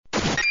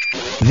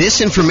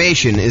This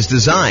information is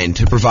designed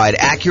to provide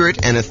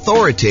accurate and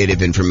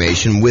authoritative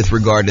information with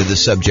regard to the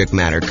subject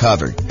matter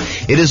covered.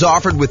 It is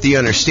offered with the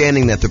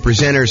understanding that the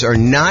presenters are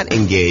not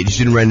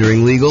engaged in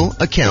rendering legal,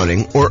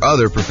 accounting, or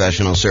other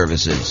professional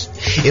services.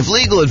 If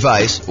legal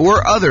advice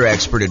or other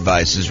expert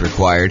advice is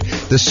required,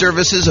 the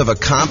services of a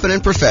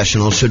competent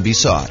professional should be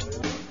sought.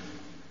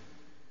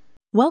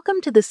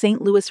 Welcome to the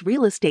St. Louis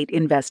Real Estate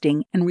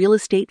Investing and Real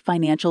Estate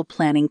Financial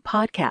Planning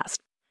Podcast.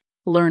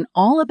 Learn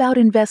all about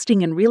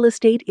investing in real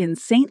estate in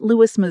St.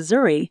 Louis,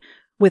 Missouri,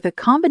 with a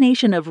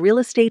combination of real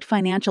estate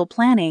financial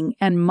planning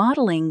and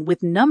modeling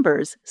with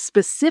numbers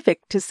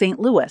specific to St.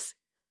 Louis,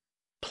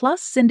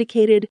 plus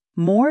syndicated,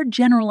 more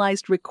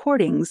generalized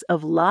recordings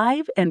of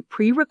live and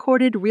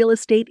pre-recorded real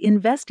estate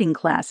investing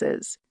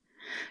classes,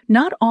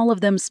 not all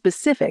of them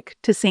specific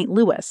to St.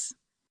 Louis.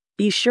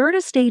 Be sure to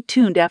stay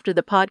tuned after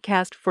the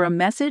podcast for a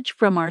message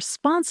from our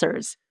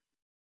sponsors.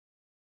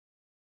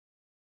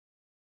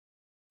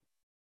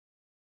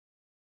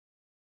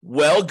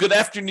 Well, good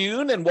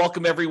afternoon and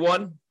welcome,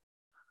 everyone.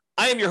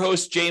 I am your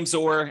host, James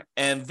Orr,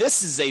 and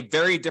this is a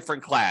very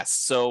different class.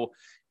 So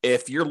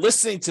if you're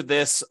listening to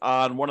this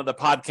on one of the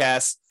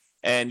podcasts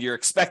and you're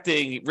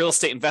expecting real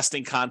estate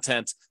investing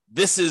content,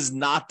 this is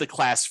not the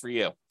class for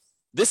you.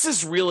 This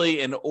is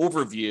really an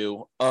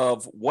overview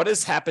of what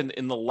has happened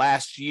in the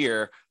last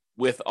year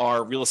with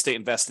our real estate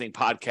investing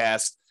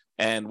podcast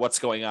and what's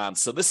going on.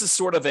 So this is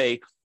sort of a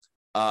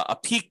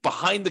peek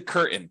behind the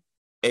curtain,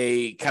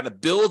 a kind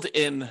of build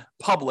in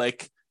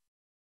public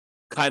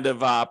kind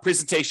of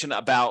presentation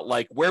about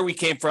like where we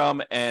came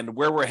from and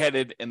where we're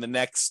headed in the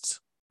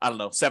next,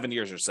 7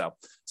 years or so.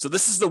 So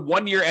this is the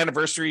 1 year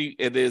anniversary.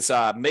 It is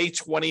May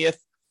 20th,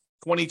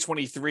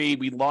 2023.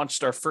 We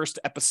launched our first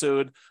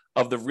episode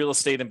of the real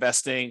estate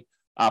investing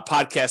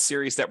podcast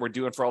series that we're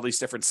doing for all these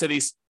different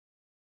cities.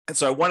 And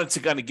so I wanted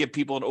to kind of give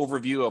people an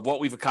overview of what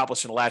we've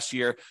accomplished in the last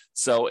year.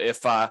 So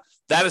if that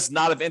is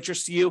not of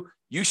interest to you,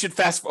 you should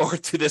fast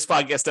forward to this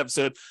podcast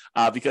episode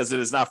because it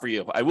is not for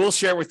you. I will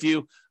share with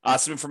you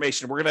some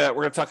information. We're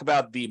gonna talk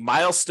about the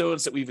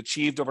milestones that we've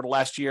achieved over the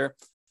last year,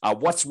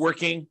 what's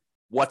working,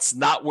 what's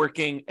not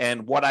working,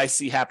 and what I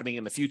see happening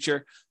in the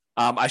future.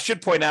 I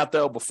should point out,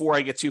 though, before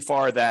I get too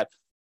far, that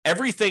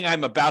everything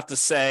I'm about to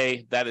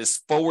say that is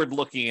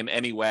forward-looking in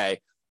any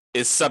way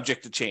is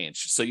subject to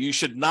change. So you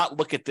should not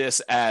look at this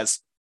as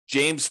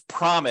James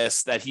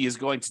promised that he is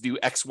going to do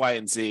X, Y,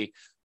 and Z.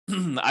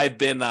 I've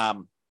been a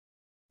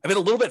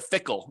little bit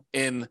fickle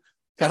in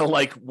kind of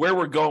like where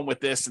we're going with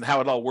this and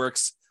how it all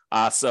works.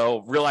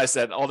 So realize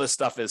that all this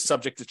stuff is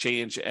subject to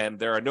change and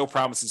there are no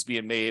promises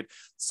being made.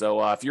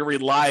 So if you're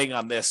relying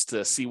on this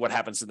to see what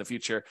happens in the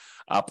future,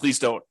 please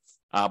don't.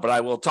 But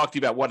I will talk to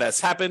you about what has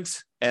happened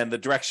and the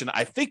direction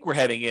I think we're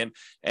heading in,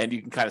 and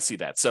you can kind of see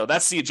that. So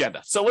that's the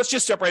agenda. So let's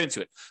just jump right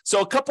into it. So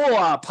a couple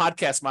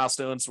podcast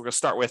milestones we're going to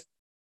start with.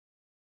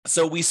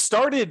 So we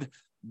started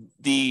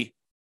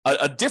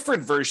a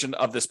different version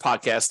of this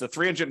podcast, the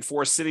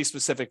 304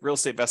 city-specific real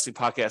estate investing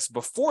podcast.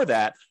 Before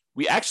that,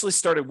 we actually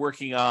started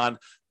working on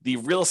the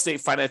real estate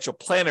financial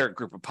planner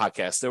group of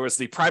podcasts. There was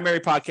the primary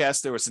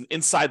podcast. There was an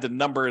Inside the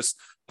Numbers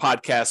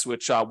podcast,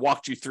 which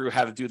walked you through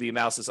how to do the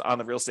analysis on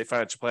the real estate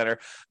financial planner.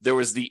 There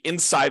was the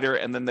Insider,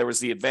 and then there was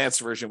the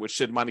advanced version, which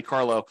did Monte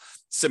Carlo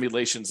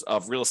simulations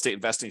of real estate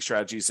investing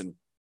strategies and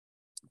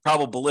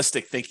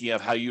probabilistic thinking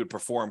of how you would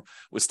perform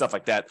with stuff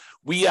like that.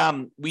 We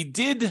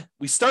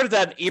started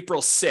that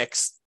April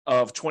 6th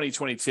of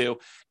 2022,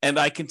 and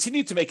I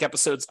continued to make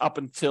episodes up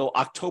until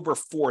October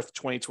 4th,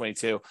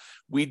 2022.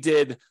 We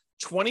did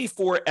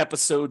 24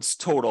 episodes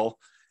total.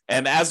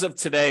 And as of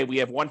today, we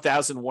have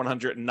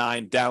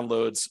 1,109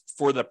 downloads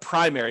for the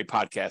primary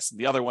podcast. And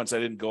the other ones I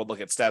didn't go look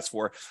at stats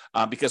for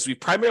because we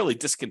primarily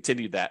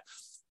discontinued that.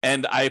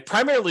 And I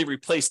primarily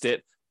replaced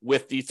it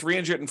with the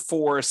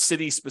 304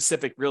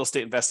 city-specific real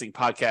estate investing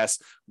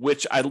podcast,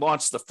 which I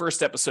launched the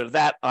first episode of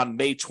that on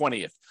May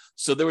 20th.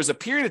 So there was a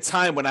period of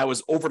time when I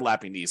was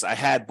overlapping these. I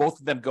had both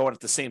of them going at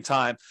the same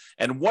time.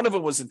 And one of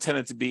them was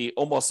intended to be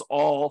almost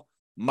all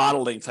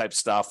modeling type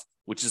stuff,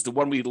 which is the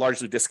one we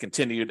largely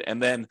discontinued.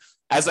 And then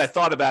as I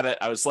thought about it,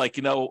 I was like,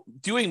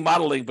 doing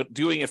modeling, but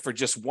doing it for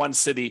just one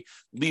city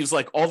leaves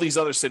like all these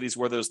other cities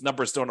where those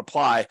numbers don't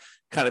apply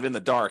kind of in the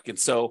dark. And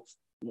so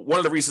one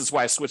of the reasons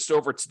why I switched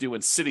over to doing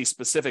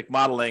city-specific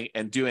modeling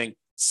and doing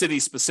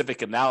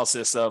city-specific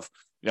analysis of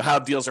how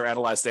deals are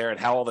analyzed there and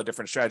how all the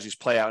different strategies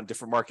play out in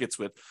different markets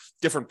with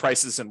different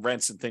prices and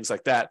rents and things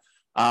like that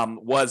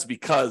was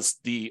because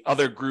the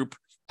other group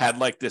had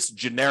like this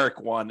generic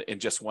one in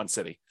just one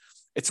city.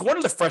 It's one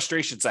of the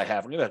frustrations I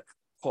have. I'm going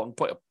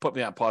to put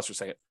me on pause for a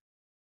second.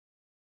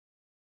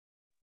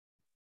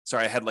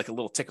 Sorry, I had like a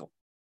little tickle.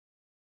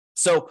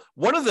 So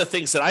one of the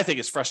things that I think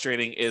is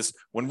frustrating is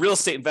when real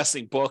estate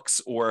investing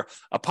books or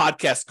a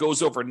podcast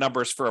goes over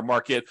numbers for a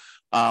market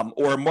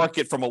or a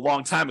market from a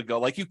long time ago,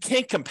 like you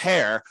can't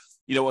compare,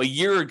 a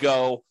year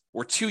ago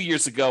or 2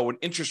 years ago when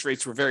interest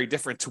rates were very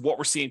different to what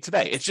we're seeing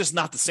today. It's just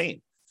not the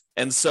same.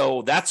 And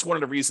so that's one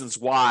of the reasons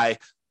why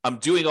I'm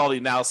doing all the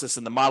analysis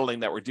and the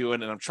modeling that we're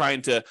doing. And I'm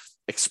trying to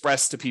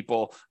express to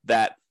people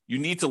that, you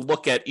need to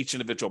look at each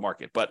individual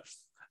market, but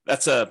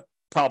that's a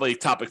probably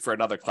topic for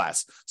another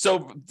class.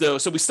 So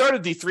we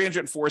started the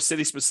 304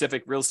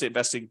 city-specific real estate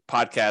investing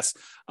podcast.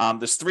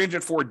 There's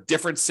 304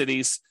 different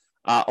cities.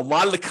 A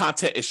lot of the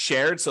content is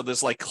shared. So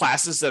there's like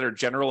classes that are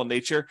general in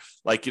nature,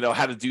 like,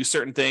 how to do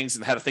certain things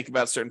and how to think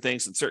about certain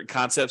things and certain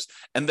concepts.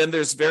 And then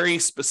there's very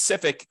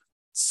specific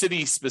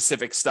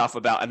city-specific stuff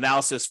about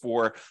analysis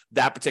for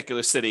that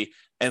particular city.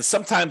 And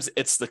sometimes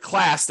it's the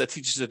class that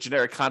teaches a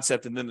generic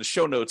concept, and then the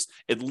show notes,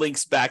 it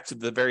links back to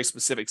the very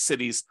specific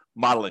cities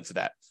modeling to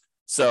that.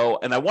 So,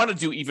 and I want to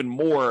do even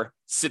more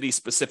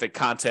city-specific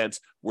content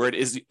where it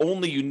is the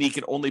only unique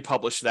and only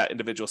published to that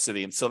individual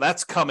city. And so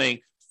that's coming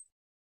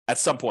at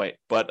some point,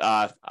 but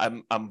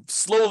I'm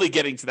slowly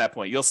getting to that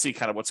point. You'll see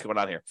kind of what's going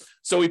on here.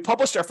 So we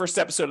published our first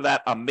episode of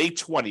that on May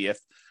 20th,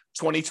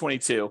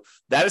 2022.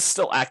 That is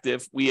still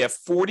active. We have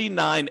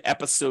 49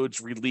 episodes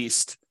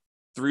released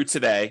through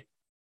today.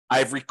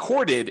 I've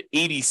recorded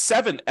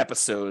 87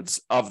 episodes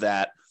of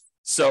that.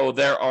 So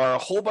there are a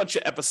whole bunch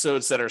of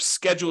episodes that are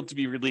scheduled to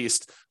be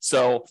released.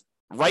 So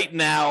right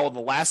now,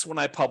 the last one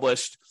I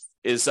published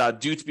is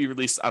due to be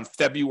released on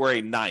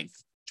February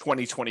 9th,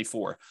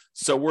 2024.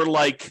 So we're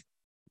like,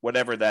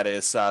 whatever that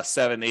is,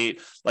 7,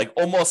 8, like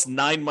almost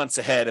 9 months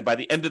ahead. And by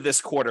the end of this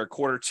quarter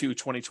 2,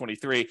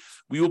 2023,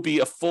 we will be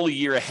a full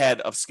year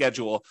ahead of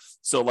schedule.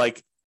 So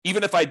like,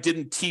 even if I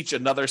didn't teach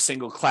another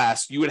single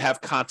class, you would have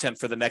content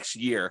for the next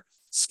year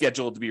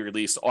scheduled to be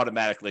released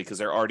automatically because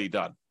they're already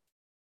done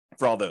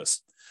for all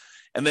those.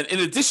 And then in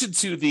addition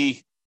to the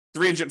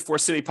 304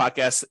 City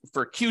podcast,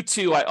 for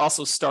Q2, I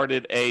also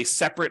started a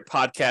separate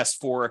podcast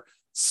for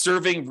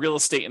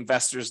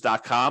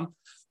servingrealestateinvestors.com.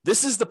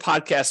 This is the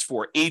podcast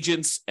for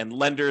agents and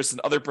lenders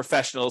and other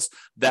professionals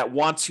that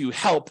want to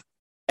help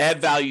add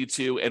value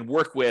to and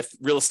work with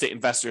real estate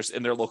investors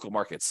in their local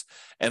markets.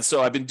 And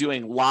so I've been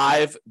doing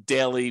live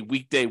daily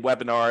weekday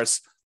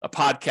webinars, a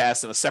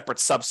podcast, and a separate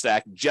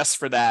Substack just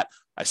for that.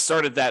 I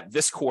started that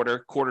this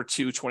quarter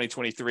 2,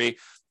 2023.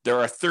 There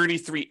are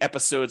 33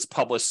 episodes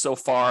published so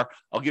far.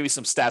 I'll give you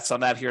some stats on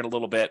that here in a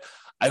little bit.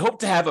 I hope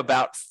to have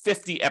about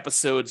 50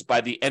 episodes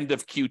by the end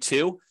of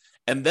Q2,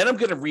 and then I'm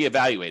going to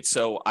reevaluate.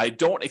 So I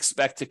don't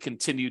expect to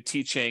continue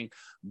teaching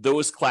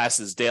those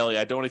classes daily.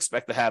 I don't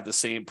expect to have the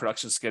same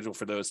production schedule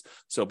for those.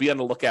 So be on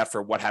the lookout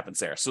for what happens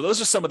there. So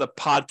those are some of the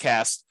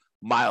podcast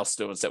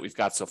milestones that we've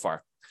got so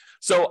far.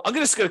 So I'm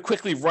just going to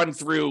quickly run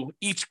through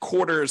each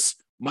quarter's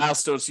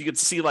milestones so you can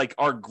see like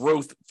our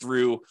growth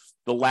through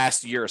the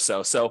last year or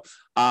so. So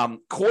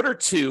quarter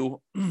 2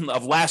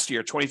 of last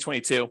year,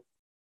 2022,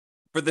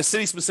 for the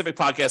city-specific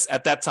podcast,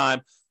 at that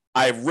time,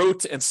 I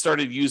wrote and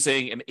started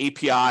using an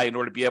API in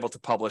order to be able to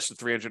publish the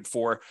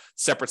 304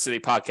 separate city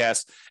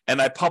podcasts,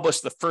 and I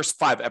published the first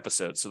 5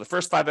 episodes. So the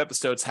first 5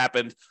 episodes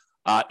happened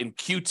in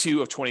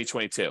Q2 of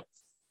 2022.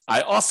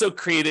 I also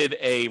created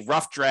a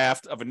rough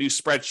draft of a new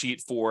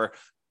spreadsheet for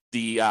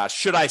the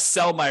should I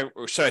sell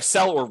or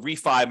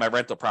refi my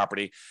rental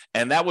property,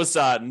 and that was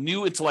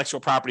new intellectual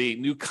property,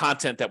 new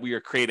content that we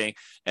are creating,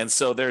 and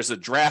so there's a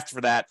draft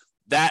for that.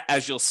 That,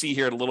 as you'll see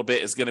here in a little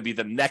bit, is going to be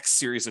the next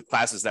series of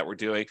classes that we're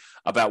doing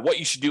about what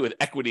you should do with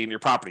equity in your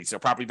property. So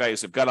property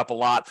values have gone up a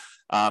lot.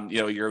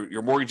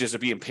 Your mortgages are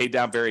being paid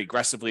down very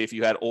aggressively if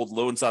you had old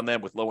loans on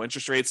them with low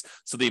interest rates.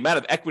 So the amount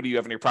of equity you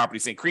have in your property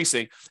is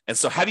increasing. And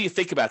so how do you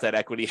think about that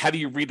equity? How do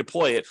you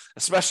redeploy it,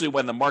 especially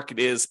when the market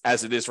is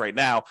as it is right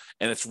now,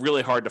 and it's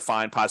really hard to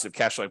find positive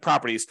cash flowing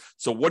properties?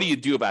 So what do you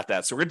do about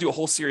that? So we're going to do a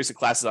whole series of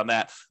classes on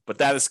that, but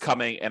that is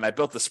coming. And I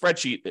built the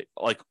spreadsheet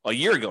like a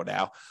year ago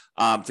now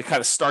to kind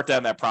of start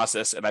down that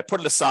process. And I put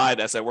it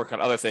aside as I work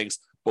on other things,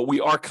 but we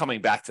are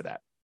coming back to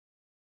that.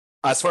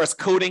 As far as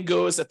coding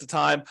goes at the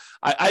time,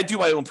 I do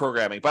my own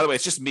programming. By the way,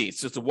 it's just me.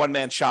 It's just a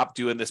one-man shop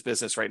doing this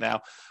business right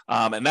now.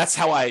 And that's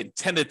how I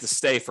intended to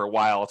stay for a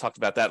while. I'll talk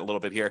about that a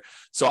little bit here.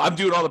 So I'm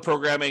doing all the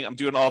programming. I'm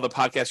doing all the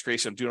podcast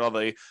creation. I'm doing all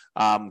the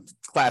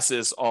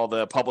classes, all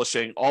the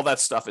publishing. All that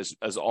stuff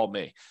is all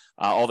me.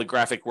 All the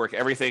graphic work,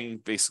 everything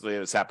basically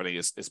that's happening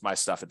is my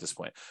stuff at this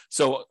point.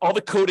 So all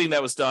the coding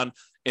that was done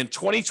in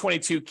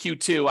 2022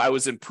 Q2, I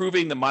was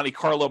improving the Monte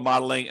Carlo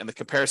modeling and the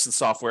comparison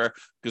software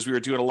because we were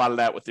doing a lot of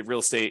that with the real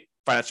estate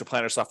financial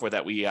planner software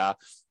that we are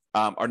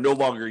no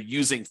longer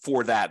using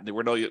for that.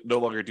 We're no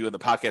longer doing the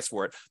podcast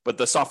for it, but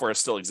the software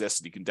still exists,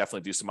 and you can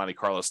definitely do some Monte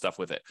Carlo stuff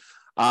with it.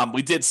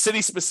 We did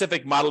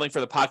city-specific modeling for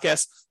the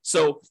podcast.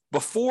 So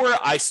before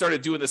I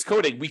started doing this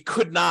coding,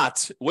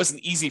 it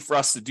wasn't easy for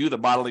us to do the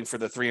modeling for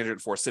the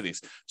 304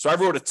 cities. So I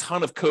wrote a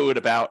ton of code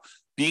about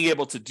being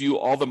able to do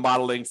all the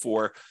modeling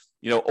for,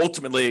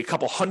 ultimately a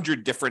couple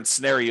hundred different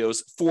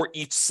scenarios for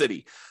each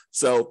city.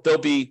 So there'll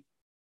be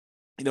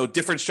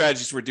different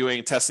strategies we're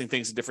doing, testing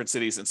things in different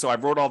cities. And so I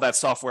wrote all that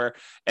software,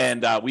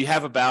 and we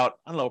have about,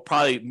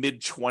 probably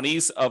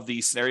mid-20s of the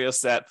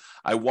scenarios that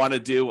I want to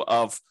do,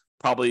 of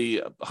probably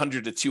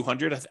 100 to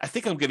 200. I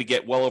think I'm going to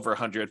get well over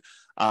 100.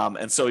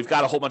 And so we've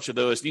got a whole bunch of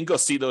those. You can go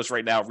see those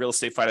right now,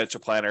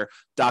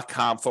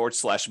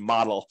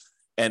 realestatefinancialplanner.com/model,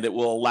 and it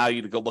will allow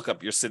you to go look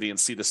up your city and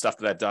see the stuff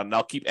that I've done. And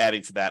I'll keep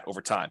adding to that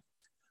over time.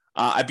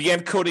 I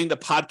began coding the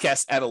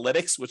podcast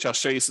analytics, which I'll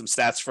show you some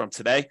stats from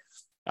today.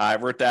 I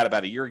wrote that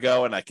about a year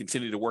ago, and I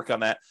continue to work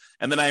on that.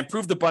 And then I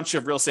improved a bunch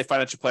of Real Estate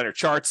Financial Planner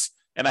charts,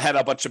 and I had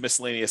a bunch of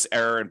miscellaneous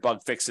error and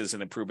bug fixes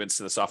and improvements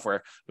to the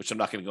software, which I'm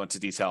not going to go into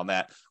detail on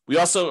that. We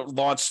also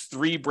launched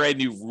 3 brand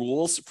new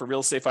rules for Real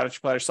Estate Financial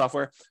Planner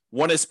software.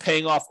 One is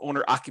paying off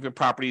owner-occupant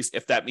properties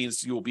if that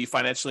means you will be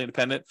financially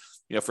independent.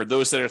 For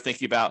those that are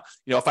thinking about,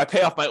 if I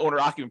pay off my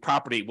owner-occupant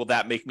property, will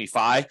that make me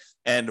FI?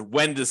 And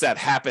when does that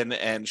happen?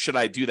 And should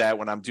I do that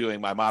when I'm doing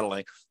my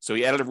modeling? So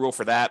we added a rule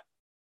for that.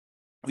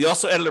 We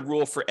also added a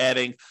rule for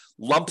adding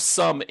lump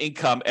sum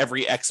income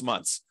every X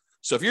months.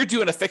 So if you're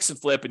doing a fix and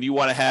flip and you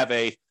want to have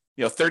a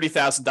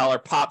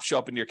 $30,000 pop show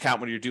up in your account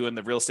when you're doing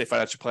the Real Estate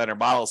Financial Planner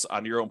models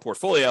on your own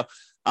portfolio,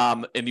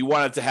 and you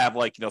wanted to have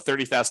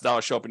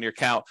 $30,000 show up in your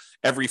account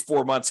every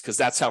 4 months because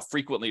that's how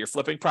frequently you're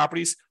flipping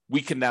properties,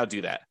 we can now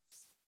do that.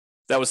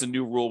 That was a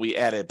new rule we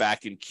added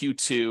back in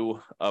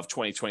Q2 of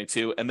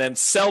 2022. And then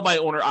sell my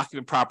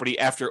owner-occupant property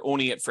after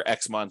owning it for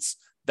X months.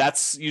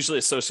 That's usually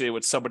associated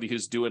with somebody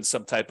who's doing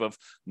some type of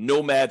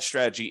nomad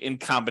strategy in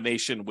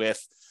combination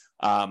with,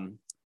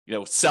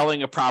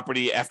 selling a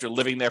property after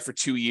living there for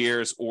 2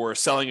 years, or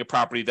selling a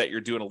property that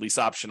you're doing a lease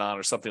option on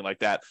or something like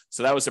that.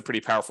 So that was a pretty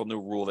powerful new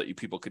rule that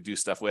people could do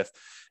stuff with.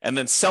 And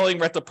then selling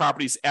rental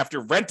properties after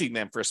renting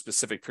them for a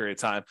specific period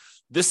of time.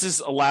 This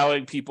is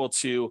allowing people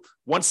to,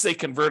 once they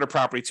convert a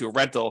property to a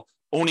rental,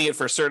 owning it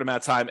for a certain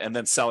amount of time and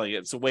then selling it.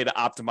 It's a way to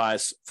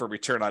optimize for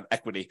return on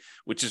equity,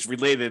 which is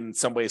related in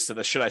some ways to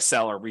the should I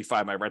sell or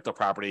refi my rental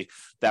property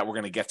that we're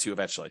going to get to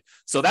eventually.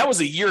 So that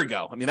was a year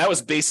ago. That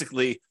was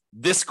basically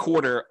this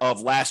quarter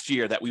of last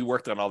year that we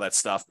worked on all that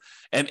stuff.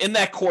 And in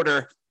that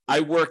quarter, I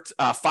worked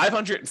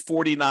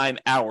 549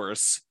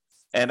 hours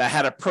and I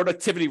had a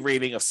productivity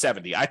rating of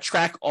 70. I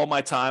track all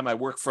my time. I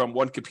work from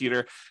one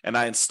computer, and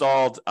I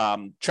installed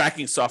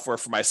tracking software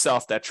for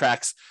myself that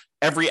tracks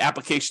every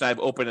application I've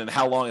opened and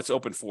how long it's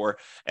open for.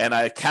 And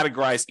I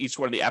categorize each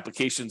one of the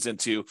applications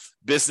into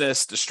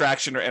business,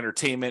 distraction or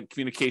entertainment,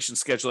 communication,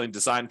 scheduling,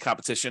 design,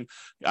 composition,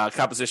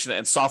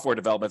 and software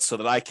development so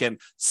that I can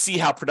see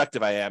how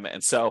productive I am.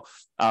 And so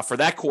for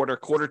that quarter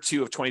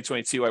 2 of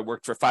 2022, I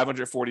worked for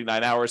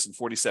 549 hours and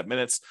 47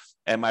 minutes,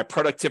 and my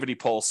productivity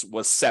pulse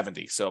was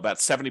 70. So about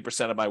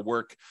 70% of my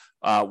work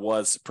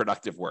was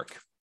productive work.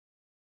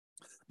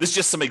 This is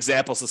just some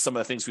examples of some of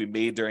the things we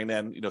made during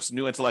then, some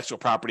new intellectual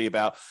property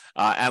about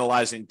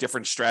analyzing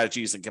different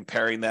strategies and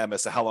comparing them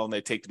as to how long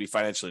they take to be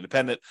financially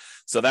independent.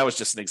 So that was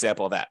just an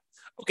example of that.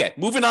 Okay,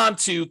 moving on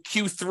to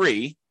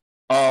Q3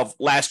 of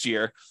last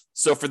year.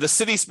 So for the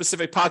City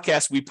Specific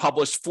podcast, we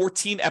published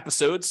 14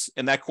 episodes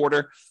in that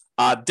quarter.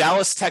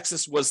 Dallas,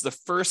 Texas was the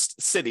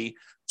first city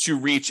to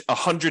reach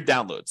 100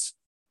 downloads.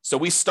 So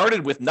we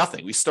started with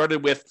nothing. We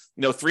started with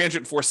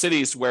 304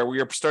 cities where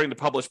we were starting to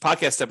publish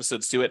podcast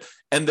episodes to it,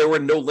 and there were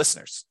no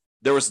listeners.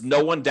 There was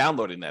no one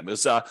downloading them. It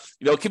was,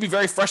 it can be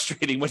very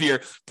frustrating when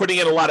you're putting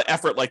in a lot of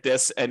effort like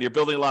this, and you're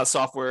building a lot of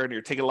software, and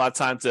you're taking a lot of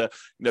time to,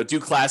 do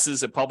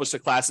classes and publish the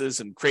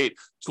classes and create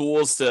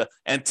tools to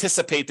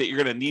anticipate that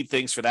you're going to need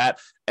things for that,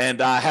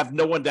 and have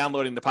no one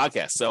downloading the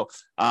podcast. So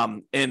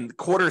in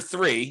quarter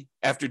 3,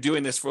 after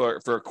doing this for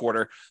a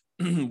quarter,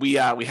 we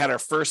had our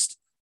first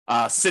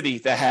city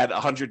that had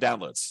 100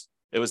 downloads.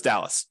 It was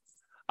Dallas.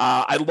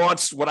 I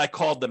launched what I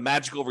called the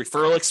magical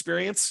referral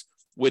experience,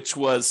 which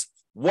was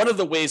one of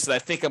the ways that I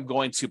think I'm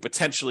going to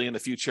potentially in the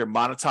future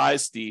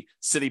monetize the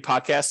City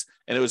podcast.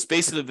 And it was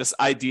basically this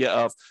idea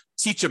of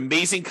teach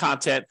amazing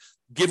content,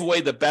 give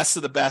away the best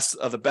of the best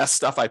of the best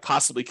stuff I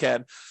possibly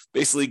can,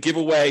 basically give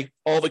away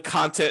all the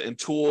content and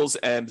tools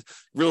and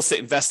real estate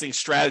investing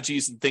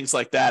strategies and things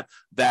like that,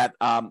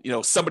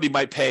 somebody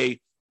might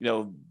pay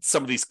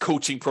some of these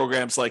coaching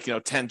programs like,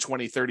 10,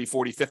 20, 30,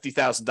 40,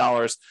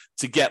 $50,000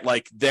 to get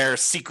like their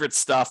secret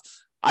stuff.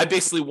 I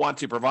basically want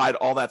to provide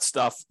all that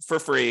stuff for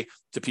free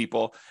to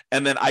people.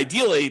 And then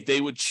ideally they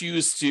would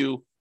choose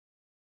to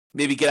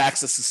maybe get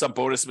access to some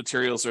bonus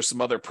materials or some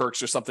other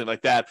perks or something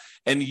like that,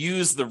 and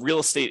use the real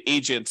estate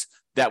agent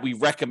that we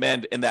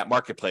recommend in that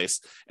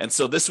marketplace. And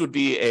so this would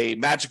be a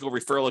magical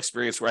referral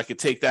experience where I could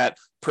take that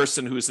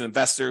person who's an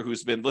investor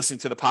who's been listening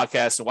to the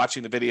podcast and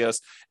watching the videos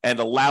and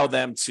allow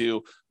them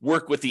to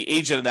work with the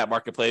agent in that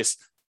marketplace,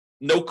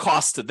 no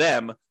cost to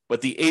them,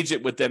 but the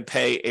agent would then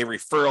pay a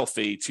referral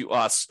fee to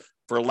us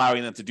for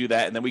allowing them to do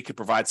that. And then we could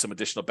provide some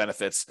additional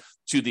benefits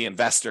to the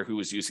investor who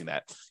is using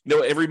that.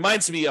 It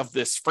reminds me of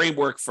this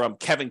framework from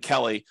Kevin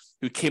Kelly,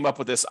 who came up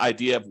with this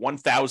idea of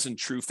 1,000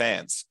 true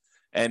fans.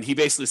 And he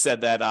basically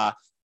said that,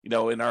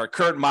 in our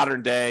current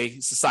modern day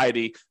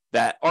society,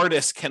 that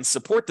artists can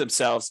support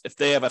themselves if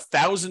they have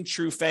 1,000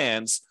 true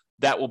fans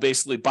that will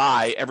basically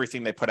buy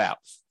everything they put out.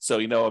 So,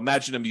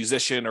 imagine a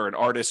musician or an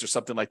artist or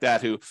something like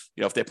that who,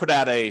 if they put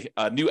out a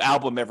new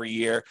album every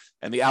year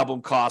and the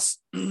album costs,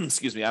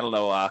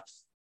 $100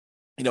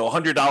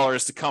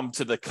 to come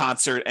to the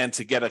concert and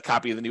to get a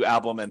copy of the new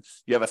album. And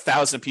you have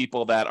 1,000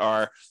 people that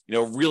are,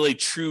 really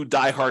true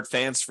diehard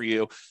fans for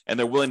you, and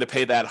they're willing to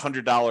pay that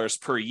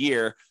 $100 per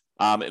year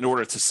in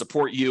order to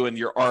support you and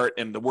your art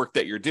and the work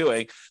that you're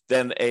doing.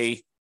 Then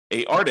a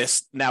a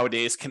artist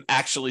nowadays can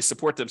actually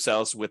support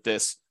themselves with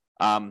this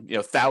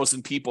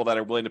 1,000 people that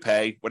are willing to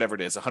pay whatever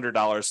it is,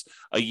 $100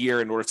 a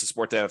year in order to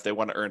support them if they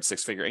want to earn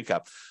 6-figure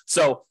income.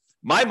 So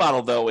my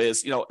model, though,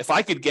 is, if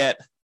I could get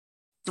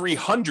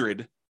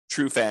 300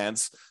 true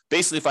fans,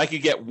 basically, if I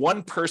could get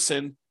one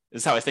person,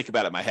 this is how I think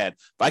about it in my head.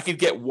 If I could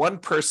get one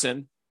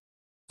person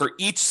for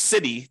each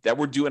city that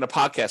we're doing a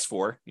podcast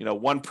for,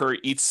 one per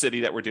each city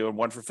that we're doing,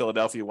 one for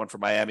Philadelphia, one for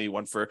Miami,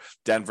 one for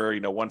Denver,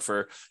 one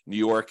for New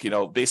York,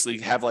 basically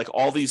have like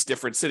all these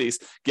different cities,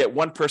 get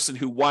one person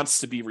who wants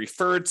to be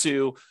referred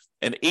to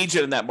an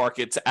agent in that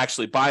market to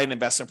actually buy an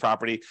investment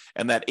property.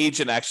 And that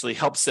agent actually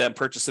helps them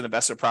purchase an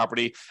investment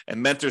property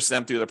and mentors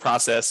them through the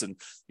process. And,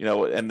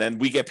 and then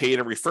we get paid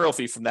a referral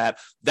fee from that.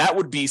 That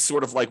would be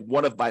sort of like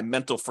one of my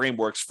mental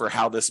frameworks for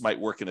how this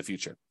might work in the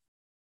future.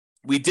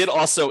 We did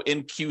also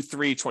in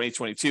Q3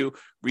 2022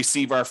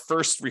 receive our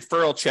first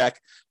referral check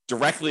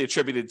directly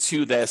attributed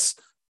to this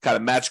kind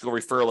of magical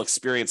referral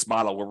experience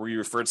model where we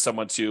referred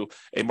someone to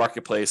a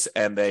marketplace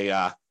and they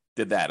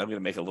did that. I'm going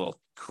to make a little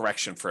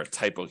correction for a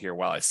typo here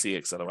while I see it,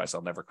 because otherwise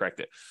I'll never correct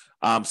it.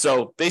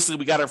 So basically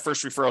we got our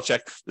first referral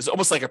check. There's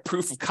almost like a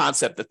proof of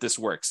concept that this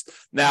works.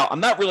 Now,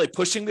 I'm not really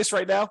pushing this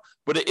right now,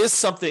 but it is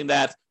something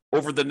that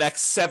over the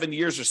next 7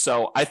 years or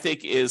so, I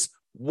think is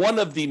one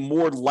of the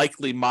more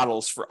likely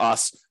models for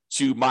us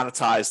to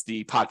monetize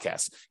the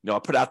podcast. I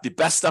put out the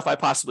best stuff I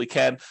possibly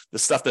can, the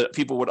stuff that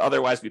people would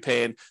otherwise be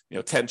paying,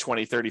 $10,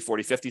 $20, $30,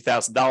 $40,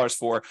 $50,000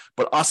 for,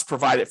 but us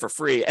provide it for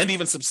free, and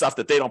even some stuff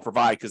that they don't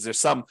provide, because there's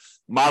some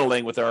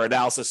modeling with our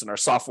analysis and our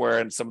software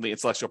and some of the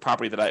intellectual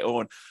property that I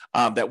own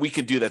that we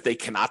can do that they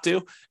cannot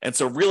do. And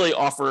so really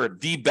offer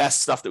the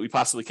best stuff that we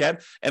possibly can.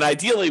 And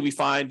ideally we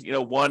find,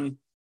 one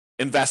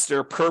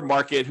investor per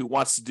market who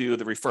wants to do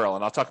the referral.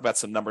 And I'll talk about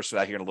some numbers for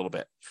that here in a little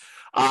bit.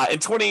 In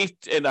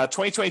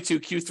 2022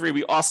 Q3,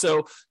 we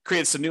also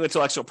created some new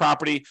intellectual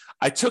property.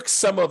 I took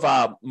some of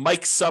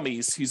Mike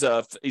Summey's. He's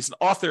an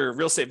author,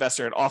 real estate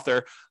investor, and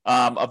author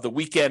of the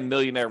Weekend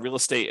Millionaire Real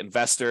Estate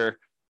Investor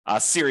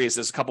series.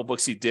 There's a couple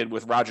books he did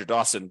with Roger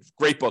Dawson.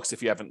 Great books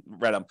if you haven't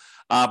read them.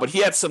 But he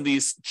had some of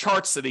these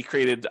charts that he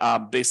created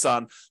based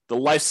on the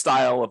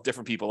lifestyle of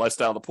different people,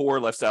 lifestyle of the poor,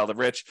 lifestyle of the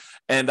rich.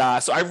 And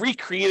so I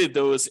recreated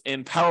those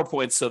in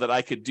PowerPoint so that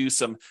I could do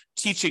some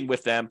teaching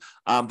with them.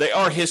 They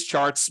are his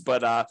charts,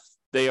 but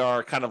they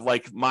are kind of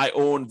like my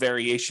own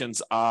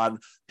variations on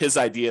his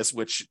ideas,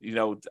 which,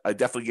 I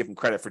definitely give him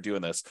credit for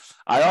doing this.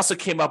 I also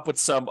came up with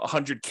some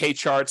 100K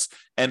charts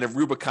and a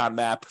Rubicon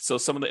map. So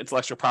some of the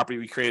intellectual property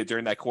we created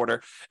during that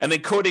quarter. And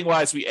then coding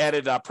wise, we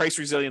added price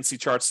resiliency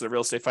charts to the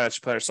Real Estate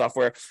Financial Planner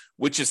software,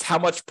 which is how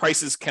much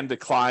prices can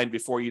decline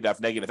before you'd have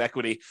negative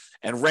equity,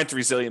 and rent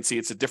resiliency.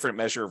 It's a different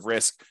measure of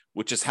risk,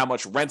 which is how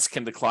much rents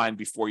can decline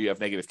before you have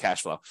negative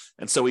cash flow.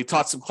 And so we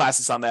taught some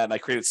classes on that, and I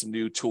created some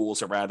new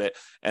tools around it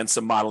and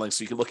some modeling.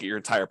 So you can look at your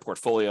entire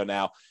portfolio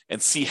now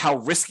and see how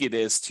risky it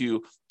is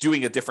to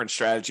doing a different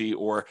strategy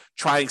or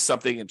trying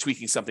something and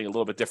tweaking something a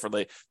little bit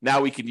differently.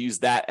 Now we can use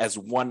that as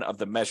one of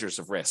the measures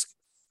of risk.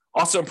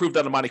 Also improved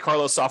on the Monte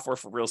Carlo software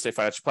for Real Estate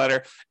Financial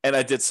Planner, and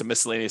I did some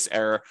miscellaneous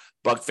error,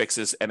 bug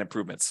fixes, and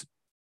improvements.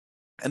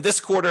 And this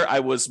quarter, I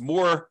was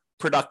more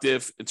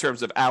productive in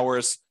terms of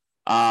hours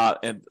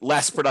and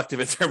less productive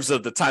in terms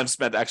of the time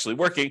spent actually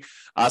working.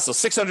 So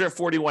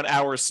 641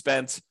 hours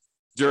spent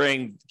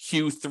during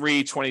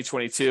Q3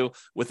 2022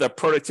 with a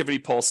productivity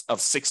pulse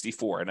of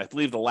 64. And I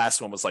believe the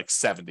last one was like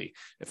 70,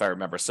 if I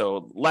remember.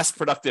 So less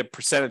productive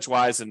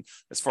percentage-wise and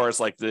as far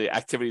as like the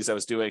activities I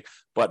was doing,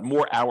 but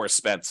more hours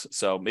spent.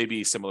 So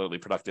maybe similarly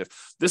productive.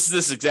 This is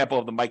this example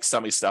of the Mike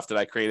Summey stuff that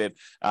I created.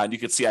 And you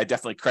can see I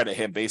definitely credit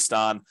him based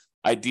on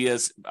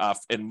ideas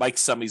in Mike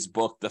Summey's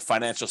book, The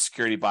Financial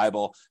Security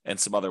Bible, and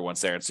some other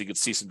ones there. And so you can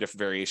see some different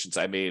variations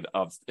I made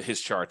of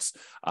his charts.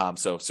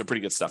 So some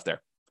pretty good stuff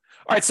there.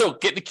 All right, so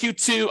getting to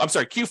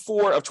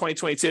Q4 of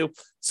 2022.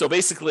 So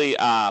basically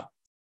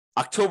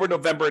October,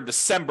 November, and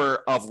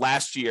December of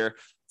last year.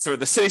 So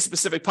the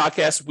city-specific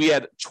podcast, we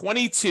had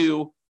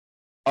 22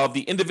 of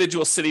the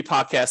individual city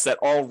podcasts that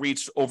all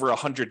reached over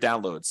 100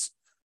 downloads.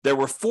 There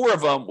were 4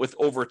 of them with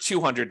over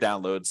 200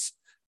 downloads.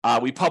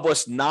 We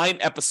published 9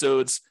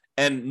 episodes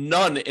and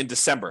none in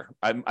December.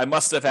 I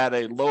must have had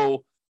a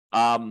low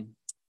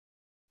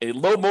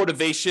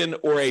motivation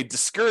or a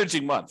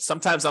discouraging month.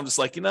 Sometimes I'm just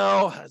like,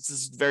 this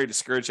is very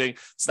discouraging.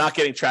 It's not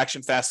getting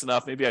traction fast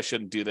enough. Maybe I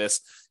shouldn't do this.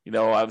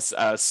 I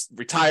was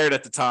retired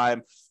at the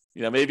time.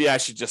 Maybe I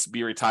should just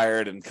be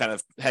retired and kind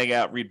of hang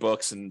out, read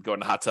books, and go in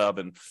the hot tub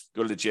and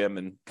go to the gym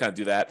and kind of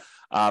do that.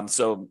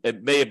 So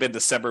it may have been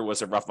December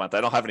was a rough month.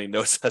 I don't have any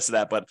notes as to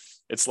that, but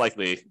it's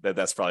likely that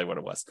that's probably what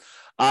it was.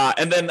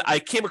 And then I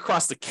came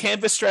across the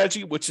Canvas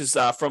strategy, which is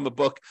from the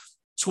book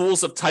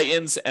Tools of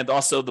Titans, and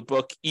also the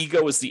book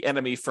Ego is the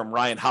Enemy from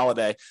Ryan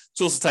Holiday.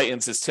 Tools of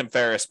Titans is Tim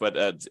Ferriss, but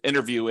an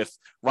interview with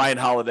Ryan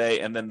Holiday.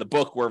 And then the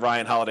book where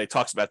Ryan Holiday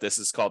talks about this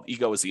is called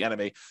Ego is the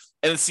Enemy.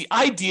 And it's the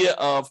idea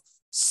of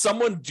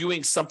someone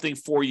doing something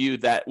for you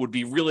that would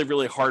be really,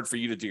 really hard for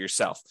you to do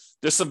yourself.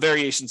 There's some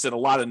variations and a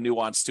lot of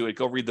nuance to it.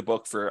 Go read the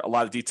book for a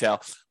lot of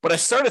detail. But I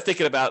started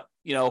thinking about,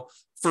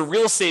 for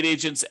real estate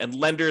agents and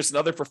lenders and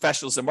other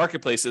professionals and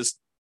marketplaces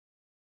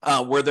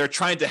where they're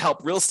trying to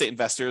help real estate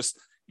investors,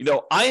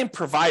 I am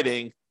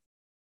providing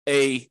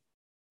a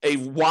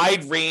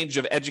wide range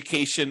of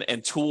education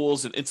and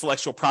tools and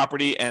intellectual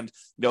property and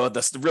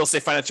the real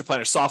estate financial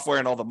planner software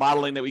and all the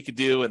modeling that we could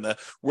do and the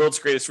world's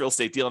greatest real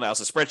estate deal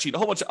analysis spreadsheet, a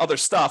whole bunch of other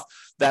stuff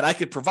that I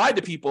could provide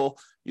to people,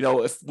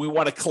 if we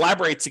want to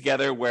collaborate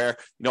together where,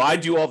 I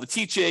do all the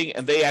teaching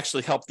and they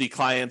actually help the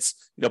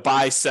clients,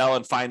 buy, sell,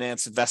 and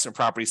finance investment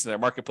properties in their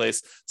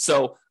marketplace.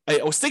 So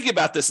I was thinking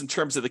about this in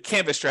terms of the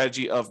Canvas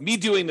strategy of me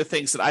doing the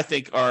things that I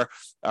think are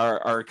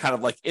kind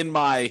of like in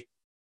my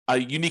a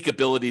unique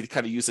ability to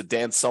kind of use a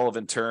Dan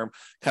Sullivan term,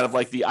 kind of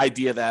like the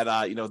idea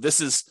that, this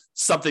is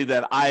something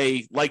that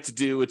I like to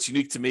do. It's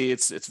unique to me.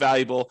 It's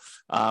valuable.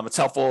 It's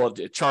helpful.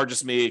 It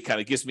charges me. It kind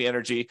of gives me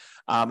energy.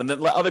 And then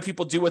let other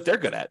people do what they're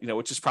good at,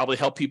 which is probably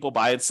help people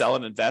buy and sell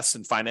and invest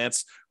and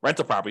finance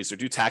rental properties or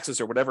do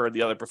taxes or whatever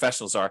the other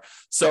professionals are.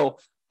 So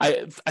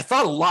I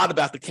thought a lot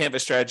about the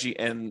Canvas strategy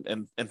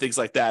and things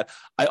like that.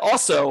 I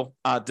also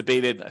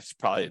debated, I should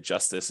probably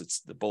adjust this.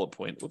 It's the bullet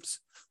point. Oops.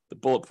 The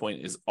bullet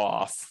point is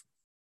off.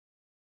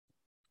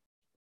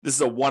 This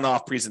is a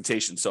one-off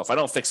presentation, so if I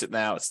don't fix it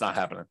now, it's not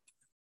happening.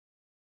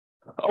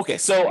 Okay,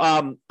 so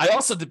I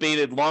also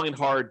debated long and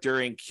hard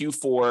during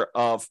Q4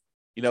 of,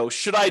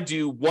 should I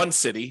do one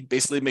city,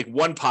 basically make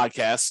one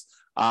podcast,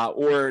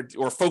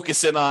 or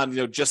focus in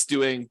on, just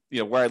doing,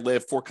 where I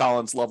live, Fort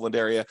Collins, Loveland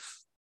area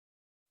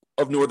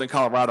of Northern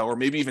Colorado, or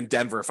maybe even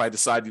Denver if I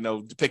decide,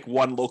 to pick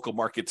one local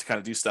market to kind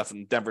of do stuff,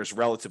 and Denver is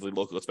relatively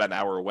local. It's about an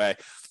hour away.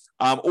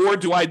 Or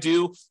do I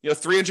do,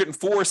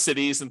 304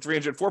 cities and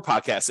 304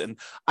 podcasts? And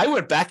I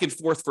went back and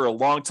forth for a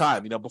long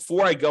time,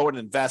 before I go and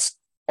invest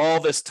all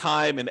this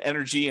time and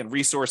energy and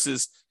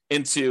resources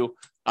into,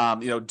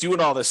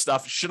 doing all this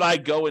stuff. Should I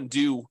go and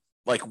do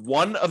like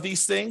one of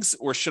these things,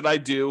 or should I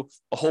do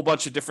a whole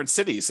bunch of different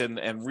cities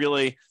and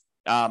really,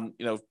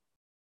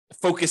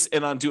 focus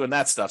in on doing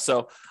that stuff?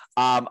 So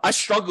I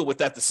struggled with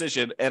that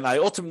decision, and I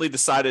ultimately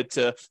decided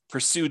to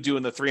pursue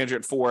doing the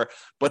 304.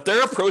 But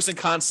there are pros and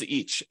cons to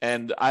each,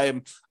 and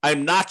I'm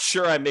not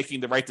sure I'm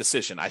making the right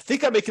decision. I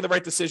think I'm making the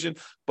right decision,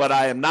 but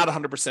I am not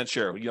 100%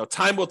 sure.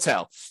 Time will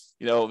tell.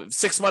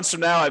 6 months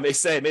from now, I may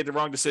say I made the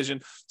wrong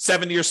decision.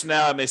 7 years from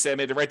now, I may say I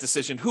made the right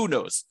decision. Who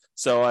knows?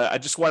 So I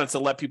just wanted to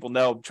let people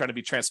know, I'm trying to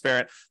be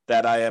transparent,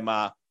 that I'm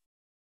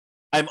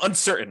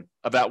uncertain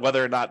about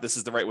whether or not this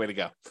is the right way to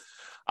go.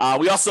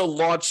 We also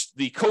launched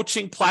the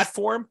coaching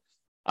platform.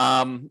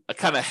 I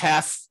kind of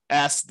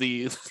half-assed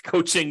the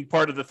coaching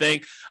part of the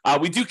thing.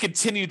 We do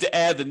continue to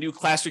add the new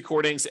class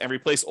recordings and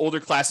replace older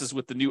classes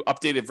with the new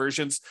updated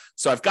versions.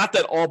 So I've got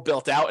that all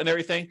built out and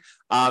everything.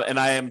 And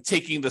I am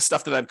taking the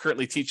stuff that I'm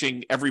currently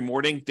teaching every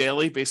morning,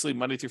 daily, basically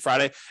Monday through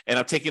Friday. And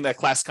I'm taking that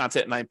class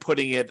content and I'm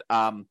putting it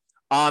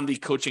on the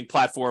coaching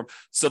platform,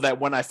 so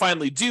that when I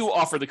finally do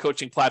offer the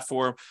coaching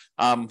platform,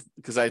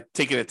 because I've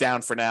taken it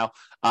down for now,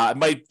 that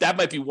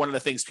might be one of the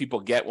things people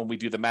get when we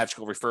do the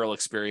magical referral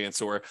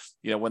experience, or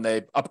when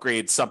they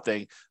upgrade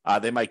something,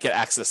 they might get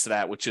access to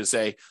that, which is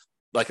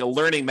like a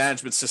learning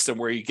management system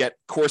where you get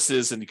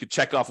courses and you could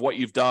check off what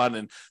you've done,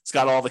 and it's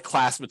got all the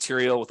class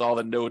material with all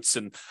the notes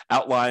and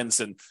outlines,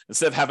 and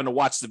instead of having to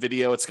watch the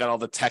video, it's got all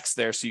the text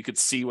there so you could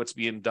see what's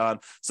being done.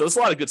 So there's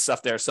a lot of good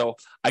stuff there. So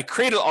I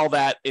created all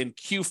that in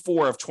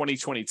Q4 of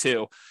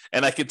 2022,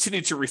 and I continue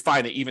to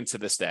refine it even to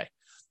this day.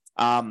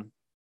 Now,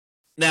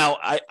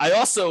 I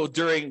also,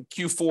 during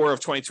Q4 of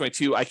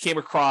 2022, I came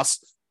across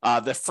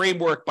the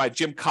framework by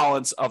Jim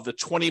Collins of the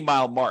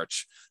 20-mile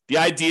march. The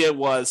idea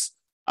was,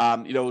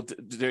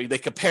 they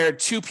compared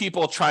two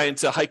people trying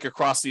to hike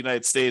across the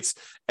United States,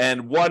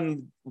 and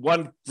one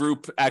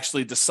group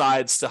actually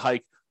decides to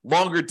hike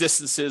longer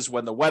distances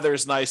when the weather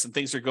is nice and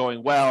things are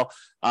going well.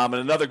 And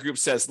another group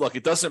says, look,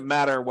 it doesn't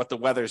matter what the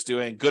weather is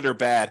doing, good or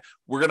bad.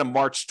 We're going to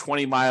march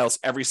 20 miles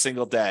every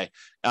single day.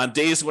 On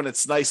days when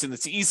it's nice and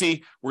it's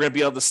easy, we're going to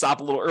be able to stop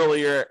a little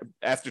earlier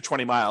after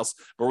 20 miles,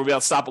 but we'll be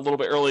able to stop a little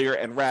bit earlier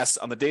and rest.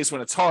 On the days when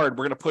it's hard,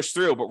 we're going to push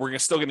through, but we're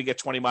still going to get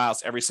 20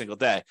 miles every single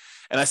day.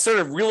 And I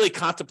started really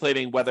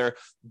contemplating whether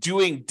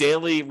doing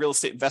daily real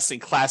estate investing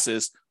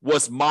classes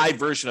was my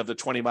version of the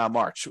 20-mile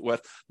march.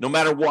 With no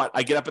matter what,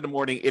 I get up in the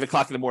morning, 8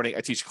 o'clock in the morning,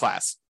 I teach a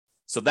class.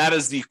 So that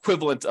is the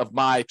equivalent of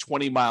my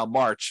 20-mile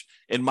march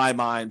in my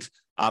mind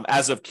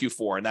as of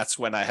Q4. And that's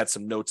when I had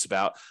some notes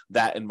about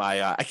that in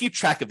my, I keep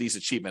track of these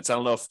achievements. I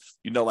don't know if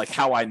you know, like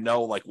how I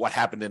know like what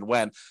happened and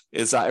when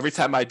is every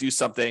time I do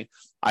something,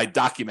 I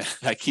document,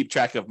 I keep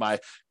track of my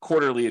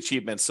quarterly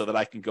achievements so that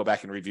I can go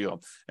back and review them.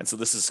 And so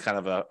this is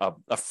kind of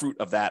a fruit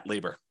of that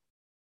labor.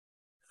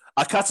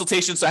 A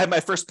consultation. So I had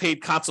my first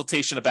paid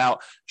consultation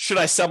about should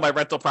I sell my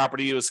rental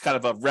property. It was kind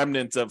of a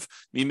remnant of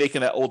me making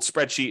that old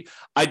spreadsheet.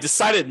 I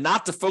decided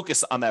not to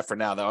focus on that for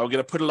now, though. I'm going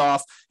to put it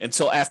off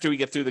until after we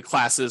get through the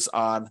classes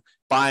on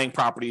buying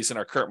properties in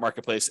our current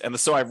marketplace. And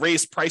so I've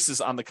raised prices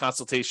on the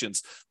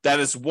consultations. That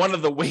is one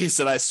of the ways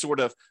that I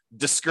sort of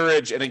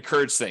discourage and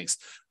encourage things.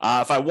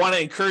 If I want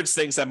to encourage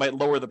things, I might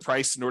lower the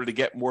price in order to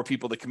get more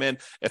people to come in.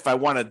 If I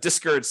want to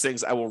discourage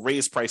things, I will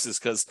raise prices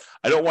because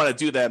I don't want to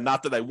do them.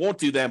 Not that I won't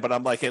do them, but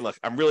I'm like, hey, look,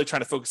 I'm really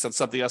trying to focus on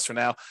something else for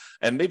now.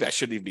 And maybe I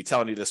shouldn't even be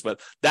telling you this, but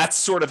that's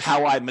sort of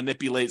how I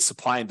manipulate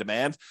supply and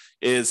demand.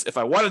 Is if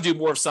I want to do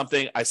more of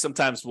something, I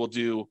sometimes will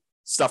do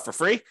stuff for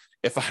free.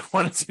 If I don't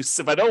want to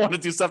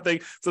do something,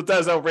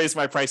 sometimes I'll raise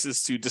my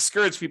prices to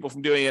discourage people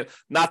from doing it.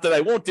 Not that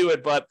I won't do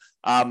it, but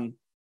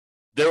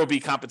there will be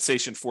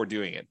compensation for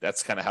doing it.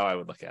 That's kind of how I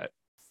would look at it.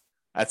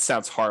 That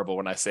sounds horrible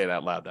when I say it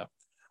out loud, though.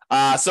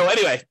 So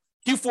anyway,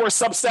 Q4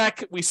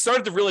 Substack, we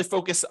started to really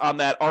focus on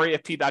that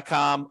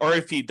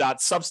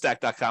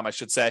refp.substack.com, I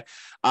should say.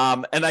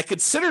 And I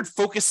considered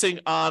focusing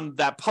on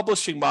that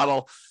publishing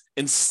model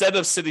instead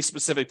of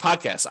city-specific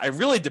podcasts. I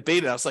really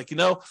debated. I was like,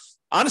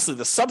 honestly,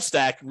 the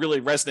Substack really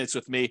resonates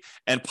with me,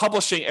 and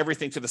publishing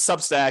everything to the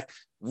Substack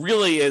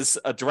really is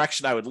a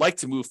direction I would like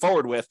to move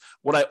forward with.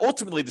 What I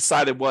ultimately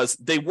decided was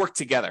they work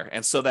together.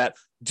 And so that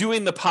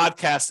doing the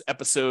podcast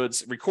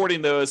episodes,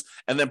 recording those,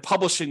 and then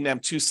publishing them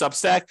to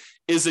Substack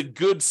is a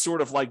good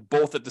sort of like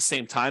both at the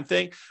same time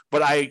thing.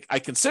 But I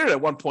considered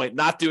at one point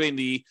not doing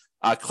the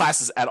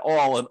classes at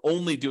all and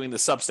only doing the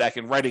Substack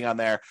and writing on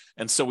there.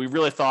 And so we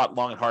really thought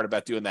long and hard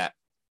about doing that.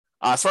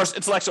 As far as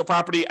intellectual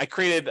property, I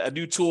created a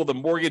new tool, the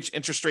Mortgage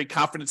Interest Rate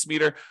Confidence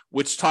Meter,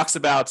 which talks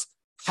about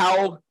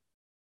how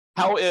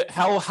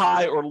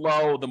high or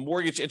low the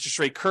mortgage interest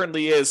rate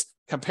currently is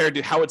compared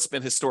to how it's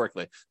been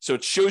historically. So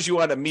it shows you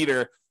on a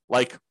meter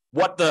like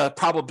what the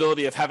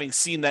probability of having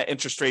seen that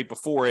interest rate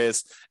before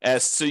is,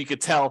 as so you could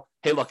tell,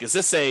 hey, look, is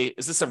this a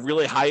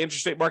really high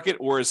interest rate market,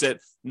 or is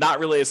it not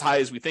really as high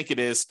as we think it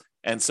is?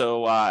 And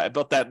so I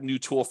built that new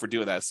tool for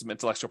doing that. Some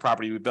intellectual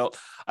property we built.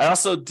 I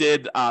also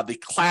did the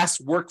class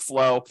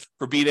workflow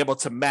for being able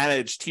to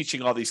manage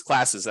teaching all these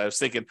classes. I was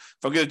thinking,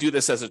 if I'm going to do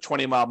this as a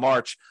 20-mile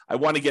march, I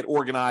want to get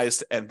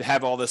organized and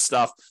have all this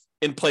stuff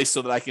in place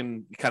so that I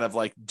can kind of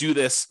like do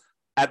this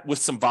with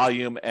some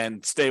volume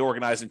and stay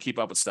organized and keep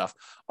up with stuff.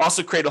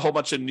 Also create a whole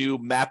bunch of new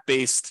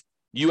map-based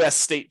U.S.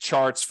 state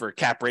charts for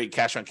cap rate,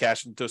 cash on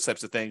cash, and those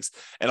types of things,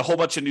 and a whole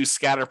bunch of new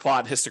scatter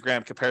plot,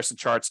 histogram comparison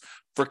charts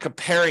for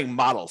comparing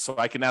models. So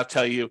I can now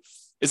tell you,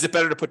 is it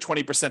better to put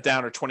 20%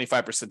 down or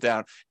 25%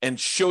 down, and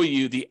show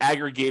you the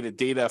aggregated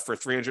data for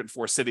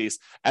 304 cities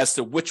as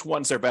to which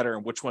ones are better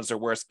and which ones are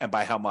worse and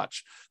by how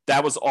much.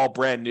 That was all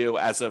brand new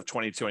as of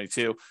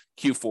 2022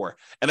 Q4.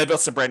 And I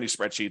built some brand new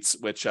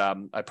spreadsheets, which I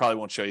probably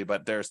won't show you,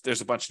 but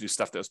there's a bunch of new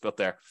stuff that was built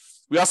there.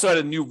 We also had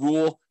a new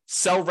rule: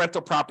 sell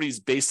rental properties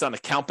based on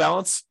account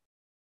balance.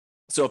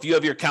 So if you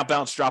have your account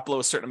balance drop below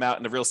a certain amount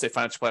in the Real Estate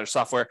Financial Planner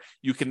software,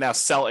 you can now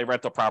sell a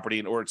rental property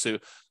in order to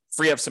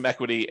free up some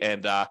equity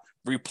and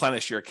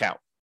replenish your account.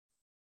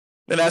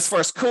 And as far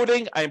as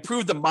coding, I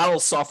improved the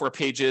model software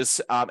pages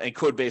and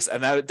code base,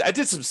 and I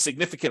did some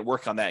significant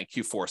work on that in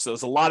Q4. So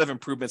there's a lot of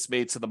improvements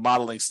made to the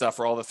modeling stuff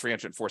for all the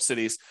 304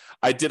 cities.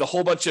 I did a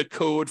whole bunch of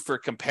code for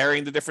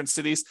comparing the different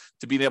cities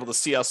to being able to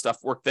see how stuff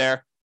worked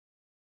there.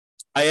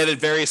 I added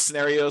various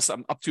scenarios.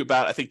 I'm up to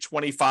about, I think,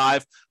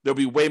 25. There'll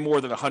be way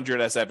more than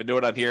 100 as I have a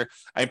note on here.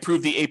 I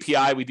improved the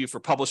API we do for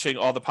publishing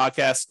all the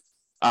podcasts,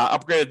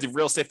 upgraded the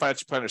Real Estate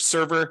Financial Planner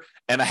server,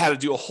 and I had to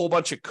do a whole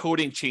bunch of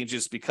coding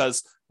changes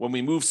because when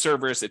we moved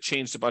servers, it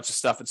changed a bunch of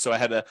stuff. And so I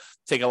had to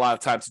take a lot of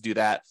time to do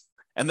that.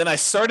 And then I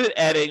started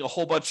adding a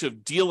whole bunch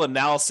of deal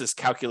analysis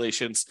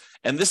calculations.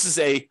 And this is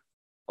a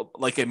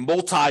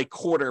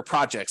multi-quarter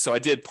project. So I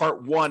did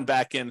part one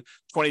back in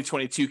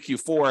 2022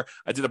 Q4.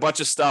 I did a bunch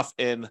of stuff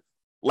in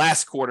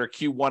last quarter,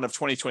 Q1 of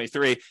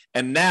 2023.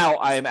 And now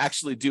I am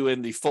actually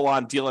doing the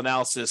full-on deal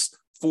analysis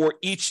for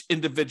each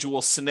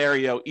individual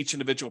scenario, each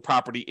individual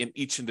property in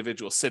each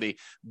individual city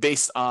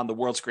based on the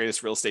world's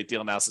greatest real estate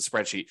deal analysis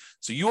spreadsheet.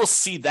 So you will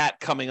see that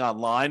coming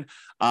online.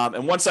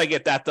 And once I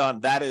get that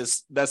done,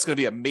 that's going to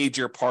be a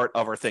major part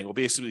of our thing. We'll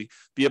basically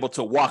be able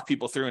to walk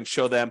people through and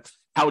show them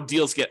how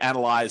deals get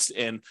analyzed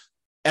in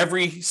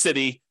every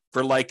city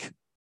for a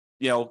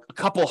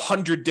couple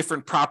hundred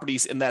different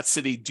properties in that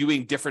city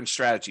doing different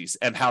strategies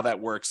and how that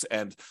works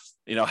and,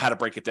 how to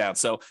break it down.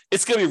 So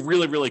it's going to be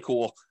really, really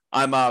cool.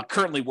 I'm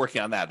currently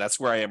working on that. That's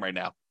where I am right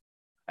now.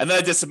 And then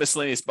I did some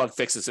miscellaneous bug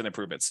fixes and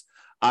improvements.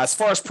 As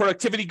far as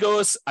productivity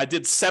goes, I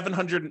did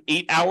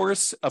 708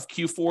 hours of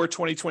Q4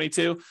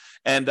 2022,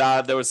 and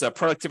there was a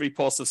productivity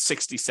pulse of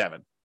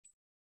 67.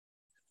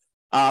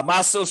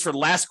 Milestones for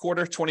last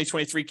quarter,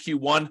 2023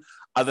 Q1.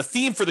 The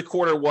theme for the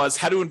quarter was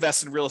how to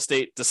invest in real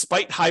estate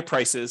despite high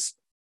prices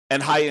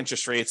and high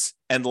interest rates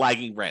and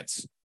lagging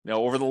rents.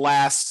 Over the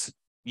last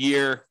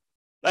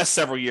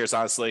several years,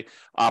 honestly,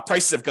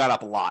 prices have gone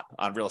up a lot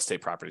on real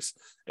estate properties.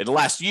 In the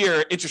last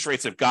year, interest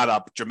rates have gone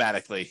up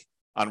dramatically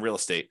on real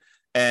estate,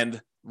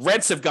 and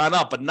rents have gone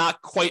up, but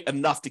not quite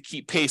enough to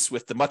keep pace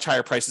with the much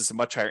higher prices and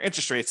much higher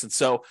interest rates. And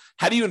so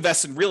how do you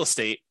invest in real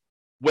estate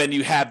when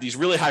you have these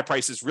really high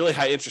prices, really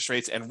high interest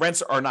rates, and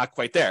rents are not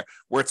quite there,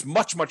 where it's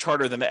much, much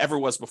harder than it ever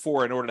was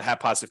before in order to have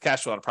positive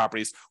cash flow on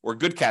properties or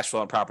good cash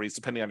flow on properties,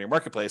 depending on your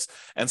marketplace.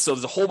 And so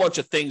there's a whole bunch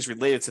of things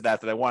related to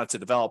that I wanted to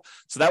develop.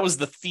 So that was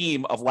the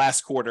theme of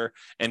last quarter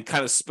and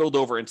kind of spilled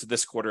over into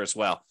this quarter as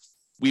well.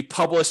 We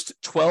published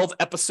 12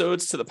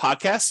 episodes to the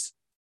podcast.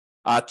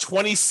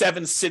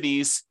 27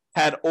 cities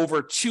had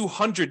over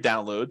 200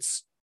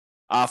 downloads.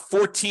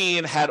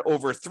 14 had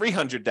over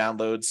 300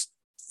 downloads.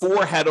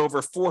 4 had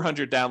over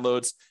 400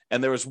 downloads,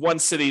 and there was one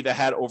city that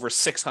had over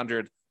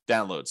 600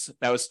 downloads.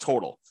 That was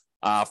total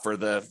for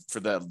their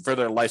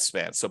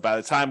lifespan. So by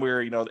the time we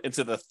were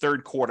into the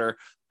third quarter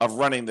of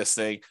running this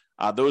thing,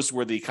 those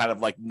were the kind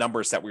of like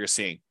numbers that we were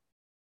seeing.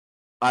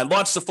 I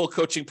launched a full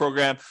coaching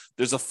program.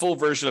 There's a full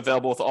version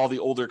available with all the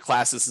older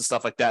classes and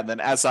stuff like that. And then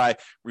as I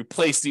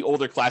replace the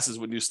older classes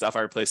with new stuff, I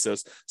replace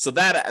those. So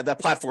that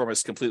platform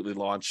is completely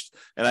launched,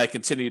 and I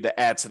continue to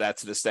add to that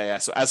to this day.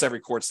 So as I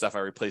record stuff, I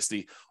replace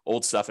the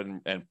old stuff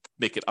and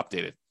make it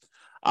updated.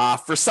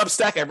 For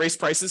Substack, I raised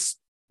prices.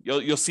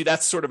 You'll see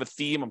that's sort of a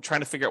theme. I'm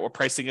trying to figure out what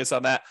pricing is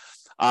on that.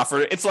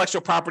 For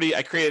intellectual property,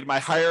 I created my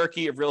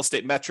hierarchy of real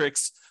estate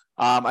metrics.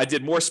 I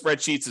did more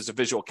spreadsheets. There's a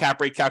visual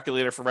cap rate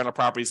calculator for rental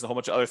properties and a whole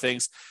bunch of other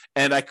things.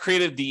 And I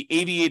created the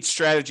 88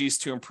 strategies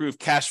to improve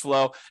cash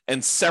flow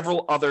and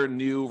several other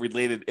new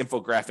related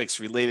infographics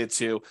related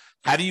to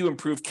how do you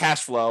improve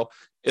cash flow,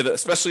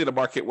 especially in a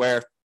market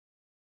where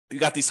you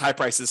got these high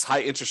prices,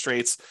 high interest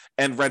rates,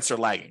 and rents are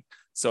lagging.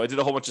 So I did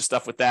a whole bunch of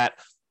stuff with that.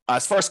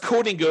 As far as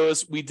coding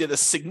goes, we did a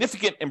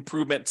significant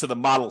improvement to the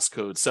models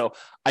code. So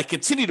I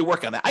continue to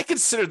work on that. I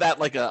consider that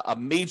like a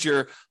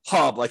major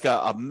hub, like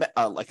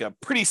a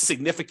pretty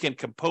significant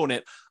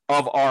component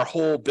of our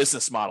whole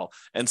business model.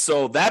 And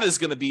so that is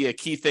going to be a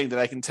key thing that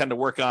I can tend to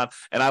work on,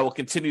 and I will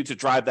continue to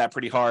drive that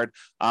pretty hard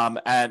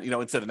and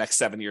into the next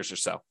 7 years or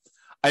so.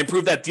 I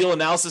improved that deal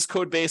analysis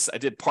code base. I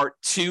did part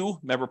 2.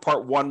 Remember,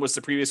 part 1 was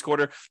the previous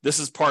quarter. This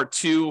is part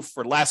 2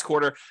 for last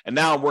quarter. And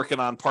now I'm working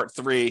on part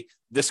 3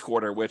 this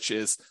quarter, which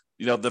is,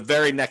 the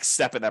very next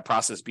step in that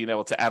process, being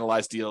able to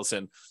analyze deals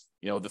and,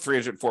 the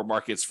 304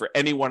 markets for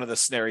any one of the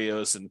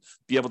scenarios and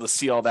be able to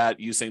see all that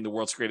using the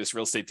world's greatest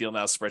real estate deal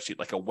analysis spreadsheet,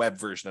 like a web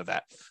version of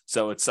that.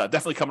 So it's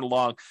definitely coming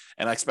along,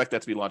 and I expect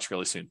that to be launched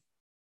really soon.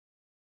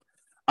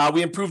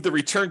 We improved the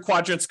return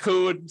quadrants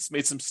code. It's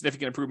made some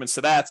significant improvements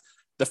to that.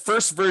 The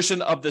first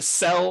version of the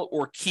sell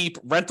or keep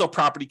rental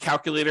property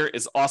calculator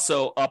is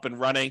also up and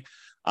running.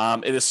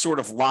 It is sort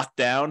of locked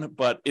down,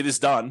 but it is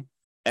done.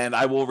 And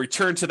I will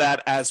return to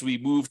that as we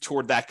move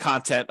toward that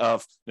content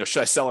of,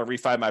 should I sell or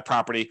refi my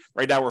property?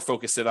 Right now, we're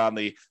focused on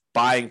the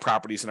buying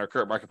properties in our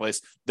current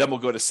marketplace. Then we'll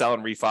go to sell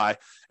and refi.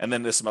 And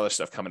then there's some other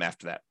stuff coming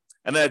after that.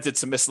 And then I did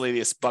some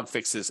miscellaneous bug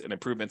fixes and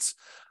improvements.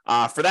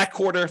 For that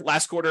quarter,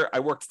 last quarter,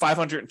 I worked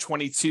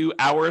 522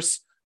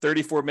 hours,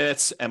 34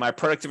 minutes, and my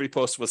productivity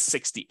post was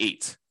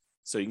 68.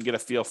 So you can get a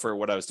feel for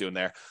what I was doing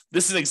there.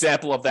 This is an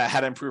example of that,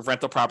 how to improve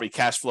rental property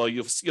cash flow.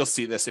 You'll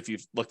see this if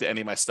you've looked at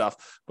any of my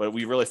stuff, but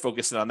we really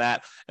focused on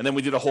that. And then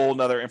we did a whole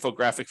nother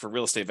infographic for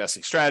real estate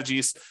investing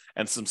strategies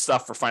and some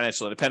stuff for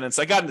financial independence.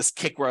 I got in this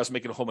kick where I was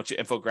making a whole bunch of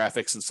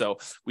infographics, and so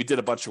we did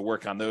a bunch of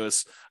work on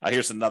those.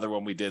 Here's another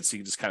one we did, so you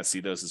can just kind of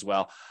see those as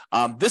well.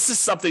 This is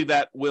something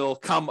that will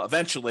come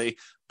eventually,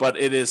 but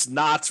it is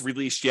not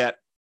released yet.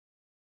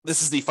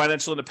 This is the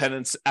financial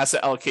independence,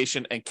 asset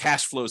allocation, and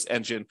cash flows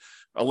engine,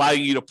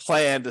 allowing you to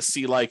plan to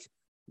see like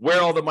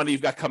where all the money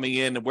you've got coming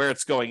in and where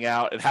it's going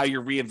out and how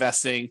you're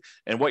reinvesting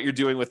and what you're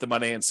doing with the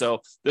money. And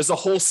so there's a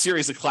whole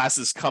series of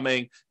classes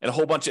coming and a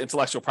whole bunch of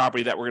intellectual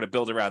property that we're going to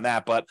build around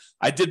that. But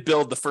I did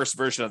build the first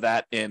version of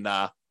that in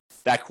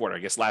that quarter, I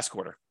guess last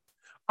quarter.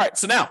 All right,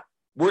 so now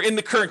we're in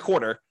the current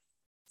quarter,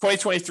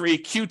 2023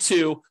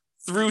 Q2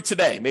 through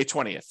today, May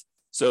 20th.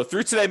 So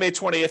through today, May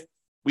 20th,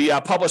 we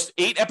published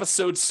 8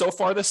 episodes so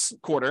far this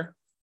quarter.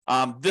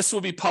 This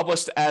will be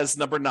published as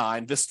number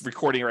 9, this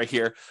recording right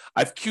here.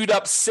 I've queued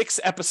up 6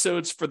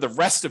 episodes for the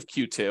rest of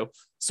Q2.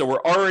 So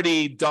we're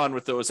already done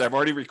with those. I've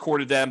already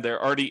recorded them.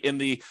 They're already in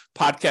the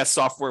podcast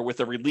software with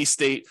a release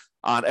date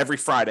on every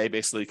Friday,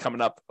 basically coming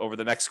up over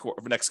the next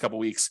couple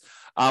of weeks.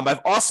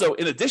 I've also,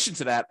 in addition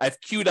to that, I've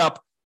queued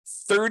up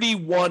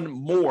 31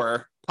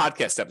 more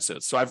podcast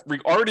episodes. So I've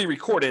already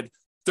recorded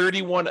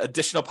 31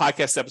 additional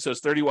podcast episodes,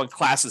 31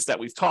 classes that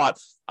we've taught,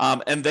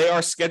 and they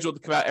are scheduled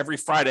to come out every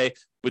Friday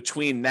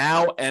between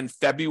now and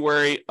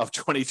February of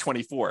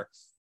 2024.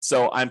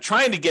 So I'm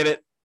trying to get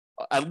it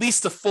at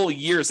least a full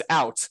year's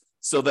out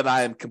so that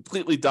I am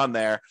completely done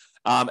there.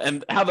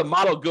 And how the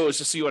model goes,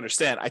 just so you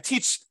understand, I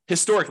teach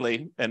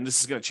historically, and this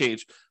is going to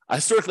change.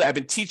 Historically, I've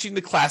been teaching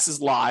the classes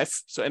live,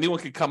 so anyone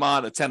can come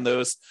on, attend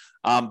those.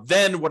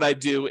 Then what I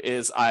do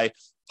is I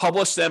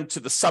publish them to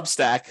the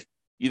Substack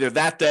either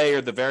that day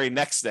or the very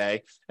next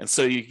day. And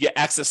so you get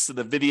access to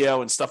the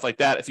video and stuff like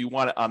that if you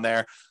want it on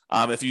there.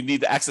 If you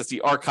need to access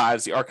the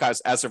archives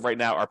as of right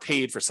now are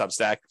paid for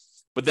Substack.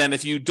 But then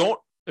if you're not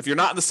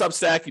in the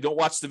Substack, you don't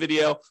watch the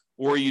video,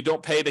 or you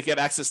don't pay to get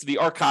access to the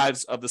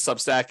archives of the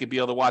Substack and be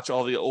able to watch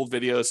all the old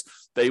videos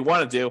that you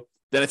want to do,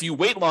 then if you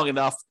wait long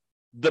enough,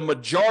 the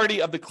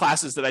majority of the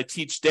classes that I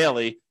teach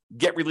daily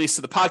get released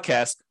to the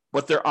podcast,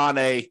 but they're on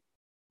a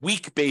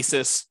week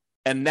basis.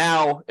 And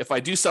now if I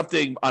do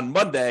something on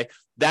Monday,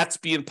 that's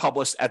being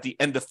published at the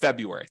end of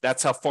February.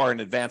 That's how far in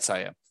advance I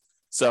am.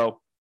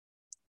 So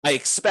I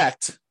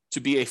expect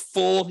to be a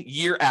full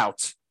year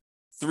out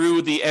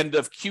through the end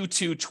of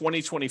Q2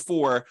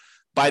 2024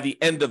 by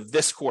the end of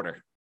this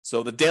quarter.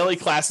 So the daily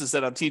classes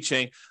that I'm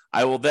teaching,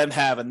 I will then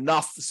have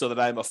enough so that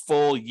I'm a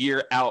full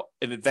year out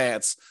in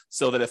advance,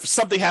 so that if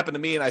something happened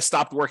to me and I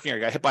stopped working or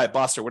got hit by a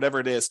bus or whatever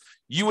it is,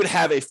 you would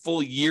have a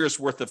full year's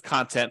worth of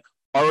content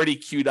already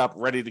queued up,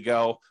 ready to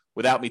go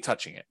without me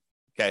touching it.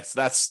 Okay, so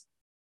that's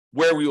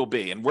where we will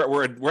be. And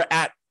we're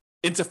at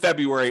into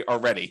February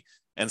already.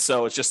 And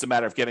so it's just a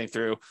matter of getting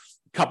through a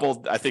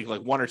couple, I think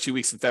like 1 or 2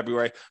 weeks in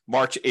February,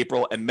 March,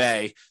 April, and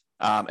May,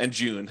 and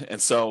June.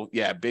 And so,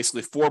 yeah,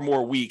 basically 4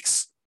 more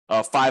weeks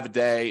of 5 a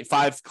day,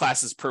 5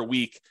 classes per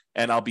week,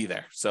 and I'll be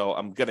there. So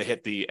I'm going to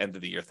hit the end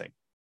of the year thing.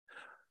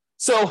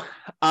 So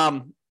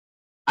I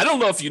don't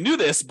know if you knew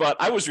this, but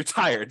I was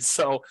retired.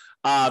 So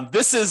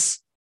this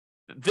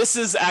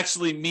is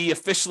actually me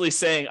officially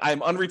saying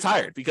I'm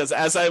unretired, because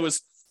as I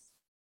was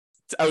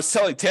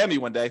telling Tammy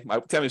one day,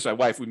 Tammy's my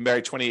wife, we've been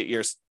married 28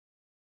 years.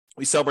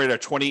 We celebrated our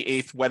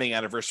 28th wedding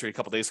anniversary a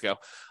couple days ago.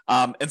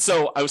 And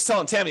so I was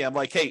telling Tammy, I'm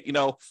like, hey,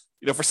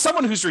 for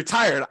someone who's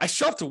retired, I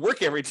show up to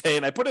work every day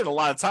and I put in a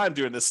lot of time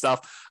doing this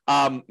stuff.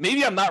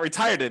 Maybe I'm not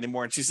retired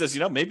anymore. And she says,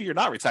 maybe you're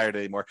not retired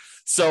anymore.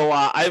 So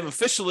I've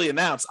officially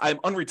announced I'm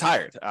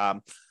unretired.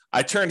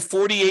 I turned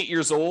 48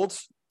 years old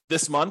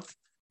this month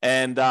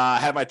and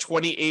had my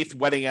 28th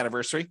wedding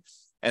anniversary.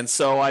 And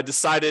so I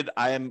decided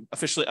I am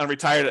officially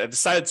unretired. I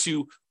decided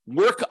to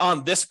work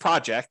on this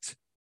project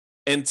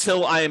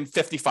until I am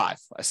 55.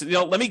 I said,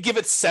 let me give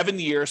it 7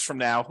 years from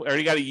now. I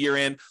already got a year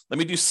in. Let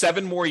me do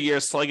 7 more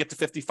years till I get to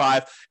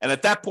 55. And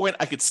at that point,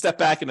 I could step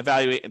back and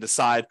evaluate and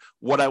decide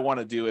what I want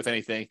to do, if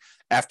anything,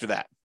 after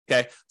that.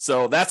 Okay.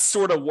 So that's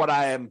sort of what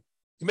I am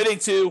committing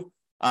to.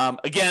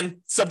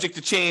 Again, subject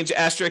to change,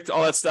 asterisk,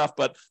 all that stuff.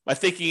 But my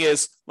thinking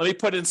is, let me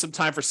put in some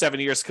time for 7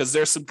 years, because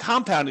there's some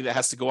compounding that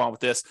has to go on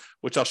with this,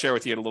 which I'll share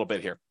with you in a little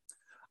bit here.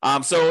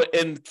 So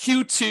in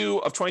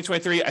Q2 of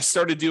 2023, I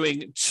started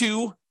doing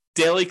 2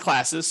 daily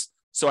classes.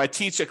 So I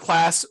teach a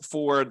class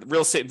for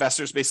real estate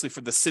investors, basically for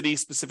the City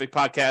Specific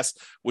podcast,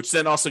 which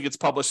then also gets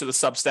published to the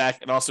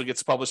Substack and also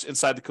gets published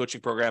inside the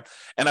coaching program.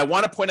 And I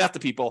want to point out to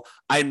people,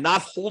 I'm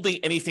not holding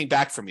anything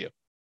back from you.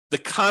 The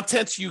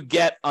content you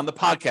get on the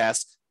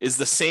podcast is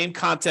the same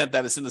content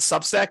that is in the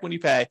Substack when you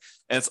pay,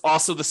 and it's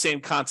also the same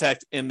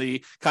content in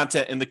the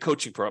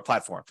coaching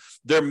platform.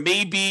 There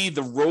may be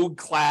the rogue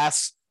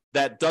class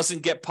that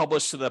doesn't get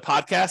published to the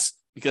podcast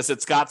because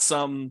it's got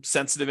some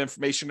sensitive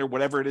information or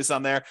whatever it is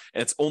on there,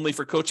 and it's only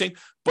for coaching.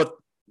 But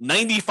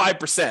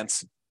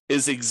 95%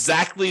 is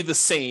exactly the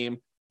same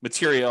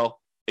material,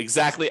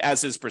 exactly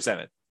as is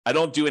presented. I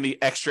don't do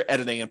any extra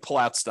editing and pull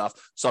out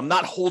stuff. So I'm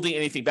not holding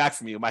anything back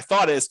from you. My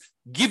thought is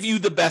give you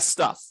the best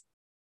stuff,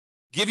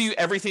 give you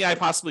everything I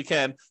possibly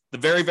can, the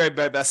very, very,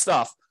 very best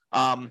stuff.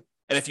 And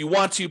if you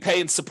want to pay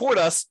and support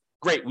us,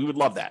 great. We would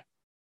love that.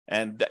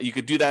 And you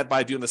could do that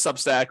by doing the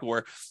Substack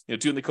or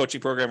doing the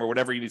coaching program or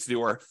whatever you need to do,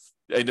 or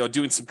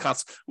doing some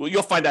well,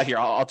 you'll find out here.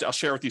 I'll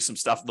share with you some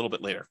stuff a little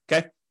bit later.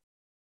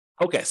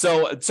 Okay.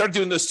 So I started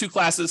doing those 2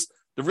 classes,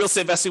 the real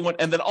estate investing one,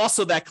 and then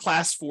also that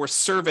class for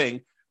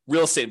serving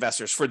real estate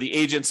investors, for the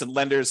agents and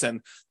lenders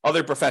and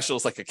other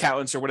professionals like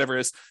accountants or whatever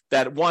it is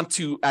that want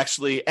to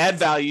actually add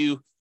value,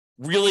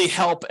 really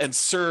help and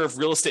serve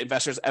real estate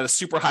investors at a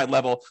super high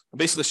level. I'm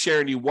basically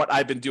sharing you what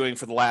I've been doing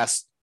for the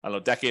last,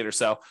 decade or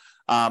so,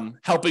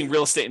 helping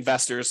real estate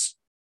investors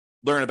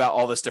learn about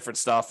all this different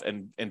stuff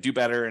and do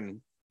better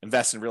and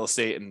invest in real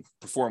estate and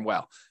perform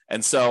well.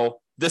 And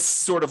so this is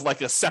sort of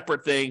like a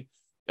separate thing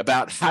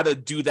about how to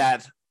do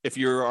that if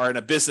you are in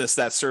a business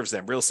that serves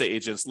them, real estate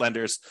agents,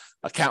 lenders,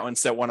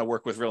 accountants that want to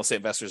work with real estate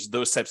investors,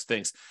 those types of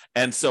things.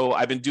 And so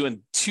I've been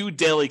doing 2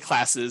 daily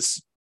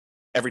classes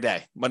every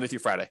day, Monday through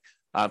Friday,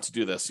 to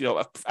do this.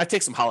 I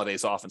take some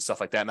holidays off and stuff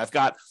like that. And I've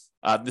got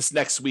this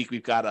next week,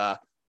 we've got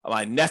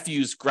my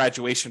nephew's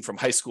graduation from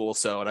high school.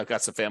 And I've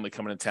got some family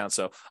coming in town.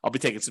 So I'll be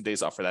taking some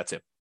days off for that too.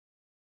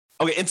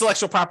 Okay,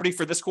 intellectual property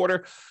for this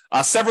quarter,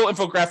 several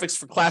infographics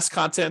for class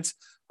content,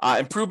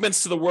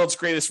 improvements to the world's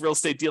greatest real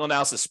estate deal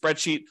analysis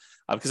spreadsheet,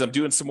 because I'm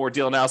doing some more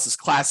deal analysis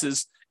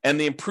classes, and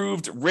the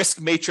improved risk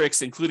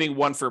matrix, including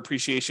one for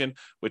appreciation,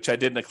 which I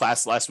did in a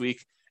class last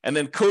week. And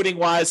then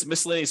coding-wise,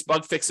 miscellaneous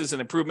bug fixes and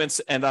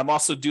improvements. And I'm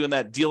also doing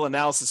that deal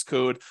analysis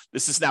code.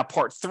 This is now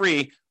part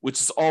 3,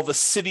 which is all the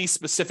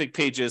city-specific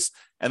pages,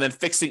 and then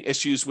fixing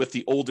issues with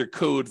the older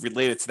code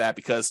related to that,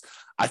 because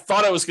I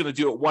thought I was going to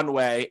do it one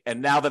way.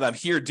 And now that I'm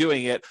here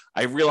doing it,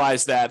 I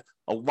realized that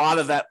a lot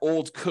of that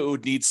old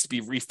code needs to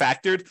be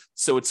refactored.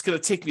 So it's going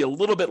to take me a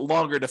little bit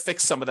longer to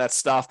fix some of that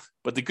stuff.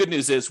 But the good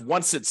news is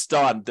once it's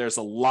done, there's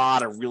a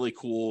lot of really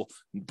cool,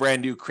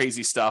 brand new,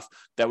 crazy stuff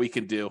that we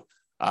can do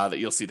that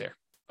you'll see there.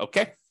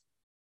 Okay.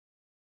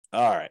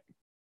 All right.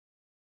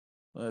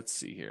 Let's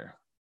see here.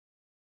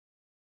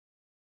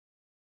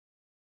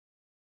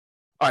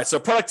 All right, so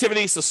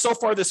productivity. So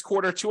far this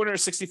quarter,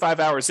 265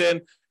 hours in.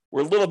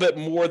 We're a little bit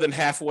more than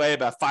halfway,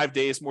 about 5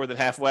 days more than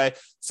halfway.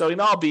 So,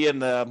 I'll be in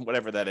the,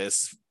 whatever that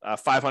is,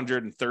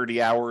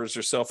 530 hours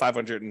or so,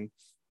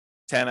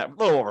 510, a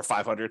little over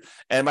 500.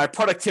 And my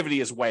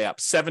productivity is way up,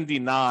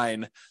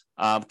 79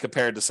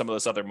 compared to some of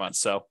those other months.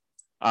 So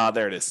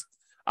there it is.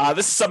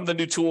 This is some of the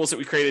new tools that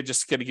we created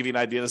just to kind of give you an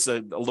idea. This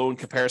is a loan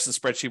comparison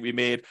spreadsheet we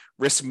made,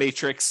 risk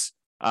matrix.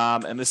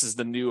 And this is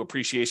the new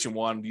appreciation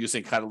one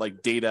using kind of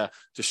like data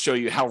to show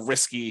you how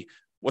risky,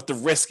 what the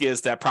risk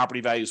is that property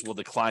values will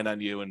decline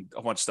on you and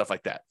a bunch of stuff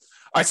like that.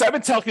 All right, so I've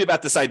been talking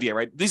about this idea,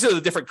 right? These are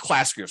the different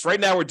class groups. Right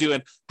now we're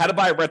doing how to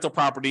buy a rental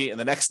property in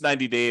the next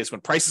 90 days when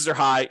prices are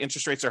high,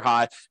 interest rates are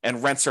high,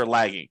 and rents are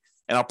lagging.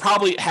 And I'll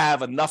probably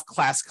have enough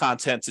class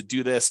content to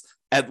do this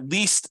at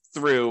least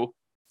through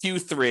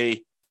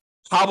Q3,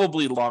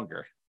 probably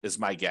longer is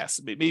my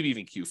guess, maybe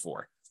even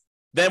Q4.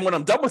 Then when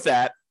I'm done with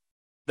that,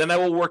 then I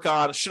will work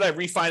on, should I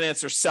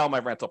refinance or sell my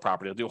rental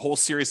property? I'll do a whole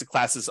series of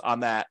classes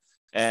on that.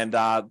 And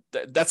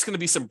that's going to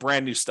be some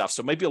brand new stuff.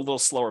 So it might be a little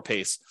slower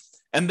pace.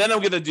 And then I'm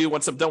going to do,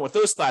 once I'm done with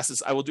those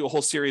classes, I will do a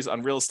whole series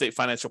on real estate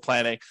financial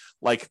planning,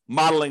 like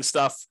modeling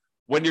stuff,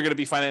 when you're going to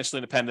be financially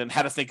independent,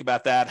 how to think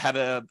about that, how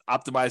to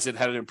optimize it,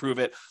 how to improve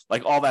it,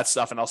 like all that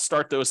stuff. And I'll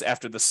start those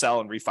after the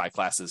sell and refi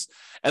classes.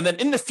 And then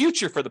in the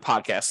future for the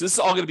podcast, this is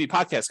all going to be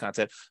podcast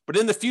content, but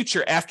in the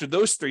future, after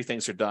those three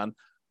things are done,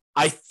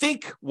 I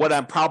think what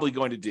I'm probably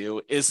going to do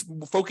is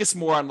focus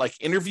more on like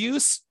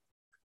interviews,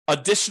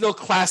 additional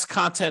class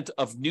content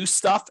of new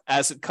stuff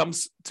as it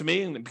comes to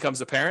me and it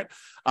becomes apparent,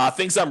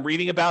 things I'm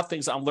reading about,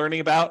 things I'm learning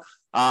about,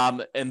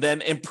 and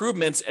then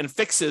improvements and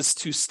fixes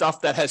to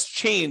stuff that has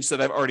changed that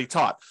I've already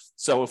taught.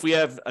 So if we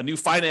have a new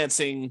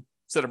financing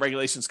set of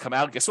regulations come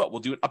out, guess what?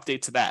 We'll do an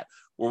update to that,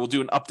 or we'll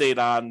do an update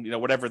on,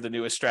 whatever the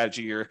newest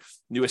strategy or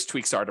newest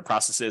tweaks are to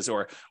processes,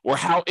 or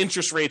how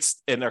interest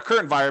rates in their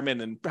current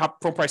environment and how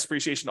home price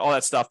appreciation, all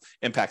that stuff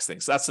impacts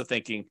things. So that's the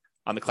thinking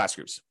on the class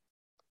groups.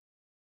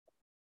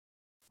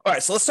 All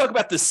right, so let's talk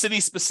about the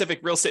city-specific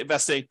real estate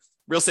investing,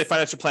 real estate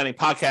financial planning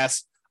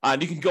podcast.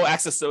 And you can go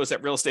access those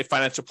at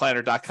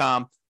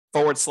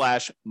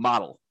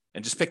realestatefinancialplanner.com/model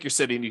and just pick your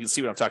city and you can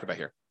see what I'm talking about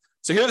here.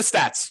 So here are the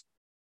stats.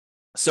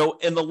 So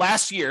in the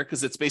last year,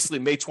 because it's basically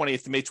May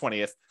 20th to May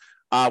 20th,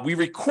 we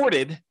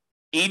recorded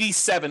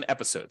 87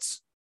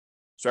 episodes.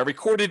 So I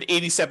recorded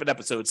 87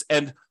 episodes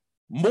and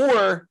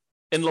more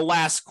in the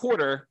last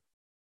quarter,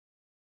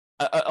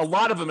 a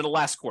lot of them in the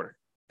last quarter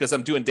because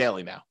I'm doing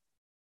daily now.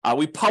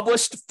 We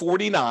published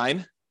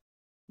 49.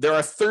 There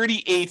are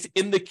 38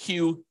 in the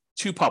queue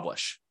to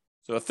publish.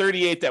 So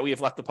 38 that we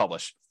have left to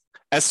publish.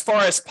 As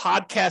far as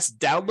podcast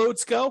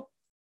downloads go,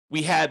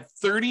 we had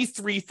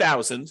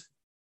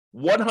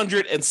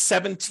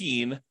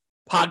 33,117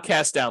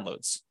 podcast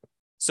downloads.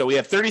 So we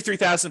have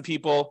 33,000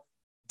 people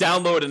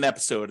download an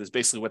episode is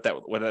basically what that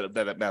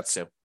amounts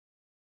to.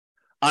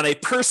 On a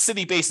per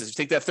city basis, you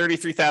take that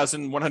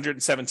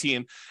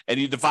 33,117 and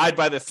you divide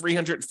by the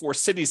 304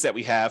 cities that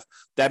we have,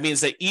 that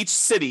means that each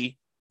city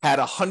had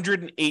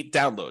 108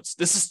 downloads.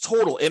 This is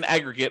total in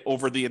aggregate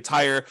over the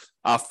entire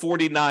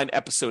 49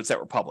 episodes that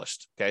were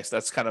published. Okay, so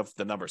that's kind of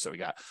the numbers that we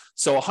got.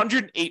 So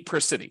 108 per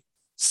city.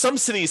 Some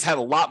cities had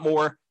a lot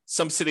more.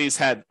 Some cities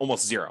had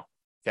almost zero.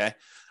 Okay,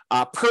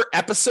 per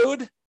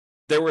episode,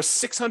 there were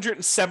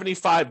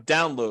 675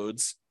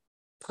 downloads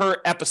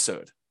per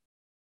episode.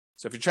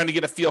 So if you're trying to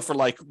get a feel for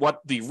like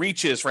what the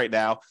reach is right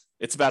now,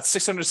 it's about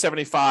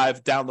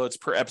 675 downloads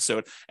per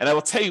episode. And I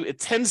will tell you, it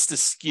tends to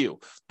skew.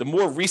 The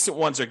more recent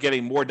ones are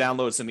getting more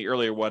downloads than the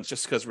earlier ones,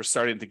 just because we're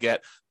starting to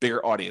get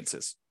bigger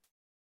audiences.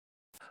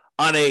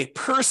 On a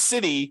per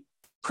city,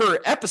 per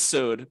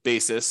episode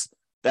basis,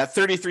 that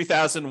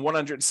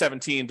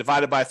 33,117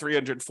 divided by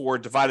 304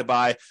 divided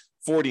by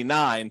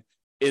 49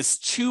 is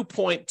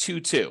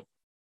 2.22.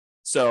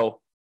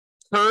 So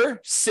per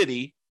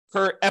city,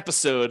 per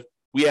episode,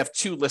 we have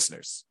 2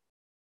 listeners.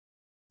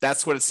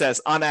 That's what it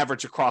says on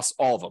average across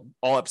all of them,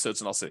 all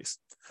episodes in all cities.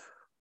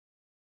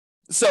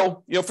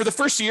 So, for the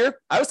first year,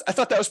 I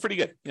thought that was pretty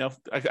good.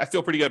 I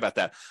feel pretty good about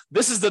that.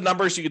 This is the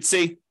numbers you could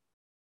see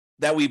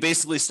that we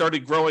basically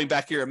started growing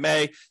back here in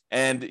May.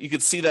 And you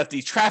could see that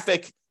the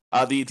traffic,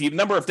 the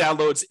number of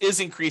downloads is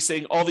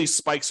increasing. All these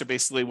spikes are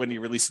basically when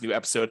you release a new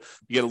episode,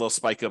 you get a little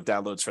spike of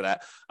downloads for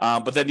that.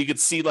 But then you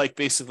could see like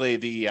basically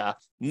the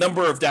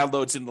number of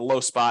downloads in the low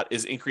spot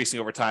is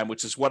increasing over time,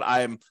 which is what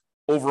I'm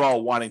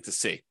overall wanting to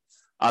see.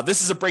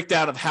 This is a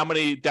breakdown of how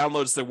many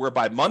downloads there were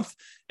by month.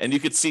 And you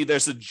could see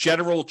there's a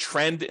general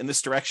trend in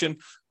this direction.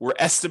 We're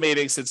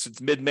estimating, since it's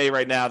mid-May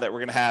right now, that we're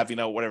going to have,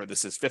 whatever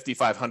this is,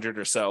 5,500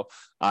 or so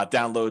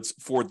downloads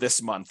for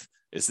this month.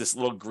 Is this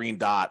little green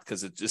dot,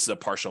 because this is a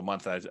partial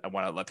month. I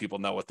want to let people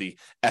know what the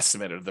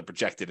estimate or the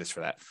projected is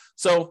for that.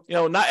 So,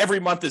 not every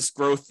month is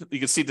growth. You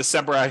can see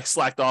December, I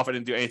slacked off. I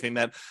didn't do anything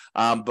then.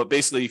 But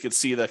basically, you can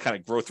see the kind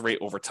of growth rate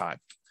over time.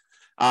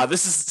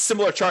 This is a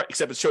similar chart,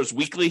 except it shows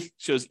weekly,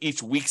 shows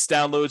each week's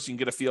downloads. You can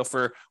get a feel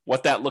for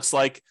what that looks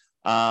like.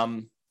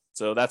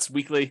 So that's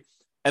weekly.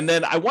 And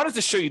then I wanted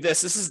to show you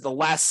this. This is the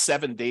last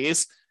 7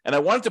 days. And I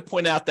wanted to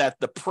point out that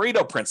the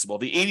Pareto principle,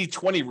 the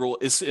 80-20 rule,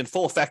 is in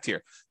full effect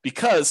here,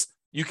 because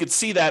you could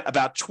see that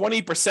about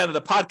 20% of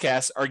the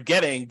podcasts are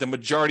getting the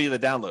majority of the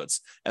downloads,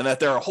 and that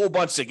there are a whole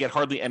bunch that get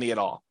hardly any at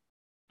all.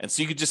 And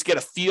so you could just get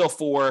a feel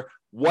for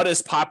what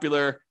is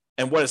popular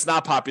and what is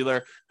not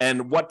popular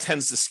and what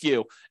tends to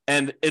skew.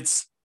 And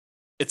it's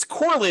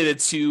correlated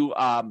to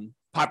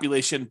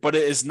population, but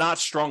it is not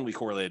strongly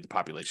correlated to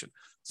population.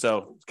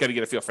 So got to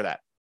get a feel for that.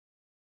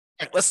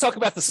 All right, let's talk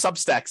about the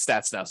Substack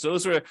stats now. So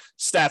those are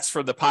stats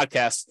for the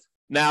podcast.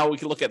 Now we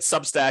can look at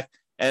Substack.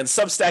 And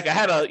Substack, I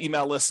had an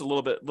email list,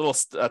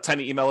 a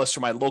tiny email list for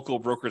my local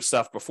brokerage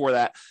stuff before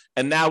that.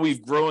 And now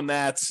we've grown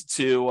that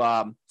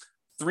to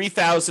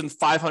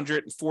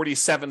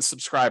 3,547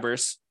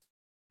 subscribers,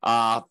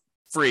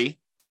 free,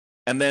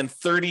 and then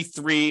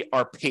 33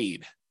 are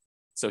paid.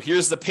 So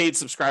here's the paid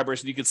subscribers,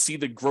 and you can see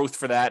the growth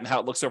for that and how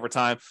it looks over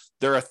time.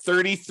 There are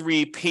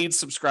 33 paid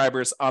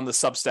subscribers on the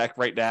Substack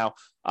right now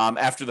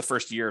after the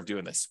first year of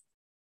doing this.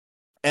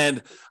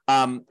 And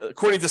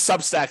according to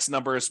Substack's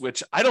numbers,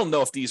 which I don't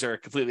know if these are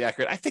completely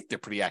accurate, I think they're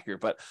pretty accurate,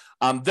 but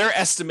they're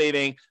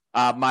estimating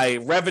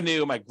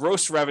my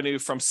gross revenue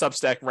from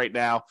Substack right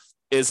now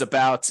is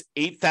about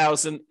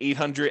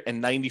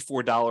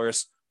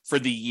 $8,894 for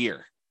the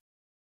year.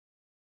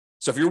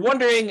 So if you're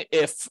wondering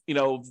if,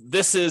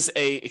 this is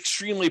a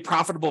extremely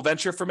profitable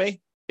venture for me,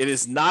 it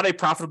is not a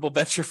profitable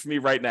venture for me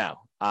right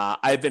now.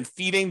 I've been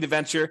feeding the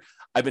venture.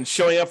 I've been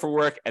showing up for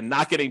work and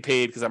not getting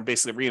paid because I'm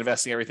basically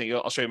reinvesting everything.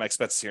 I'll show you my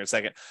expenses here in a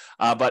second.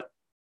 But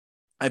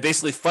I'm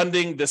basically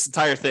funding this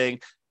entire thing,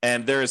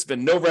 and there has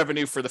been no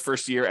revenue for the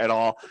first year at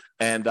all.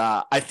 And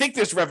I think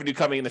there's revenue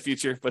coming in the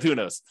future, but who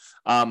knows?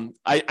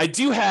 I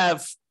do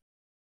have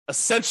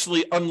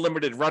essentially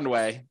unlimited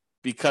runway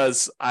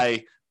because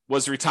I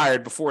was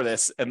retired before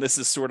this, and this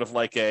is sort of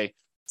like a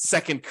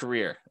second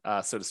career,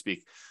 so to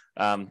speak.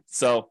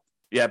 So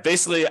yeah,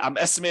 basically I'm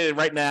estimated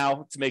right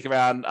now to make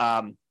around,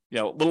 a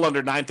little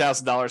under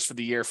 $9,000 for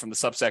the year from the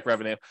Substack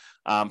revenue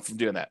from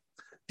doing that.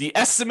 The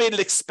estimated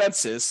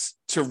expenses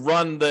to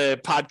run the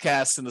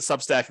podcast and the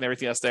Substack and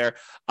everything else there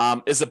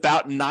is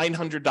about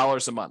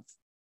 $900 a month,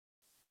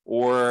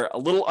 or a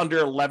little under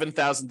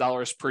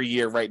 $11,000 per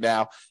year right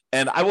now.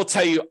 And I will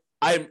tell you,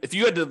 if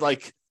you had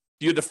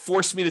to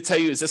force me to tell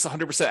you, is this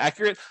 100%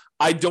 accurate?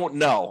 I don't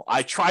know.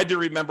 I tried to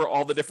remember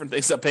all the different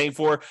things I'm paying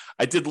for.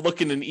 I did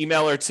look in an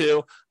email or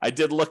two. I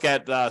did look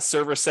at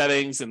server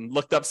settings and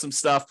looked up some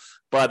stuff,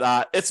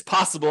 but it's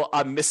possible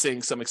I'm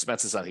missing some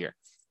expenses on here,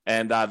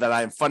 and that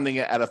I'm funding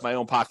it out of my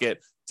own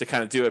pocket to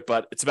kind of do it.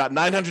 But it's about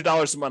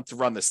 $900 a month to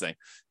run this thing,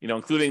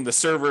 including the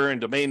server and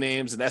domain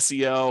names and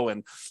SEO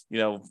and,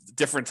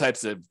 different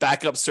types of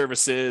backup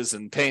services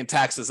and paying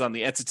taxes on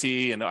the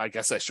entity. And I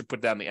guess I should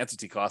put down the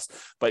entity cost,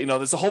 but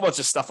there's a whole bunch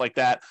of stuff like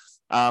that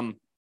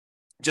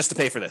just to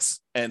pay for this.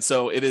 And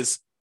so it is,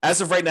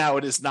 as of right now,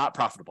 it is not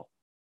profitable,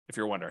 if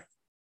you're wondering.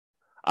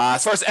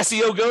 As far as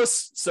SEO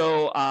goes,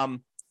 so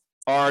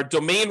our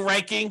domain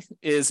ranking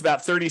is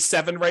about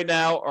 37 right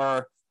now.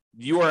 Our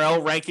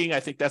URL ranking, I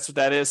think that's what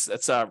that is.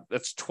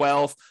 That's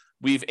 12.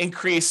 We've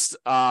increased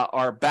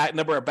our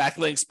number of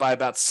backlinks by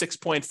about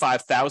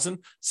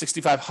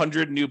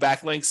 6,500 new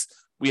backlinks.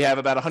 We have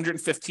about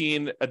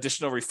 115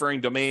 additional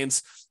referring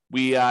domains.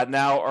 We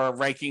now are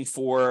ranking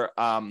for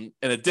an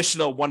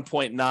additional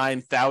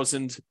 1.9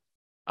 thousand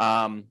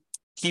keywords,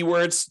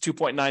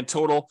 2.9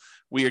 total.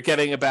 We are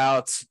getting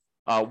about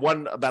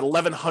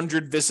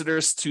 1,100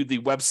 visitors to the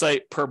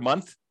website per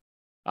month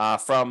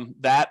from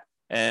that.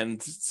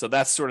 And so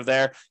that's sort of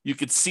there. You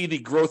could see the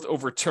growth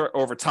over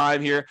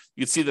time here.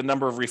 You can see the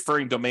number of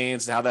referring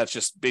domains and how that's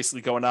just basically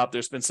going up.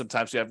 There's been some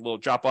times we have a little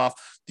drop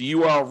off. The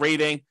URL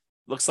rating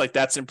looks like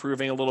that's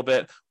improving a little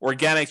bit.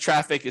 Organic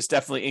traffic is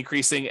definitely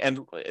increasing. And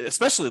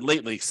especially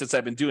lately, since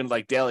I've been doing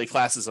like daily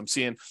classes, I'm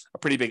seeing a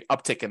pretty big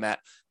uptick in that.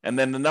 And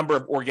then the number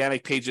of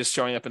organic pages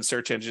showing up in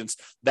search engines,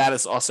 that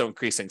is also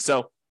increasing.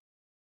 So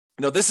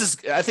I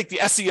think the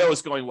SEO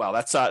is going well.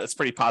 That's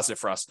pretty positive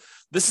for us.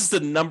 This is the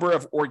number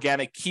of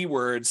organic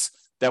keywords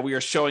that we are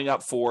showing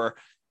up for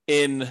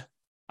in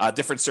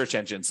different search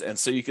engines. And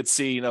so you could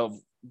see,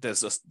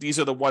 these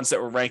are the ones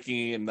that we're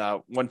ranking in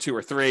 1, 2,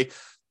 or 3.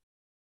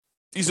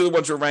 These are the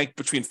ones we're ranked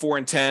between 4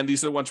 and 10.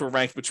 These are the ones we're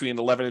ranked between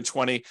 11 and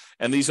 20.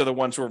 And these are the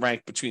ones we're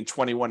ranked between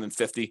 21 and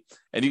 50.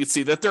 And you can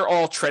see that they're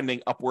all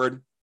trending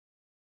upward.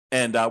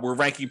 And we're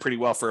ranking pretty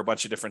well for a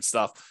bunch of different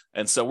stuff.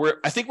 And so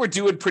I think we're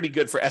doing pretty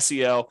good for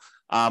SEO.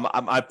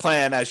 My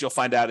plan, as you'll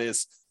find out,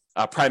 is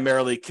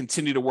primarily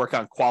continue to work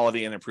on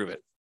quality and improve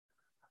it.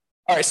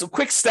 All right, so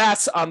quick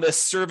stats on this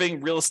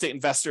Serving Real Estate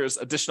Investors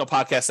additional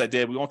podcast I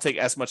did. We won't take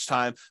as much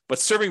time, but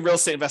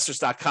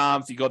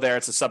servingrealestateinvestors.com. If you go there,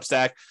 it's a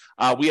Substack.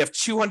 We have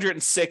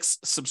 206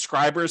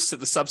 subscribers to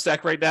the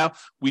Substack right now.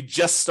 We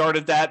just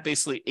started that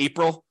basically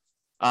April,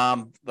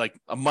 like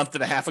a month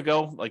and a half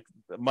ago, like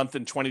a month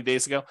and 20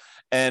 days ago.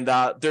 And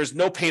there's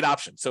no paid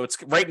option. So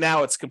right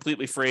now it's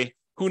completely free.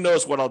 Who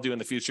knows what I'll do in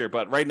the future,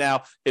 but right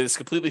now it is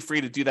completely free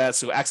to do that.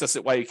 So access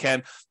it while you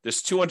can.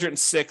 There's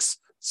 206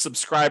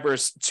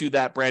 subscribers to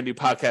that brand new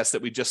podcast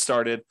that we just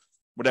started.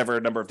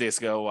 whatever number of days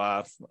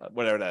ago,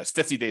 whatever that is,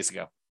 50 days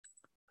ago.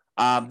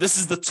 This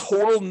is the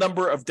total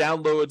number of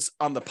downloads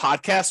on the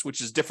podcast, which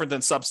is different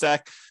than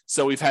Substack.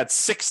 So we've had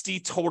 60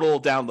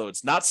 total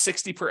downloads, not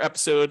 60 per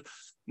episode,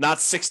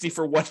 not 60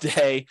 for one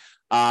day.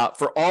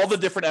 For all the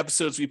different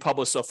episodes we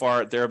published so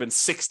far, there have been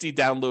 60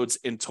 downloads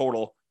in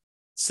total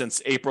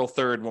since April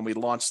 3rd, when we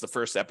launched the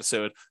first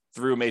episode,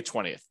 through May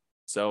 20th.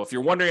 So if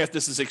you're wondering if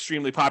this is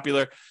extremely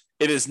popular,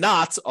 it is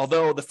not,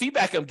 although the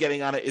feedback I'm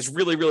getting on it is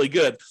really, really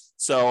good.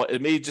 So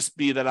it may just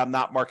be that I'm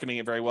not marketing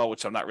it very well,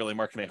 which I'm not really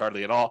marketing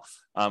hardly at all.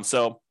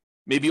 So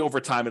maybe over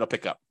time it'll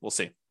pick up. We'll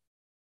see. All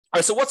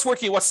right, so what's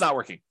working, what's not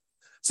working?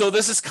 So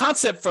there's this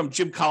concept from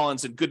Jim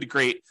Collins in Good to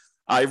Great.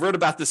 I wrote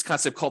about this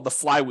concept called the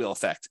flywheel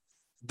effect.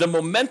 The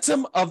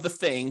momentum of the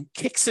thing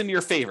kicks in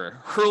your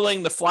favor,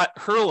 hurling the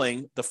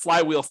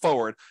flywheel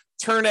forward,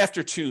 turn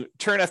after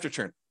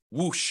turn,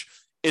 whoosh,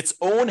 its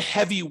own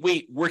heavy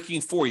weight working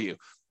for you.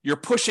 You're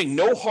pushing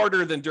no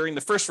harder than during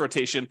the first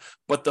rotation,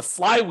 but the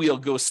flywheel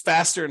goes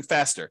faster and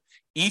faster.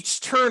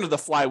 Each turn of the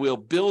flywheel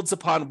builds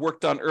upon work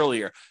done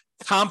earlier,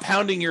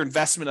 compounding your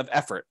investment of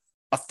effort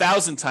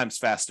 1,000 times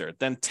faster,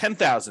 then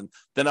 10,000,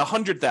 then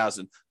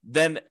 100,000,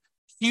 then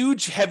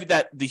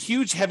the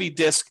huge heavy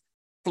disc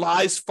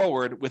flies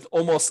forward with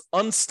almost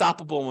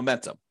unstoppable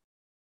momentum.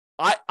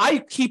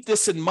 I keep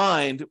this in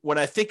mind when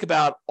I think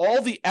about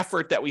all the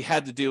effort that we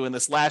had to do in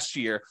this last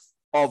year,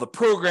 all the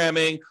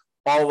programming,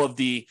 all of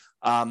the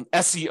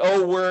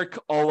SEO work,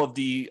 all of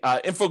the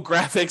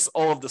infographics,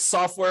 all of the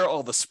software,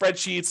 all the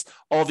spreadsheets,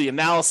 all the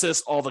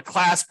analysis, all the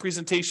class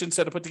presentations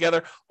that I put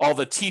together, all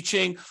the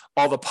teaching,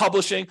 all the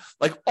publishing,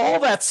 like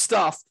all that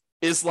stuff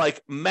is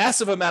like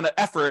massive amount of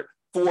effort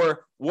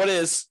for what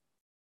is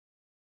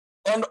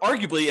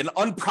arguably an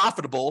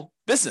unprofitable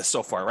business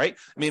so far, right?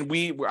 I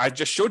mean, I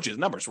just showed you the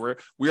numbers.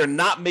 We are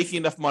not making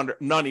enough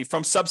money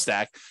from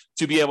Substack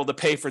to be able to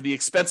pay for the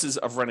expenses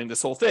of running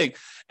this whole thing.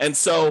 And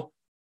so,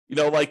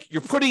 like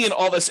you're putting in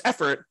all this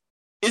effort,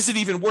 is it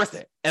even worth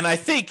it? And I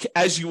think,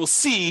 as you will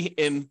see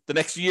in the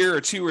next year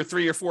or 2 or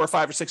 3 or 4 or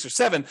 5 or 6 or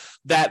 7,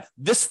 that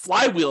this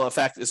flywheel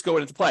effect is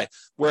going into play,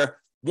 where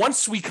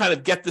once we kind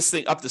of get this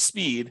thing up to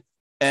speed,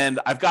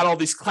 and I've got all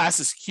these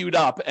classes queued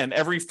up, and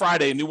every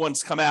Friday new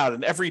ones come out,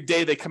 and every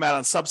day they come out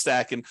on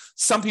Substack, and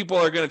some people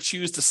are going to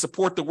choose to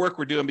support the work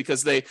we're doing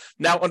because they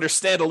now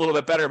understand a little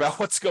bit better about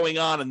what's going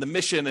on and the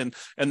mission, and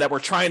that we're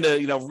trying to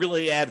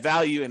really add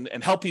value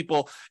and help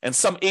people. And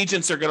some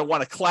agents are going to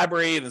want to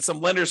collaborate, and some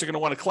lenders are going to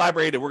want to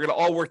collaborate, and we're going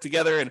to all work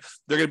together, and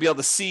they're going to be able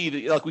to see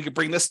that, like, we could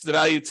bring this to the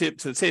value to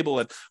the table,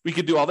 and we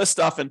could do all this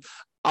stuff. And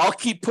I'll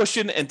keep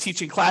pushing and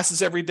teaching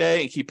classes every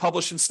day and keep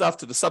publishing stuff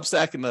to the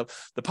Substack and the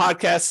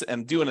podcasts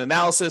and doing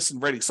analysis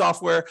and writing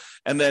software.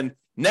 And then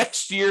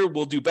next year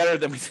we'll do better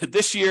than we did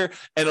this year,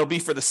 and it'll be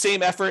for the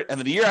same effort. And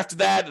then the year after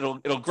that,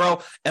 it'll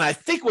grow. And I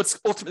think what's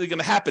ultimately going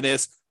to happen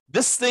is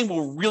this thing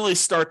will really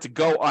start to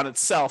go on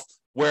itself,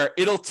 where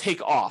it'll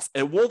take off.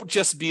 It won't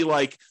just be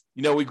like,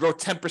 we grow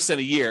 10%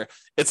 a year.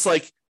 It's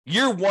like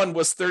year 1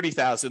 was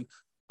 30,000.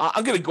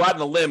 I'm going to go out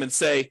on a limb and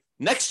say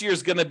next year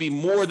is going to be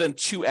more than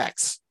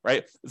 2x,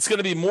 right? It's going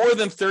to be more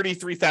than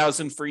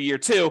 33,000 for year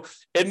 2.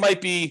 It might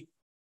be,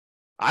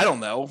 I don't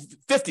know,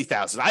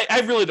 50,000.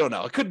 I really don't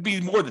know. It could be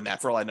more than that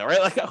for all I know,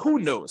 right? Like, who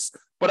knows?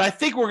 But I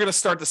think we're going to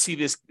start to see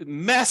this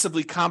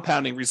massively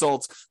compounding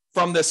results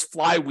from this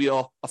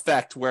flywheel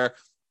effect, where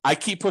I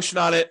keep pushing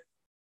on it.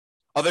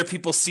 Other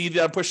people see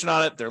that I'm pushing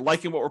on it. They're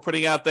liking what we're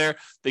putting out there.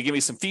 They give me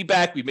some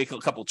feedback. We make a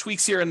couple of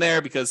tweaks here and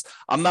there because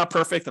I'm not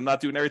perfect. I'm not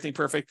doing everything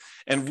perfect,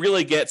 and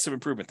really get some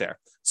improvement there.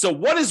 So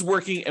what is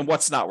working and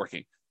what's not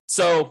working?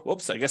 So,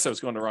 whoops, I guess I was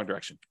going the wrong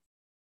direction.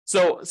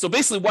 So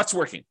basically what's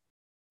working?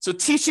 So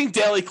teaching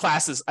daily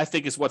classes, I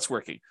think, is what's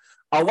working.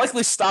 I'll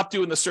likely stop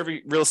doing the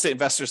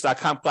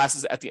ServingRealEstateInvestors.com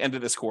classes at the end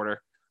of this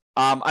quarter.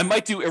 I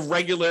might do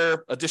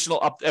irregular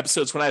additional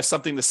episodes when I have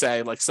something to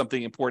say, like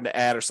something important to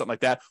add or something like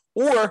that.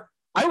 Or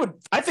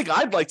I think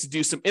I'd like to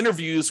do some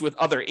interviews with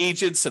other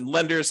agents and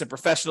lenders and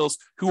professionals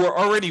who are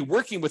already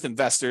working with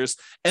investors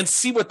and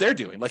see what they're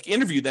doing. Like,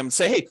 interview them and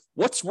say, hey,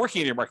 what's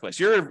working in your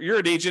marketplace? You're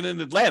an agent in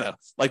Atlanta.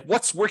 Like,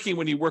 what's working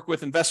when you work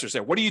with investors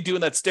there? What are you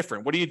doing that's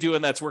different? What are you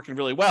doing that's working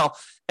really well?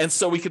 And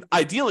so we could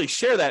ideally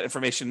share that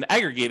information and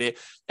aggregate it,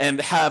 and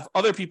have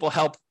other people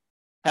have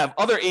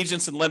other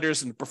agents and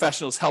lenders and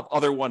professionals help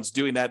other ones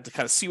doing that, to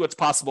kind of see what's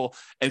possible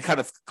and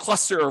kind of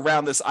cluster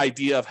around this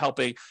idea of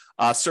helping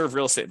serve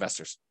real estate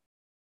investors.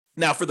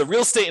 Now, for the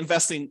real estate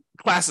investing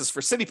classes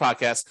for City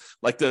Podcast,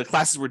 like the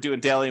classes we're doing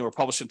daily and we're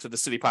publishing to the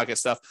City Podcast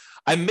stuff,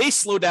 I may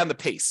slow down the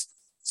pace.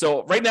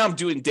 So right now I'm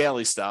doing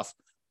daily stuff,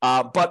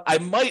 but I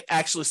might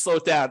actually slow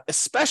it down,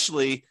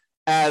 especially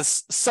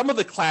as some of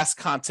the class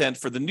content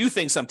for the new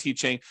things I'm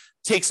teaching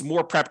takes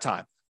more prep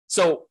time.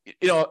 So,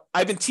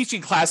 I've been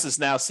teaching classes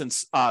now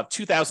since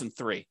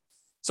 2003.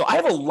 So I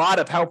have a lot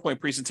of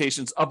PowerPoint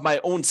presentations of my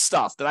own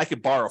stuff that I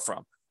could borrow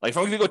from. Like if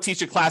I'm going to go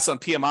teach a class on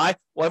PMI,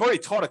 well, I've already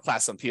taught a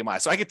class on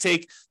PMI. So I could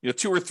take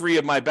 2 or 3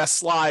 of my best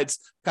slides,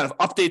 kind of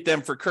update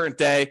them for current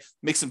day,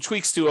 make some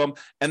tweaks to them.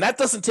 And that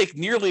doesn't take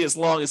nearly as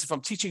long as if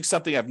I'm teaching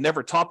something I've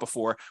never taught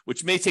before,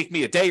 which may take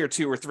me a day or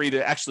 2 or 3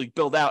 to actually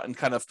build out and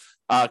kind of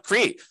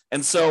create.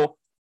 And so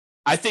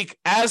I think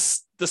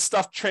as the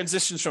stuff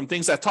transitions from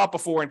things I've taught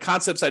before and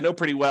concepts I know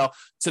pretty well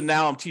to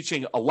now I'm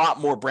teaching a lot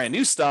more brand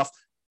new stuff,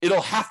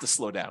 it'll have to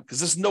slow down because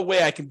there's no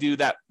way I can do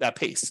that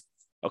pace.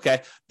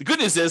 Okay. The good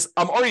news is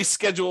I'm already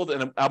scheduled,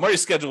 and I'm already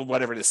scheduled,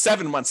 whatever it is,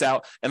 7 months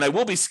out, and I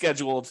will be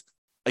scheduled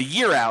a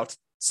year out.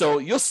 So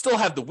you'll still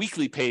have the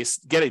weekly pace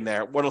getting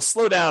there. What'll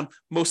slow down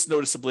most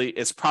noticeably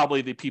is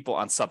probably the people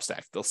on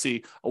Substack. They'll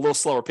see a little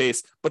slower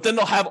pace, but then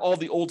they'll have all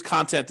the old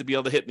content to be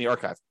able to hit in the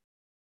archive.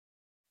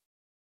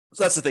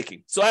 So that's the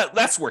thinking. So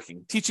that's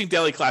working. Teaching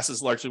daily classes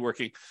is largely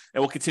working,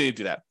 and we'll continue to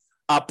do that.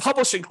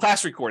 Publishing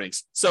class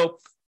recordings. So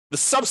the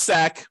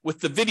Substack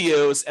with the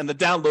videos and the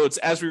downloads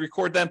as we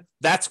record them,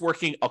 that's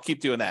working. I'll keep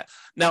doing that.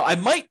 Now, I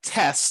might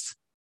test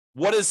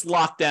what is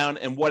locked down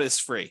and what is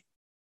free.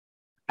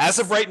 As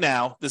of right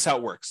now, this is how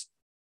it works.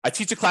 I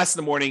teach a class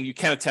in the morning. You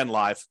can attend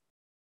live.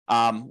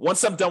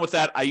 Once I'm done with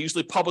that, I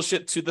usually publish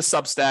it to the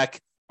Substack,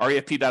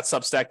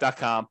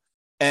 refp.substack.com,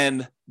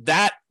 and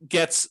that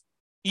gets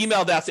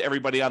emailed out to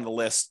everybody on the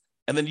list.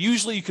 And then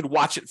usually you can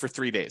watch it for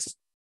 3 days.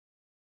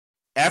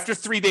 After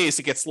 3 days,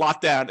 it gets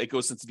locked down. It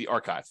goes into the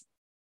archive.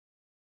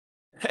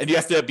 And you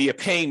have to be a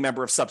paying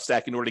member of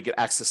Substack in order to get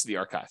access to the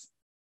archive.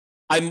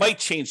 I might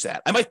change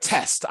that. I might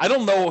test. I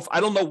don't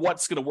know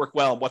what's going to work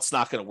well and what's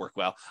not going to work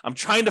well. I'm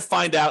trying to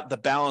find out the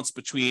balance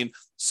between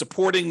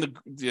supporting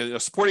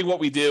supporting what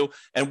we do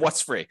and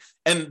what's free.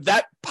 And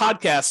that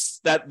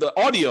podcast, that the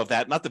audio of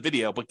that, not the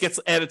video, but gets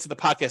added to the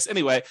podcast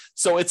anyway.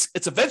 So it's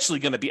eventually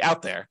going to be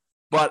out there.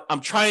 But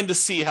I'm trying to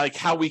see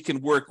how we can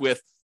work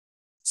with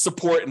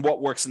support and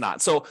what works and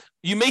not. So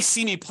you may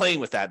see me playing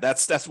with that.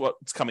 That's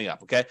what's coming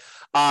up. Okay.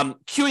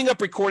 Queuing up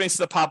recordings to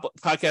the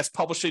podcast,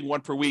 publishing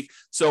 1 per week.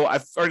 So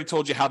I've already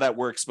told you how that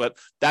works, but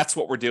that's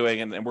what we're doing.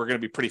 And we're going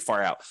to be pretty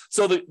far out.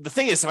 So the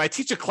thing is, if I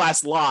teach a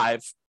class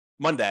live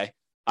Monday,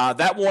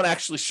 that won't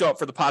actually show up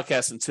for the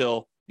podcast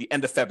until the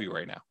end of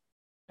February now.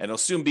 And it'll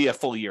soon be a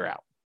full year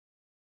out.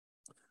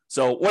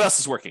 So what else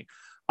is working?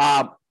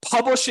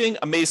 Publishing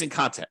amazing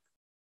content.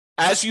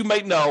 As you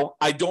might know,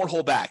 I don't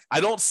hold back. I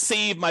don't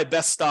save my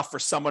best stuff for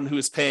someone who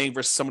is paying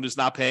versus someone who's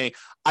not paying.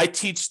 I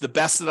teach the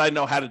best that I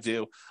know how to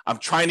do. I'm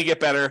trying to get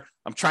better.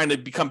 I'm trying to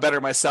become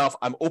better myself.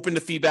 I'm open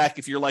to feedback.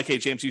 If you're like, hey,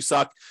 James, you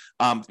suck.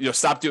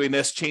 Stop doing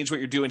this. Change what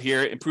you're doing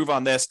here. Improve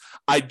on this.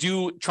 I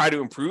do try to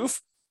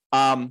improve.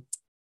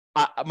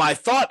 My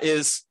thought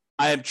is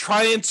I am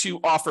trying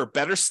to offer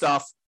better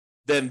stuff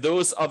than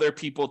those other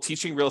people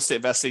teaching real estate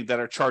investing that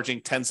are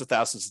charging tens of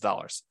thousands of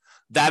dollars.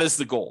 That is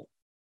the goal.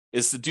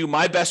 Is to do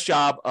my best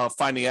job of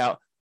finding out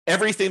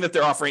everything that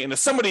they're offering. And if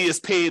somebody is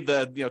paid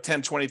the $10,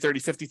 $20,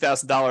 $30,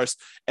 $50,000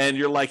 and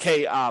you're like,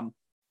 hey,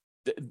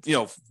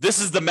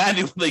 this is the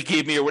manual they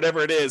gave me or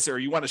whatever it is, or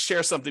you want to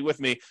share something with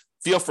me,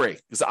 feel free,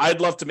 because I'd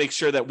love to make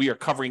sure that we are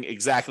covering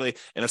exactly.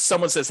 And if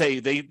someone says,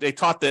 hey, they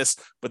taught this,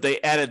 but they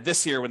added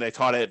this here when they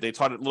taught it a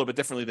little bit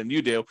differently than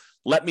you do,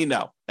 let me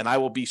know. And I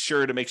will be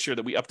sure to make sure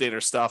that we update our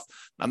stuff.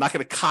 I'm not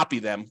going to copy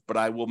them, but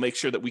I will make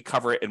sure that we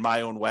cover it in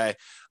my own way.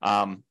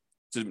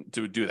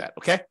 To do that.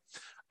 Okay.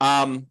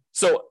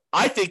 So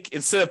I think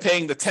instead of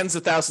paying the tens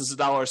of thousands of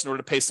dollars in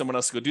order to pay someone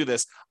else to go do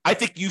this, I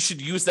think you should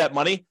use that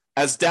money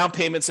as down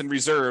payments and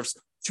reserves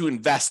to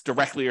invest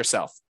directly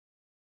yourself.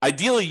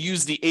 Ideally,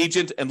 use the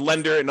agent and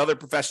lender and other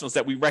professionals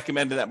that we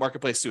recommend in that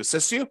marketplace to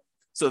assist you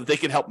so that they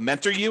can help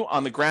mentor you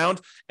on the ground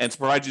and to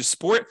provide you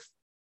support.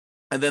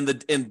 And then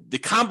the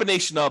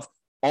combination of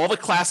all the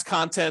class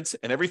content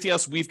and everything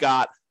else we've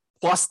got,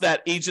 plus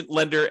that agent,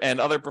 lender,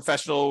 and other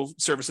professional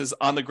services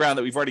on the ground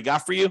that we've already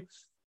got for you,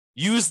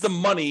 use the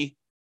money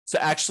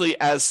to actually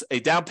as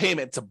a down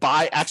payment to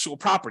buy actual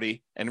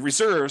property and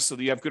reserves so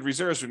that you have good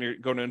reserves when you're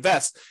going to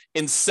invest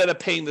instead of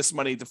paying this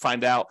money to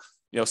find out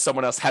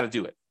someone else how to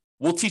do it.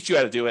 We'll teach you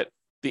how to do it.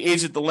 The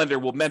agent, the lender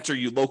will mentor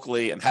you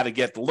locally and how to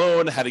get the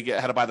loan, how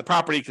to buy the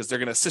property, because they're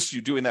going to assist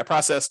you doing that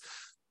process.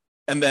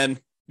 And then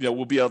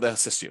we'll be able to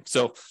assist you.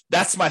 So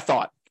that's my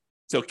thought.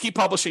 So keep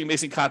publishing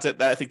amazing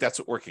content. I think that's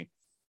what's working.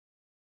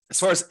 As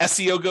far as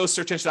SEO goes,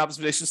 search engine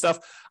optimization stuff,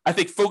 I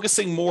think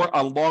focusing more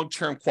on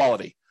long-term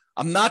quality.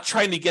 I'm not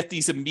trying to get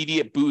these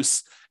immediate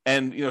boosts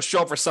and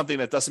show up for something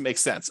that doesn't make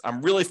sense.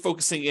 I'm really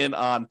focusing in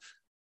on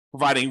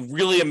providing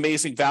really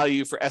amazing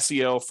value for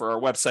SEO for our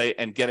website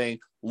and getting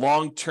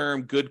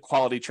long-term good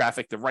quality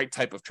traffic, the right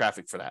type of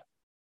traffic for that.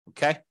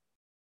 Okay.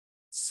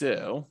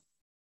 So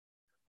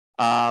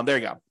there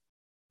you go.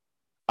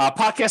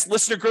 Podcast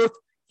listener growth.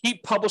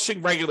 Keep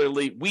publishing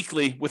regularly,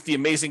 weekly, with the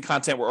amazing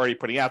content we're already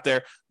putting out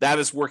there. That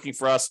is working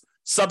for us.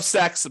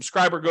 Substack,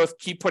 subscriber growth,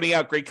 keep putting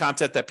out great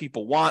content that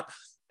people want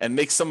and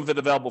make some of it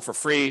available for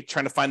free.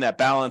 Trying to find that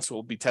balance.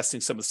 We'll be testing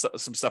some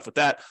stuff with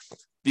that.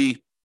 The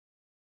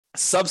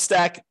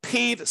Substack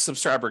paid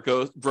subscriber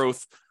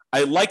growth,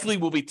 I likely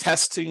will be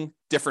testing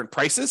different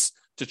prices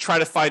to try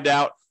to find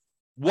out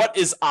what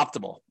is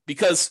optimal?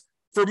 Because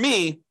for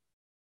me,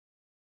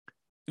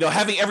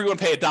 having everyone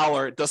pay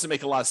 $1 doesn't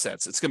make a lot of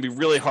sense. It's going to be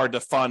really hard to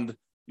fund,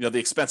 the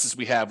expenses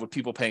we have with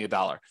people paying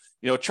 $1.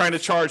 Trying to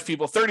charge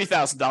people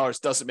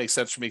 $30,000 doesn't make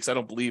sense for me because I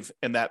don't believe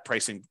in that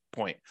pricing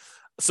point.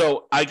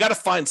 So I got to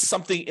find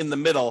something in the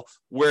middle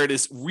where it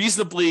is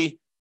reasonably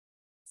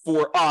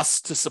for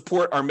us to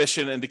support our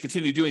mission and to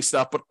continue doing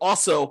stuff, but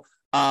also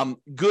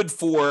good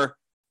for,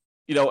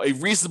 a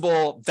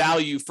reasonable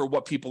value for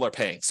what people are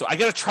paying. So I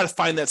got to try to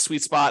find that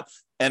sweet spot.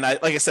 And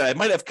like I said, I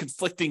might have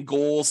conflicting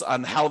goals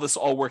on how this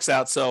all works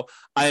out. So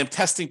I am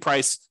testing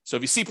price. So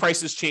if you see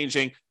prices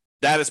changing,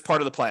 that is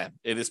part of the plan.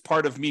 It is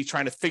part of me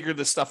trying to figure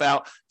this stuff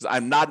out.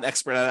 I'm not an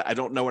expert at it. I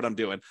don't know what I'm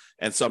doing.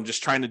 And so I'm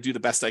just trying to do the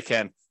best I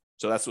can.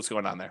 So that's what's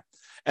going on there.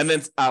 And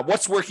then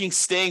what's working,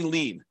 staying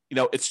lean.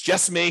 It's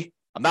just me.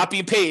 I'm not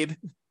being paid.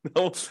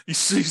 You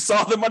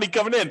saw the money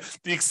coming in.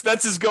 The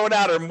expenses going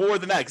out are more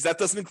than that because that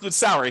doesn't include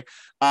salary.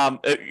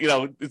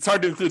 It's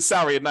hard to include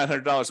salary at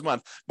 $900 a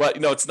month, but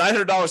it's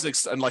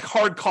 $900 and like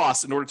hard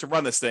costs in order to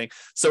run this thing.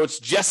 So it's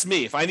just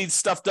me. If I need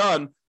stuff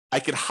done, I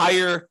could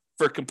hire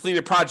for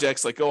completed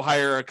projects, like go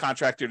hire a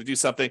contractor to do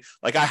something.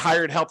 Like I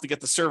hired help to get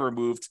the server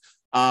moved.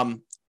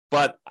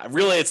 But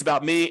really it's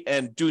about me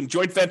and doing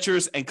joint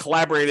ventures and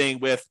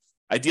collaborating with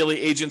ideally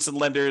agents and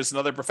lenders and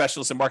other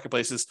professionals and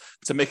marketplaces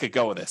to make a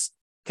go of this.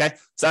 Okay,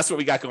 so that's what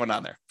we got going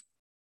on there.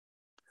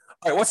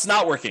 All right, what's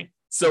not working?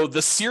 So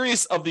the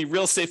series of the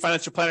Real Estate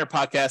Financial Planner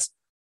podcast,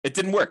 it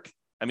didn't work.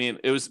 I mean,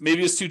 it was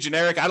too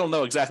generic. I don't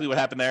know exactly what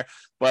happened there,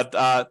 but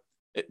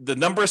the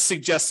numbers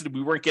suggested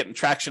we weren't getting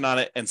traction on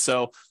it, and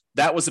so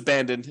that was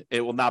abandoned.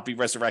 It will not be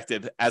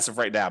resurrected as of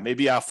right now.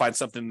 Maybe I'll find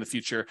something in the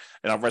future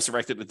and I'll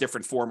resurrect it in a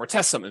different form or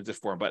test something in a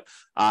different form,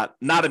 but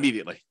not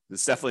immediately.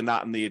 It's definitely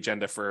not on the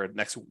agenda for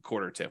next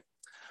quarter or two.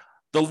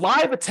 The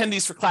live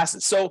attendees for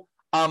classes. So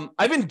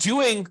I've been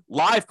doing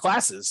live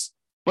classes,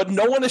 but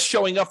no one is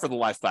showing up for the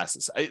live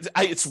classes.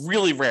 It's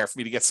really rare for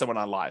me to get someone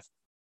on live,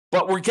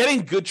 but we're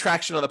getting good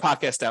traction on the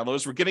podcast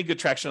downloads. We're getting good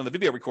traction on the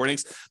video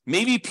recordings.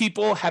 Maybe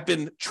people have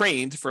been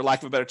trained, for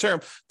lack of a better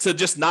term, to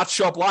just not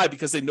show up live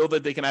because they know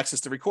that they can access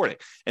the recording.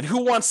 And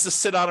who wants to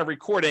sit on a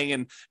recording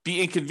and be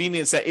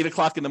inconvenienced at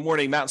 8:00 in the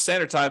morning Mountain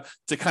Standard Time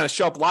to kind of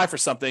show up live for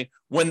something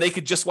when they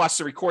could just watch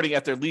the recording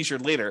at their leisure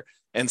later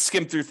and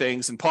skim through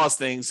things and pause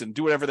things and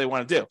do whatever they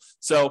want to do.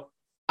 So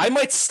I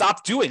might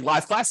stop doing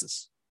live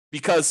classes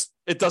because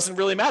it doesn't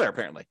really matter,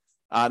 apparently.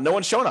 No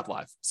one's showing up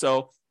live.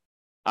 So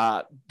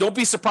don't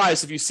be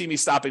surprised if you see me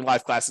stopping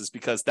live classes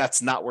because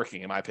that's not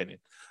working, in my opinion.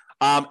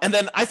 And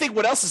then I think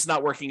what else is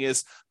not working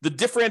is the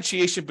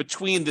differentiation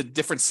between the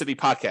different city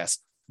podcasts.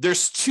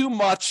 There's too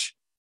much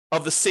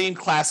of the same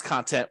class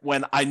content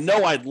when I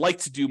know I'd like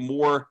to do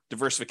more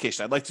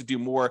diversification. I'd like to do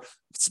more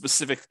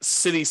specific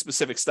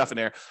city-specific stuff in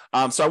there.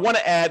 So I want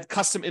to add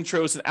custom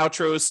intros and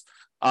outros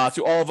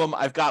to all of them.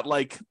 I've got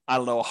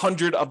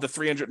 100 of the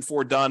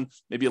 304 done,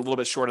 maybe a little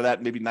bit short of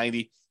that, maybe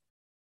 90.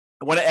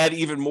 I want to add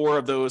even more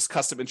of those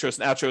custom intros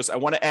and outros. I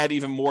want to add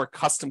even more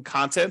custom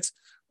content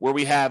where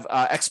we have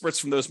experts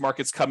from those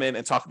markets come in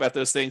and talk about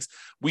those things.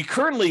 We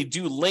currently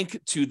do link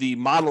to the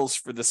models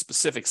for the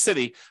specific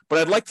city, but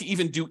I'd like to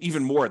even do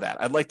even more of that.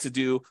 I'd like to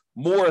do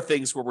more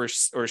things where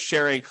we're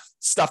sharing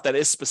stuff that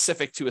is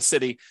specific to a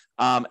city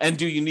and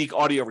do unique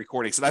audio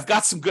recordings. And I've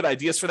got some good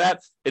ideas for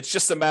that. It's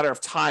just a matter of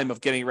time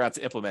of getting around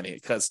to implementing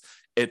it because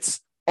it's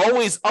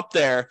always up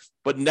there,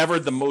 but never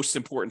the most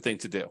important thing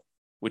to do,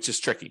 which is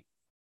tricky.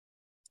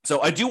 So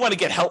I do want to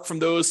get help from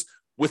those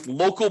with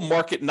local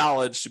market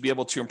knowledge to be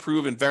able to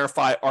improve and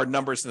verify our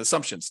numbers and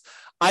assumptions.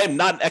 I am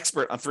not an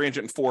expert on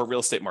 304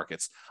 real estate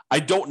markets. I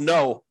don't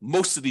know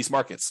most of these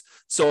markets.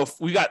 So if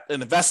we got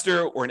an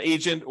investor or an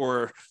agent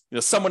or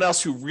someone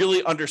else who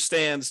really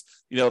understands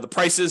the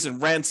prices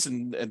and rents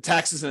and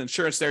taxes and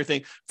insurance and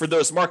everything for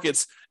those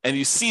markets, and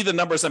you see the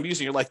numbers I'm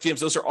using, you're like, James,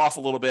 those are off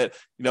a little bit.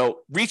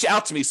 Reach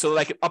out to me so that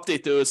I can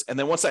update those. And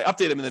then once I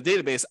update them in the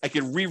database, I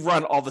can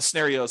rerun all the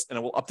scenarios and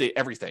it will update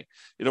everything.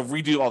 It'll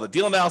redo all the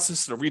deal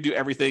analysis. It'll redo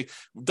everything.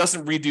 It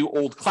doesn't redo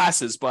old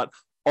classes, but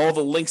all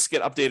the links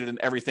get updated and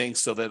everything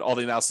so that all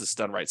the analysis is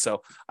done right.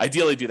 So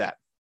ideally do that.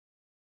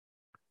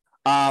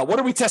 What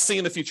are we testing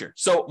in the future?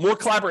 So more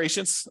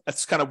collaborations.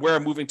 That's kind of where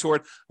I'm moving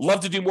toward.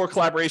 Love to do more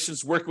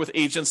collaborations, work with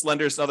agents,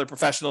 lenders, and other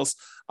professionals.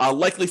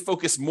 Likely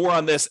focus more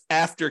on this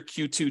after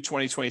Q2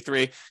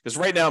 2023, because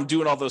right now I'm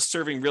doing all those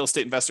serving real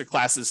estate investor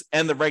classes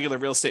and the regular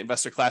real estate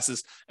investor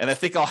classes. And I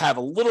think I'll have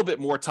a little bit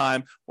more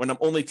time when I'm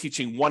only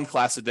teaching one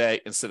class a day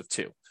instead of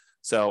two.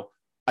 So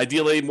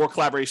ideally more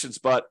collaborations,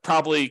 but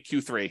probably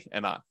Q3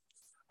 and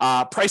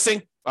on.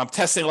 Pricing, I'm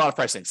testing a lot of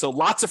pricing. So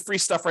lots of free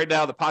stuff right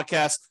now, the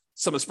podcast,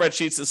 some of the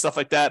spreadsheets and stuff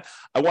like that.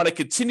 I want to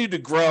continue to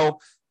grow,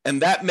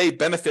 and that may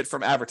benefit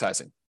from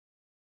advertising.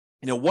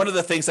 One of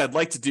the things I'd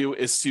like to do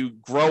is to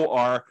grow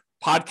our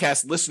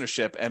podcast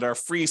listenership and our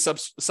free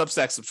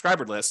Substack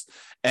subscriber list.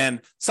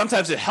 And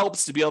sometimes it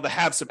helps to be able to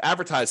have some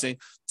advertising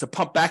to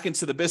pump back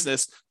into the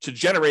business to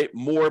generate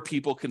more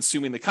people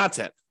consuming the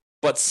content.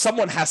 But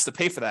someone has to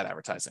pay for that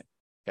advertising.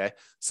 Okay.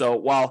 So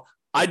while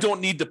I don't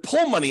need to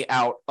pull money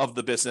out of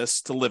the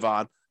business to live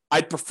on,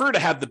 I'd prefer to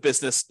have the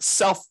business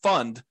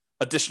self-fund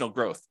additional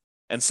growth.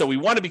 And so we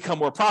want to become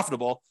more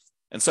profitable.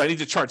 And so I need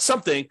to charge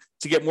something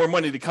to get more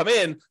money to come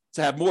in,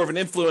 to have more of an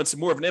influence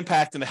and more of an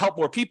impact and to help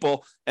more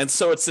people. And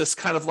so it's this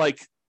kind of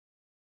like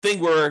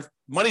thing where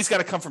money's got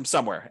to come from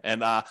somewhere.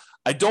 And I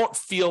don't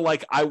feel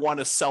like I want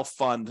to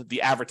self-fund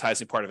the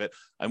advertising part of it.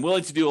 I'm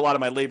willing to do a lot of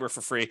my labor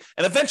for free.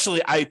 And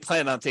eventually I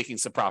plan on taking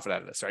some profit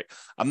out of this, right?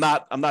 I'm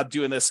not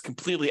doing this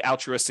completely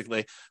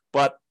altruistically,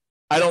 but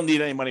I don't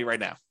need any money right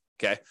now.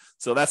 Okay.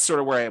 So that's sort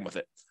of where I am with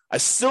it. I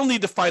still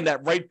need to find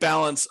that right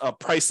balance of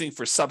pricing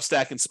for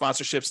Substack and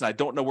sponsorships, and I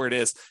don't know where it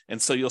is.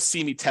 And so you'll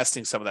see me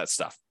testing some of that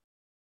stuff.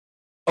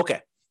 Okay.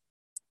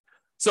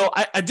 So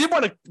I did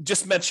want to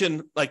just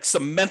mention like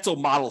some mental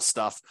model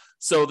stuff.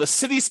 So the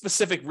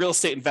city-specific real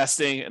estate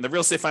investing and the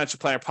Real Estate Financial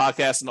Planner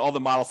podcast and all the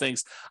model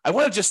things, I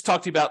want to just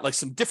talk to you about like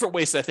some different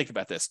ways that I think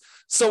about this.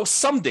 So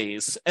some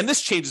days, and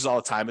this changes all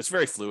the time, it's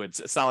very fluid.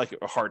 It's not like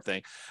a hard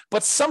thing.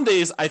 But some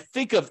days I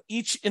think of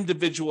each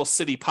individual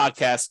city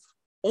podcast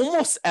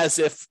almost as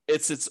if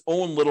it's its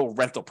own little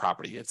rental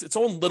property. It's its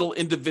own little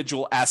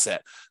individual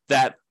asset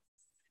that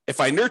if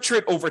I nurture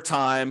it over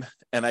time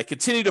and I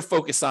continue to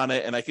focus on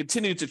it and I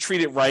continue to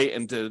treat it right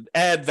and to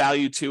add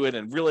value to it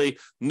and really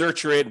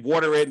nurture it,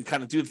 water it, and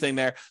kind of do the thing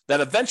there, that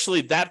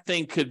eventually that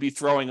thing could be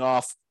throwing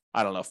off,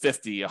 I don't know,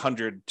 $50,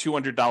 $100,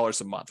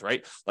 $200 a month,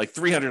 right? Like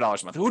 $300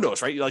 a month. Who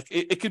knows, right? Like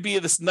it could be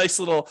this nice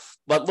little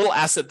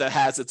asset that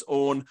has its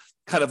own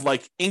kind of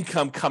like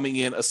income coming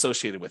in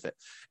associated with it.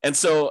 And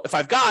so if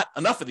I've got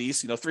enough of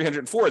these,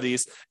 304 of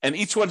these, and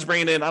each one's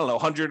bringing in, I don't know,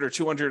 $100 or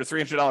 $200 or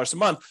 $300 a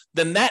month,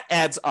 then that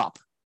adds up.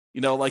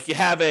 Like you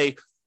have like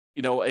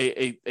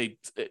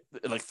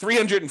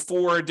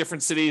 304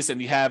 different cities,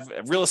 and you have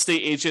a real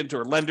estate agent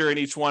or lender in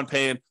each one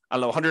paying, I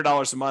don't know,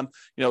 $100 a month.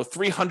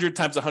 300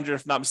 times 100,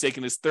 if not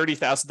mistaken, is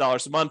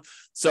 $30,000 a month.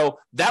 So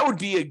that would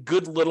be a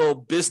good little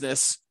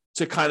business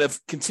to kind of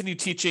continue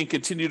teaching,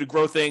 continue to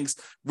grow things,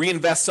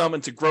 reinvest some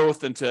into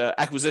growth, into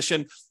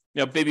acquisition,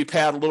 maybe pay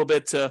out a little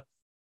bit to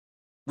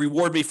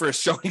reward me for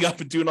showing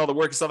up and doing all the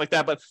work and stuff like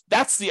that. But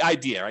that's the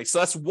idea, right? So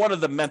that's one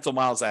of the mental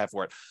models I have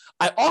for it.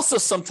 I also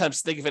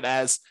sometimes think of it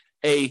as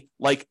a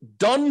like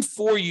done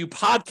for you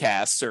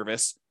podcast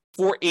service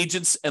for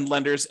agents and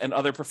lenders and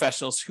other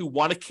professionals who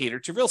want to cater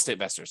to real estate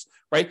investors,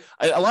 right?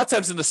 A lot of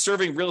times in the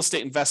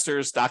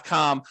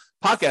servingrealestateinvestors.com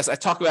podcast, I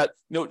talk about,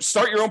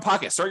 start your own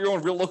podcast, start your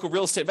own local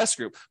real estate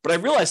investor group. But I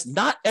realize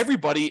not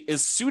everybody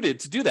is suited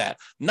to do that.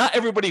 Not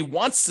everybody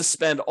wants to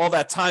spend all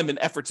that time and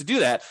effort to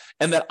do that.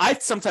 And that I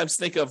sometimes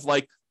think of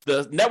like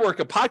the network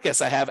of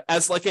podcasts I have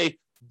as like a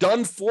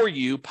done for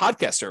you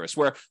podcast service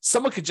where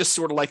someone could just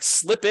sort of like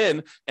slip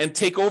in and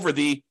take over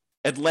the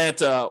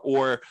Atlanta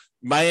or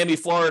Miami,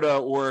 Florida,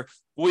 or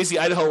Boise,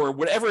 Idaho, or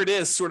whatever it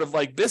is, sort of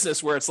like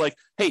business where it's like,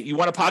 hey, you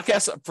want a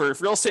podcast for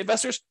real estate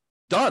investors?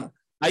 Done.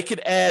 I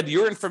could add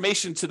your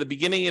information to the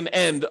beginning and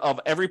end of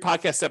every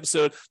podcast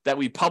episode that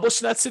we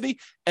publish in that city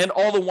and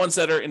all the ones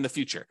that are in the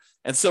future.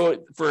 And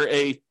so for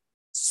a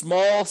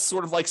small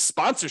sort of like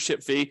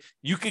sponsorship fee,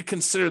 you could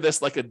consider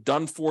this like a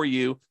done for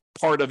you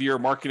part of your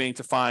marketing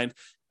to find,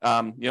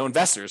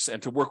 investors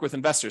and to work with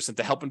investors and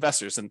to help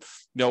investors. And,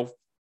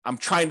 I'm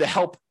trying to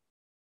help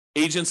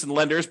agents and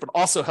lenders, but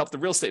also help the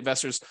real estate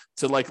investors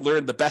to like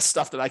learn the best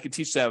stuff that I can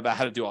teach them about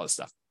how to do all this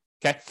stuff.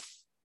 Okay.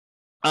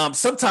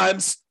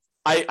 Sometimes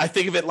I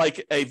think of it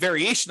like a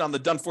variation on the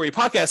Done For You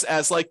podcast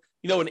as like,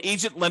 an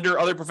agent, lender,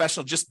 other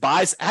professional just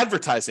buys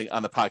advertising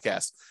on the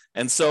podcast.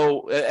 And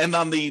so, and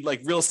on the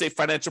like Real Estate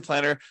Financial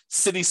Planner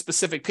city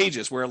specific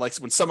pages where like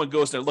when someone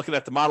goes, they're looking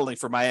at the modeling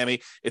for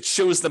Miami, it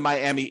shows the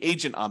Miami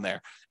agent on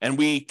there. And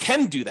we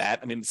can do that.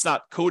 I mean, it's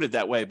not coded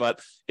that way,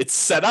 but it's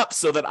set up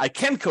so that I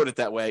can code it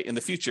that way in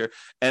the future.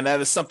 And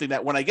that is something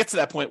that when I get to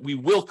that point, we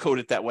will code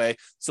it that way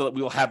so that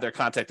we will have their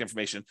contact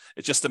information.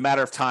 It's just a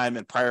matter of time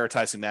and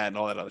prioritizing that and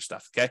all that other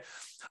stuff. Okay.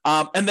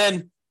 And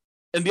then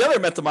in the other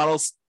mental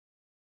models,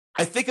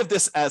 I think of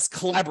this as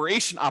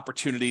collaboration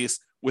opportunities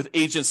with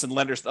agents and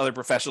lenders and other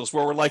professionals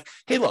where we're like,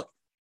 hey, look,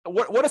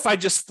 what if I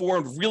just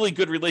formed really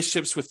good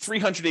relationships with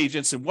 300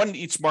 agents and one in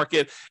each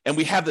market, and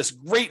we have this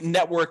great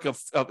network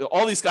of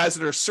all these guys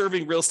that are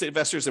serving real estate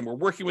investors, and we're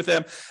working with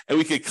them, and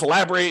we could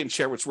collaborate and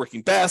share what's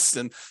working best,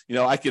 and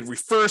I could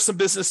refer some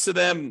business to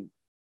them.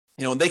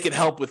 And they can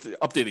help with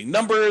updating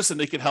numbers, and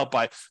they can help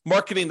by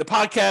marketing the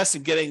podcast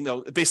and getting,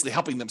 basically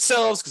helping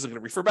themselves because they're going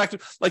to refer back to,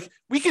 like,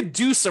 we could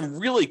do some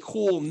really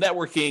cool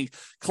networking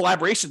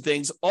collaboration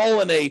things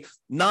all in a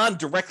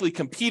non-directly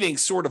competing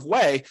sort of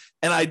way.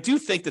 And I do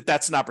think that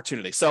that's an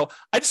opportunity. So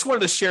I just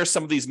wanted to share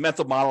some of these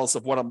mental models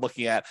of what I'm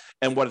looking at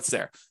and what it's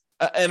there.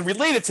 And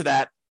related to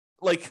that,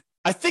 like,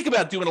 I think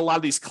about doing a lot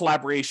of these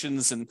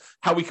collaborations and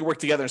how we can work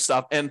together and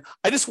stuff. And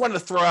I just wanted to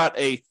throw out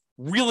a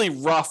really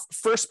rough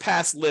first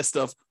pass list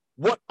of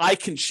what I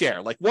can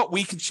share, like what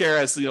we can share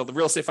as, the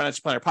Real Estate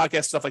Financial Planner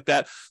podcast, stuff like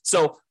that.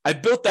 So I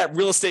built that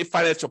Real Estate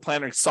Financial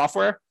Planner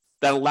software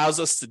that allows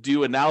us to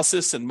do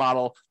analysis and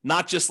model,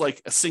 not just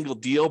like a single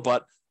deal,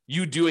 but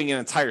you doing an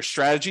entire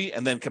strategy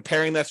and then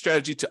comparing that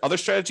strategy to other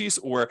strategies,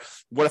 or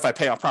what if I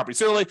pay off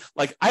properties early?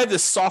 Like, I have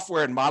this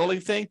software and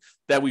modeling thing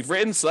that we've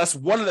written. So that's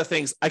one of the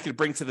things I could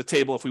bring to the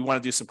table if we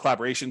want to do some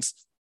collaborations.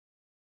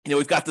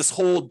 We've got this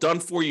whole done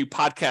for you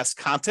podcast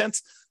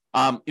content.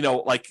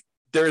 Like,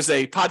 there's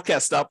a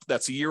podcast up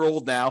that's a year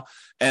old now,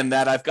 and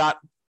that I've got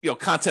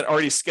content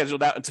already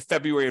scheduled out into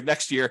February of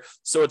next year.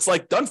 So it's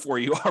like done for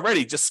you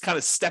already. Just kind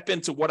of step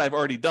into what I've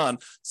already done.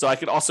 So I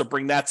could also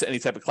bring that to any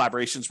type of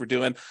collaborations we're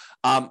doing.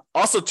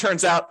 Also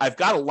turns out I've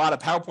got a lot of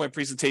PowerPoint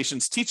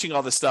presentations teaching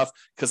all this stuff,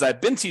 because I've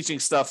been teaching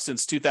stuff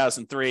since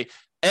 2003,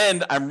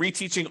 and I'm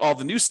reteaching all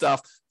the new stuff.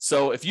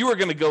 So if you were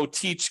going to go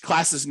teach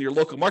classes in your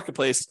local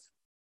marketplace,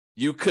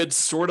 you could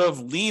sort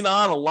of lean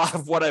on a lot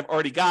of what I've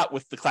already got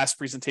with the class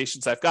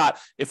presentations I've got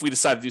if we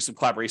decide to do some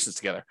collaborations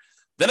together.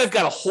 Then I've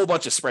got a whole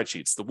bunch of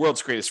spreadsheets, the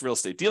world's greatest real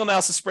estate deal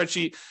analysis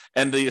spreadsheet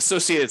and the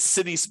associated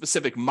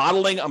city-specific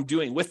modeling I'm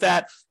doing with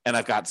that. And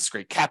I've got this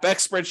great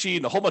CapEx spreadsheet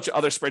and a whole bunch of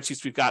other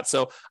spreadsheets we've got.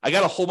 So I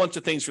got a whole bunch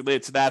of things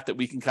related to that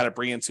we can kind of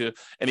bring into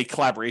any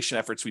collaboration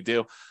efforts we do.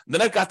 And then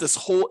I've got this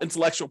whole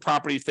intellectual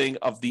property thing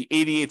of the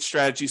 88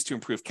 strategies to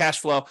improve cash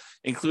flow,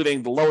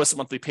 including the lowest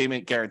monthly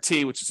payment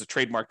guarantee, which is a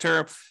trademark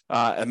term,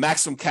 a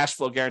maximum cash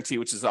flow guarantee,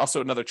 which is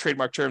also another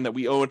trademark term that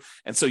we own.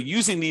 And so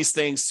using these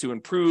things to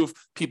improve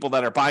people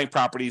that are buying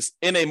properties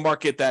in a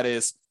market that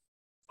is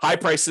high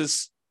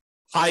prices,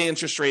 high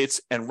interest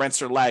rates, and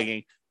rents are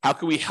lagging, how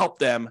can we help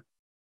them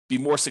be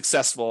more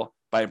successful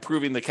by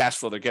improving the cash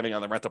flow they're getting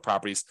on the rental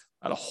properties,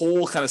 and a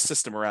whole kind of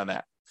system around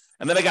that.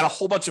 And then I got a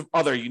whole bunch of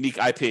other unique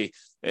IP,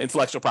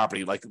 intellectual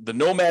property, like the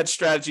Nomad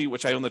strategy,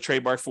 which I own the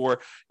trademark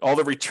for, all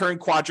the return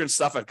quadrant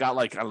stuff. I've got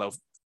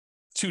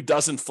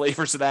 24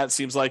 flavors of that, it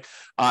seems like.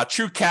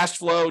 True cash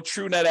flow,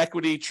 true net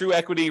equity, true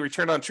equity,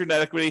 return on true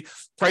net equity,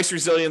 price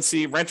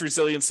resiliency, rent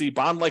resiliency,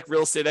 bond-like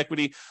real estate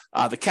equity,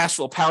 the cash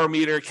flow power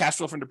meter, cash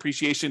flow from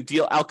depreciation,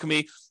 deal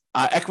alchemy,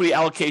 equity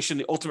allocation,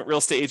 the ultimate real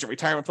estate agent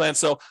retirement plan.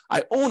 So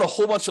I own a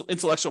whole bunch of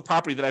intellectual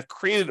property that I've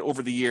created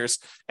over the years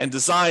and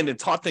designed and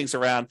taught things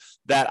around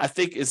that I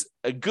think is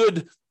a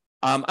good,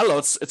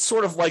 it's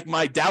sort of like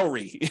my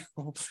dowry.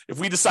 If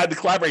we decide to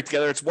collaborate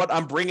together, it's what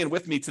I'm bringing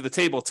with me to the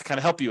table to kind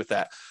of help you with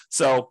that.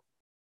 So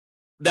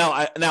now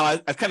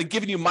I've kind of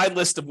given you my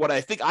list of what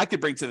I think I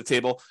could bring to the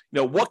table.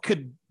 What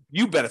could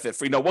you benefit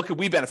from? What could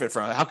we benefit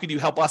from? How could you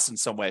help us in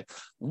some way?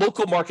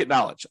 Local market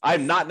knowledge.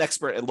 I'm not an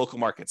expert in local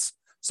markets.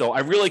 So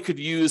I really could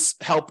use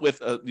help with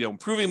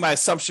improving my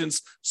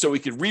assumptions so we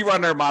could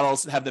rerun our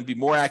models and have them be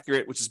more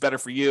accurate, which is better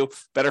for you,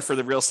 better for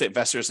the real estate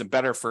investors, and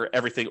better for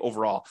everything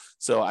overall.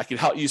 So I can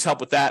use help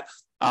with that.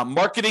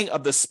 Marketing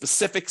of the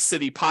specific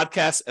city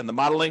podcast and the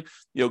modeling,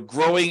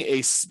 growing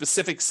a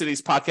specific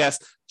city's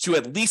podcast to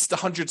at least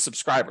 100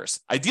 subscribers,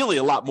 ideally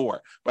a lot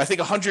more. But I think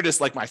 100 is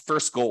like my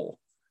first goal,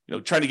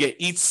 trying to get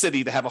each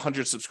city to have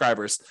 100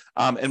 subscribers.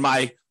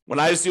 When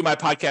I was doing my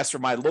podcast for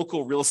my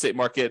local real estate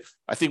market,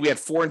 I think we had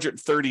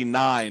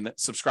 439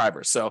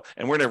 subscribers. So,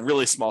 and we're in a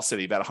really small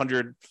city, about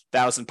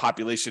 100,000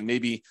 population,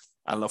 maybe,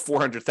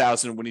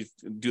 400,000 when you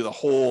do the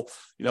whole,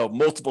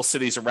 multiple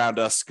cities around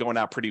us going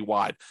out pretty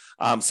wide.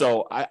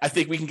 So I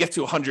think we can get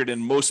to 100 in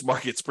most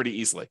markets pretty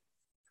easily.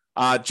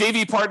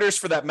 JV partners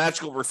for that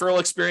magical referral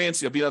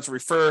experience, being able to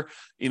refer,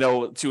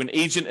 to an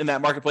agent in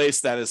that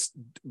marketplace that is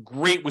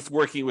great with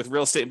working with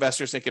real estate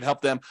investors and can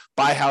help them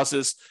buy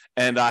houses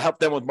and help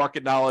them with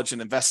market knowledge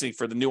and investing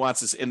for the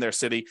nuances in their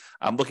city.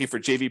 I'm looking for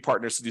JV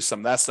partners to do some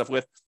of that stuff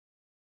with.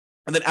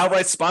 And then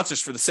outright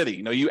sponsors for the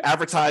city. You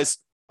advertise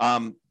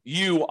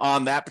you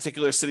on that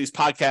particular city's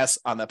podcast,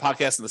 on the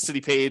podcast and the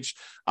city page,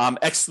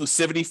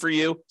 exclusivity for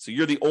you. So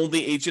you're the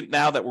only agent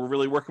now that we're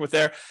really working with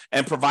there,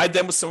 and provide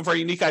them with some of our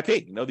unique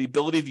IP, the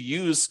ability to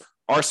use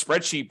our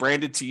spreadsheet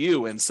branded to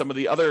you and some of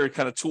the other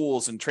kind of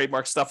tools and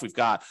trademark stuff we've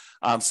got.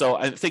 So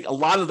I think a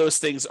lot of those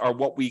things are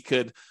what we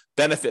could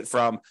benefit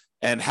from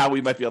and how we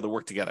might be able to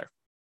work together.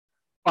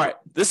 All right,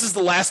 this is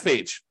the last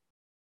page.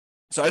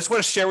 So I just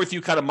want to share with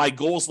you kind of my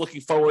goals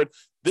looking forward.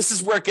 This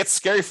is where it gets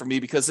scary for me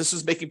because this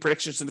is making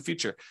predictions in the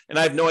future and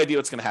I have no idea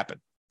what's going to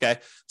happen. Okay.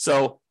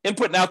 So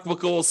input and output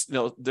goals,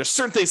 there's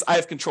certain things I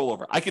have control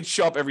over. I can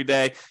show up every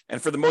day.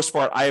 And for the most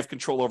part, I have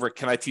control over,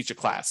 can I teach a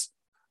class?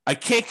 I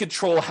can't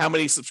control how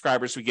many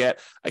subscribers we get.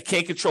 I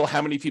can't control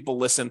how many people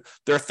listen.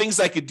 There are things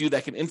I could do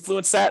that can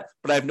influence that,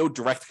 but I have no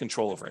direct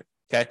control over it.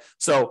 Okay.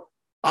 So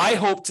I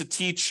hope to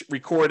teach,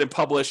 record, and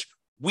publish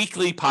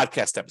weekly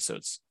podcast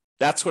episodes.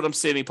 That's what I'm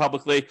stating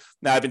publicly.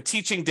 Now I've been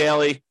teaching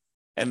daily.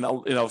 And,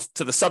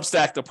 to the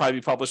Substack, they'll probably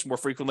be published more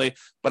frequently.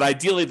 But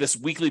ideally, this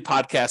weekly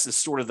podcast is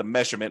sort of the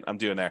measurement I'm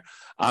doing there.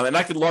 And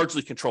I can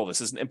largely control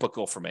this as an input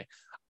goal for me.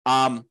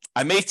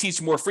 I may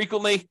teach more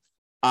frequently.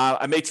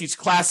 I may teach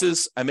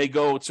classes. I may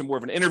go to more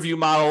of an interview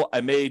model.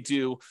 I may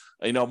do,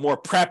 more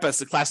prep as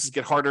the classes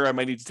get harder. I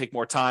might need to take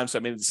more time. So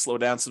I may need to slow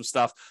down some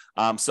stuff.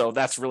 So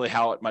that's really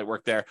how it might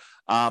work there.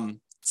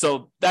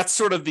 So that's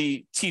sort of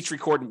the teach,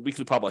 record, and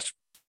weekly publish.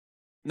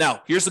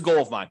 Now, here's the goal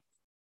of mine.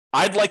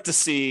 I'd like to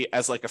see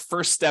as like a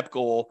first step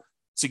goal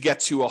to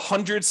get to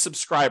 100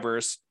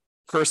 subscribers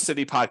per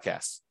city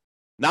podcast,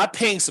 not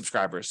paying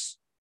subscribers,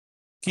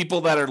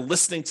 people that are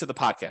listening to the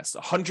podcast,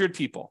 100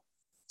 people.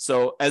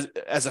 So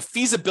as a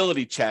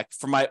feasibility check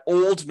for my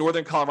old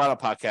Northern Colorado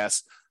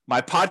podcast,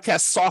 my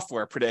podcast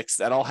software predicts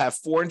that I'll have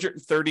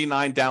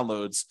 439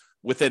 downloads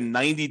within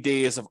 90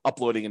 days of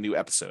uploading a new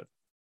episode.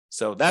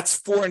 So that's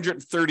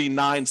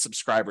 439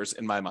 subscribers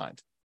in my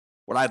mind.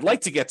 What I'd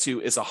like to get to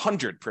is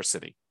 100 per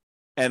city.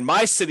 And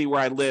my city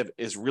where I live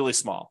is really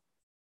small,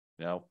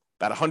 about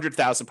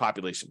 100,000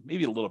 population,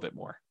 maybe a little bit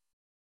more.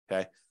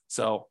 Okay.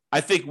 So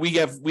I think we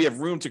have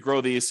room to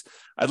grow these.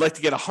 I'd like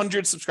to get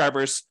 100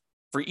 subscribers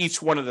for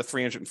each one of the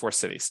 304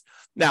 cities.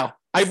 Now,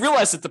 I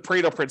realize that the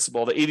Pareto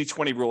principle, the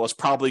 80-20 rule, is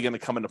probably going to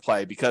come into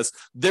play because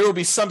there will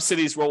be some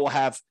cities where we'll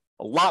have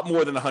a lot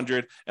more than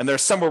 100, and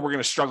there's somewhere we're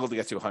going to struggle to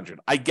get to 100.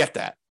 I get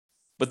that.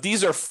 But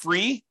these are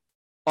free,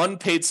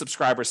 unpaid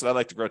subscribers that I'd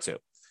like to grow to.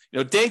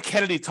 Dan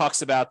Kennedy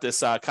talks about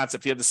this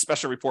concept. He had this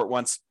special report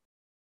once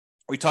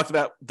where he talked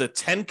about the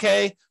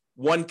 10K,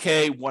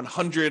 1K,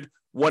 100,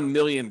 1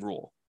 million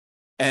rule.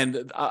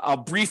 And I'll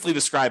briefly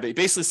describe it. It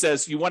basically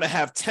says you want to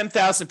have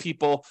 10,000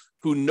 people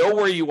who know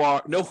where you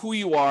are, know who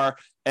you are,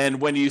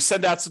 and when you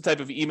send out some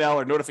type of email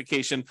or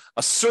notification,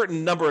 a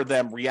certain number of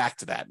them react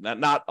to that.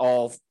 Not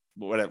all,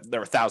 whatever, there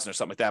are 1,000 or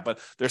something like that, but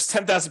there's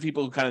 10,000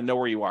 people who kind of know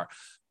where you are.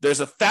 There's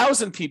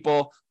 1,000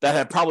 people that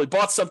have probably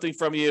bought something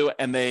from you,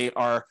 and they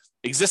are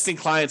existing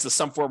clients of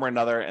some form or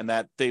another, and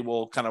that they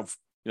will kind of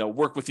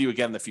work with you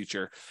again in the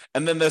future.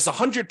 And then there's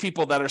 100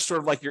 people that are sort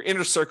of like your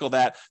inner circle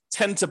that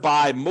tend to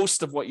buy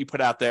most of what you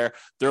put out there.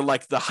 They're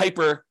like the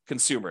hyper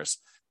consumers.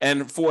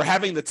 And for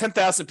having the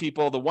 10,000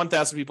 people, the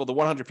 1,000 people, the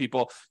 100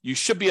 people, you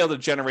should be able to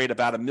generate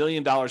about $1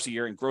 million a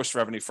year in gross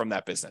revenue from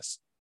that business.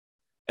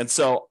 And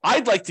so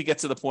I'd like to get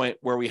to the point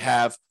where we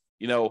have,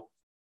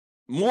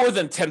 more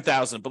than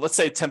 10,000, but let's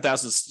say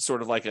 10,000 is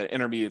sort of like an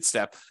intermediate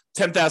step,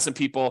 10,000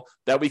 people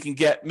that we can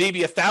get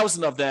maybe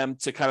 1,000 of them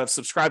to kind of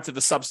subscribe to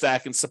the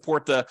Substack and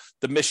support the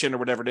mission or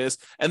whatever it is.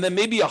 And then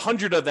maybe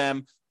 100 of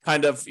them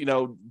kind of,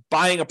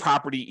 buying a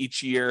property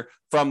each year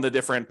from the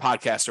different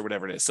podcasts or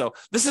whatever it is. So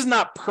this is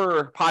not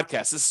per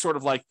podcast. This is sort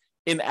of like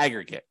in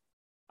aggregate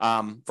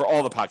for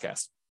all the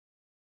podcasts.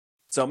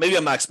 So maybe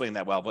I'm not explaining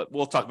that well, but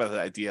we'll talk about that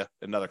idea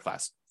in another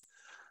class.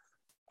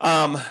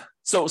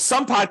 So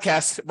some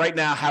podcasts right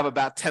now have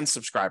about 10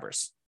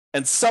 subscribers,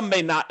 and some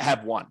may not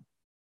have one.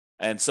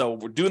 And so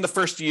we're doing the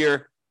first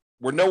year.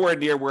 We're nowhere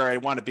near where I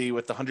want to be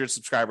with the 100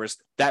 subscribers.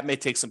 That may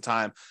take some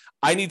time.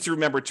 I need to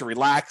remember to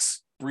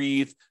relax,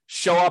 breathe,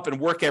 show up and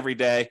work every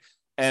day.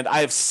 And I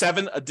have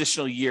 7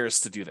 additional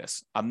years to do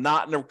this. I'm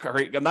not in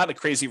a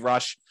crazy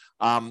rush.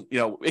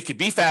 It could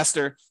be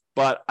faster,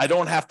 but I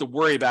don't have to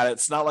worry about it.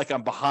 It's not like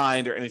I'm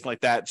behind or anything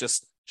like that.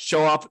 Just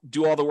show up,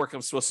 do all the work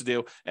I'm supposed to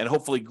do, and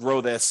hopefully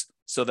grow this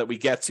so that we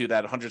get to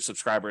that 100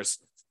 subscribers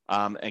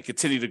and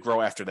continue to grow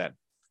after that.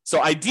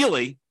 So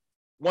ideally,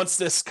 once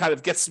this kind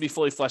of gets to be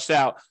fully fleshed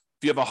out,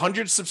 if you have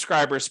 100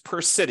 subscribers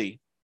per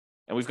city,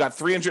 and we've got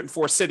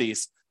 304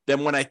 cities,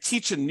 then when I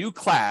teach a new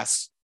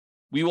class,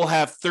 we will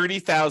have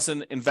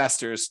 30,000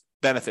 investors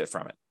benefit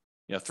from it.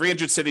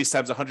 300 cities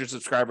times 100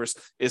 subscribers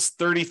is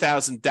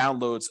 30,000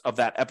 downloads of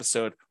that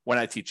episode when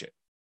I teach it.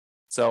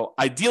 So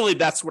ideally,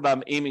 that's what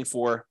I'm aiming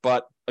for.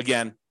 But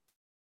again,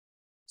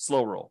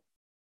 slow roll.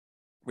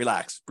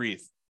 Relax,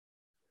 breathe.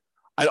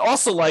 I'd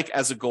also like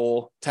as a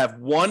goal to have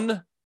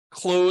 1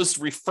 closed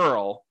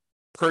referral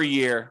per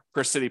year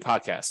per city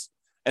podcast.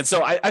 And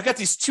so I've got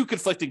these 2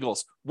 conflicting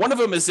goals. One of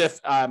them is if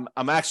I'm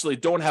actually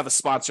don't have a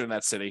sponsor in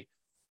that city,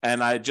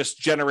 and I just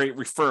generate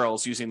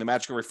referrals using the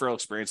magical referral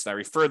experience, and I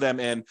refer them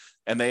in,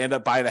 and they end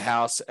up buying a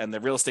house, and the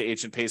real estate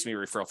agent pays me a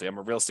referral fee. I'm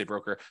a real estate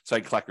broker, so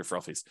I can collect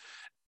referral fees.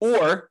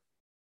 Or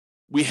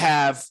we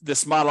have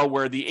this model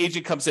where the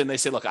agent comes in, they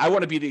say, look, I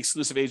want to be the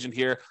exclusive agent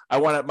here. I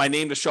want my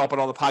name to show up on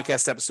all the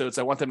podcast episodes.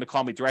 I want them to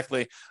call me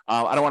directly.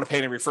 I don't want to pay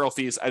any referral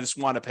fees. I just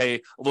want to pay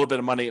a little bit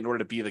of money in order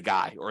to be the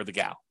guy or the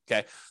gal.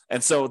 Okay.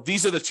 And so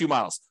these are the 2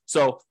 models.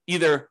 So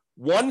either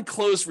 1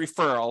 closed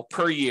referral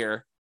per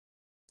year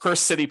per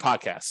city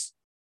podcast.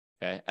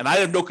 Okay. And I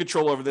have no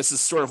control over this.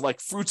 It's sort of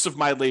like fruits of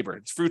my labor.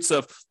 It's fruits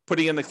of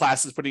putting in the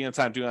classes, putting in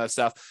time, doing all that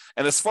stuff.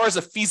 And as far as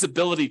a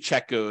feasibility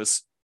check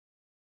goes,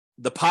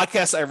 the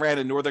podcast I ran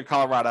in Northern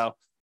Colorado,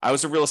 I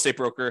was a real estate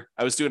broker.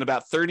 I was doing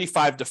about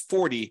 35 to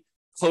 40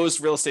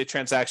 closed real estate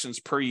transactions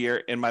per year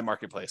in my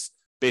marketplace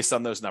based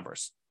on those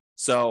numbers.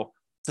 So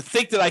to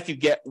think that I could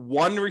get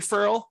 1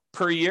 referral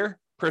per year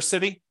per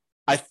city,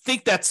 I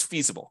think that's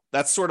feasible.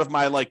 That's sort of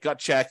my gut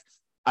check.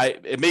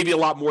 It may be a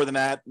lot more than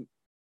that,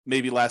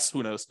 maybe less,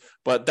 who knows,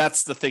 but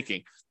that's the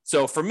thinking.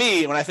 So for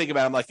me, when I think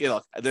about it, I'm like,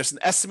 look, there's an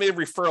estimated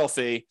referral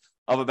fee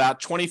of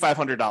about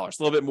 $2,500,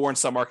 a little bit more in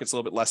some markets, a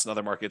little bit less in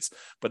other markets,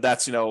 but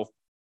that's,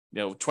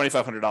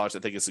 $2,500, I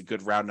think is a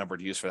good round number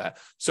to use for that.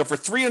 So for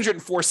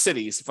 304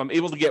 cities, if I'm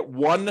able to get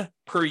 1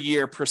 per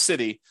year per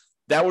city,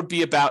 that would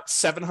be about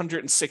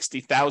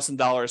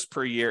 $760,000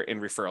 per year in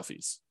referral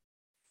fees.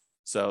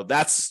 So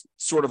that's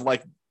sort of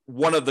like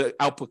one of the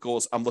output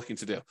goals I'm looking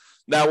to do.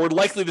 Now, we're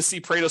likely to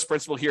see Pareto's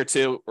principle here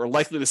too. We're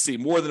likely to see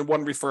more than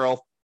 1 referral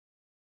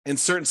in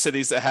certain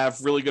cities that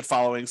have really good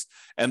followings,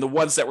 and the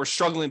ones that were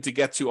struggling to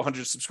get to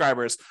 100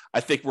 subscribers, I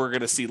think we're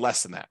going to see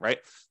less than that, right?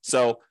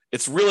 So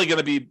it's really going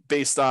to be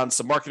based on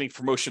some marketing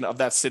promotion of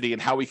that city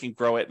and how we can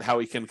grow it and how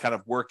we can kind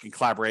of work and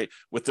collaborate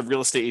with the real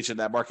estate agent in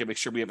that market, make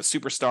sure we have a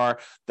superstar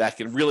that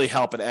can really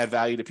help and add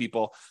value to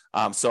people.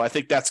 So I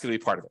think that's going to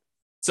be part of it.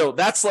 So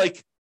that's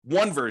like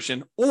one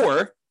version,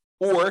 or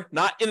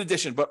not in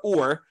addition, but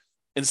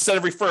instead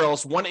of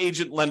referrals, one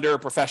agent, lender, or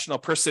professional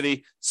per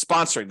city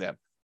sponsoring them.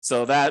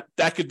 So that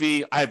could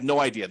be, I have no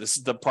idea. This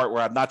is the part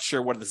where I'm not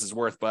sure what this is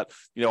worth, but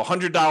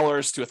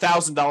 $100 to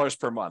 $1,000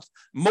 per month.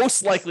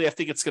 Most likely, I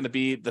think it's going to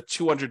be the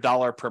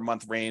 $200 per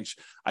month range.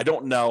 I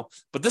don't know,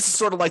 but this is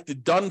sort of like the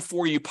done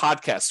for you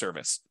podcast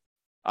service.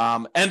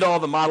 And all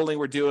the modeling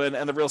we're doing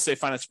and the real estate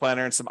finance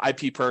planner and some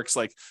IP perks,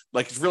 like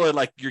it's really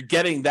like you're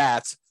getting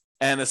that.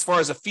 And as far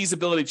as a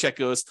feasibility check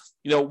goes,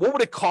 what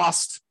would it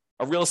cost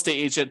a real estate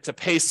agent to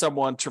pay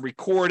someone to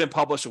record and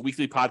publish a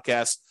weekly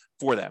podcast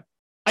for them?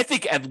 I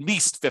think at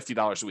least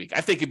 $50 a week.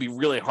 I think it'd be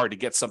really hard to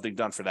get something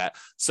done for that.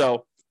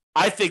 So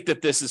I think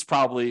that this is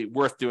probably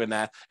worth doing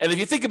that. And if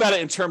you think about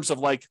it in terms of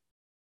like,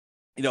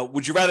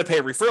 would you rather pay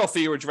a referral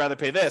fee or would you rather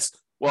pay this?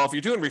 Well, if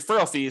you're doing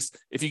referral fees,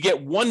 if you get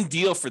one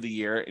deal for the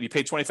year and you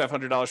pay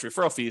 $2,500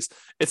 referral fees,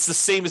 it's the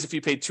same as if you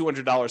paid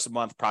 $200 a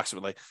month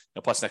approximately,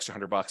 plus an extra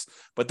 $100.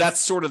 But that's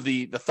sort of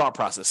the thought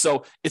process.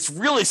 So it's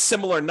really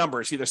similar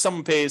numbers. Either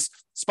someone pays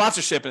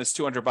sponsorship and it's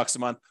 $200 a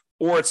month,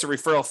 or it's a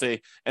referral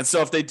fee. And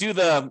so if they do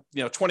the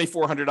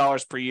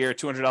 $2,400 per year,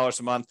 $200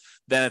 a month,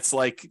 then it's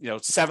like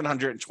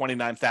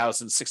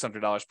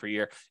 $729,600 per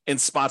year in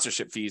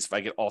sponsorship fees if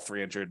I get all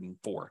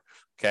 304.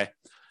 Okay.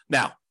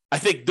 Now, I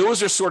think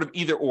those are sort of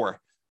either or.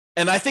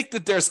 And I think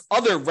that there's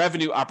other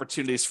revenue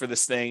opportunities for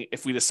this thing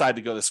if we decide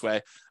to go this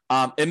way.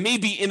 And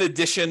maybe in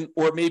addition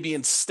or maybe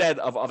instead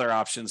of other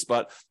options,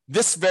 but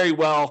this very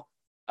well,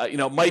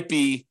 might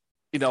be,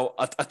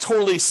 a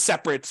totally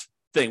separate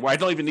thing where I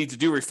don't even need to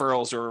do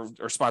referrals or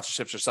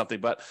sponsorships or something.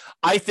 But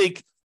I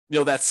think,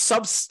 that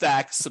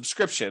Substack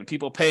subscription,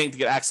 people paying to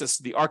get access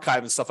to the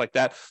archive and stuff like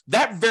that,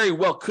 that very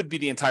well could be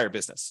the entire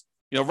business.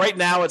 Right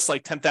now it's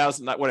like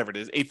 10,000, whatever it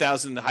is,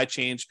 8,000 high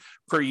change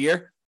per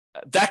year.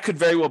 That could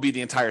very well be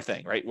the entire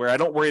thing, right? Where I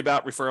don't worry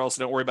about referrals,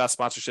 I don't worry about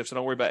sponsorships, I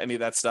don't worry about any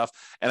of that stuff.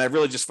 And I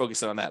really just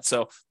focus on that.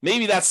 So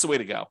maybe that's the way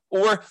to go.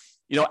 Or,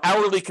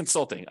 hourly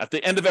consulting. At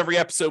the end of every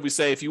episode, we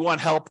say, if you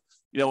want help,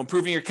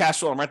 improving your cash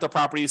flow on rental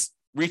properties,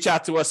 reach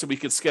out to us and we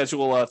could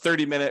schedule a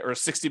 30-minute or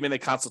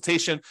 60-minute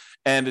consultation.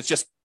 And it's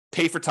just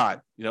pay for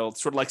time,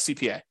 sort of like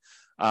CPA.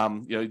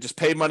 You just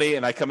pay money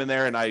and I come in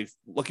there and I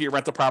look at your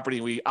rental property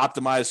and we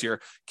optimize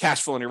your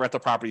cash flow in your rental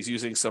properties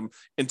using some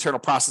internal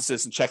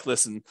processes and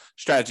checklists and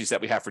strategies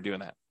that we have for doing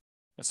that.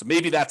 And so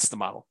maybe that's the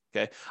model.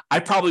 Okay.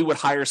 I probably would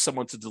hire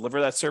someone to deliver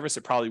that service.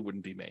 It probably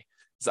wouldn't be me.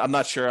 I'm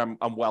not sure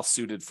I'm well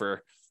suited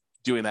for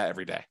doing that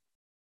every day.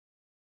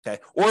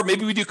 Okay. Or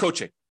maybe we do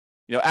coaching.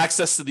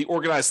 Access to the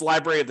organized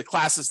library of the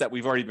classes that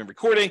we've already been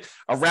recording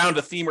around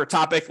a theme or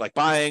topic like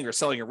buying or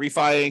selling or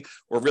refining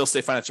or real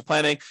estate financial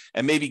planning,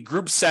 and maybe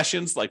group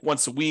sessions like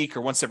once a week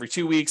or once every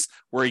 2 weeks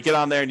where you get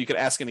on there and you can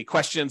ask any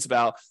questions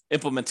about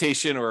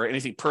implementation or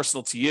anything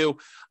personal to you.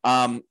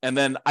 And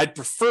then I'd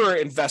prefer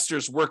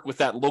investors work with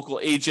that local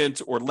agent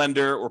or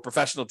lender or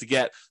professional to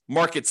get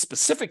market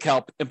specific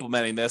help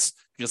implementing this,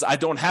 because I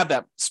don't have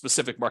that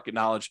specific market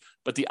knowledge.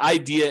 But the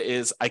idea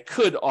is I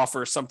could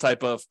offer some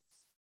type of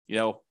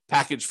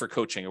package for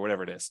coaching or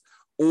whatever it is.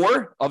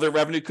 Or other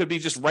revenue could be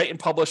just write and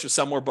publish or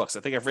sell more books. I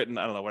think I've written,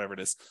 whatever it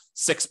is,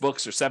 6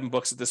 books or 7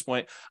 books at this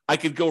point. I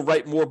could go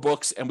write more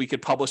books and we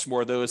could publish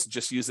more of those and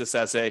just use this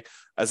as a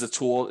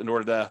tool in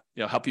order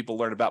to help people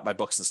learn about my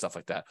books and stuff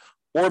like that.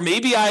 Or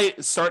maybe I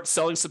start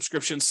selling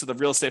subscriptions to the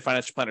Real Estate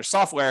Financial Planner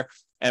software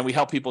and we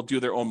help people do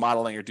their own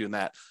modeling or doing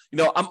that.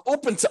 I'm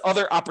open to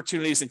other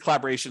opportunities and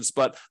collaborations,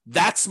 but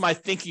that's my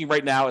thinking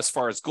right now as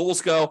far as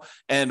goals go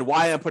and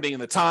why I'm putting in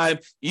the time,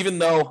 even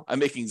though I'm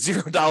making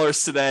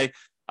 $0 today.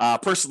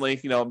 Personally,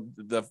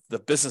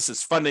 the business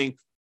is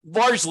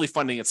largely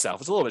funding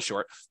itself. It's a little bit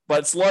short, but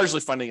it's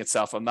largely funding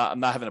itself. I'm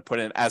not having to put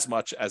in as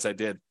much as I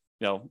did,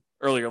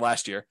 earlier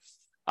last year.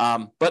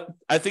 But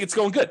I think it's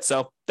going good.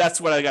 So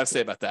that's what I got to say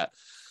about that.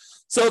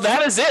 So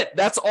that is it.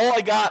 That's all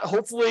I got.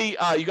 Hopefully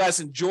you guys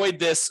enjoyed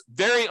this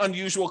very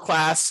unusual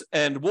class,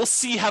 and we'll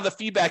see how the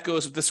feedback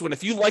goes with this one.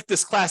 If you like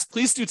this class,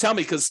 please do tell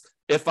me, because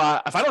if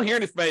I don't hear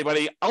anything from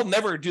anybody, I'll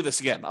never do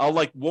this again.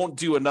 Won't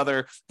do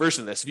another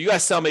version of this. If you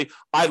guys tell me,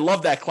 I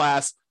love that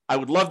class, I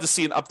would love to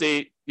see an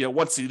update,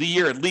 once a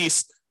year at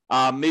least,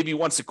 maybe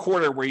once a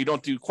quarter where you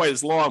don't do quite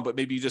as long, but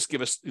maybe you just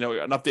give us,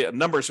 an update of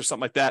numbers or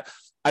something like that.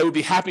 I would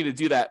be happy to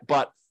do that.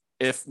 But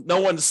if no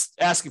one's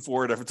asking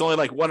for it, or if it's only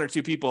like 1 or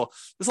 2 people,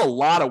 there's a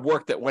lot of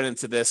work that went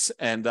into this.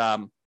 And I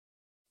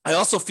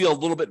also feel a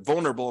little bit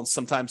vulnerable in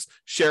sometimes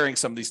sharing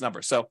some of these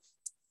numbers. So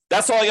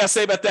that's all I got to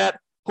say about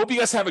that. Hope you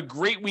guys have a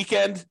great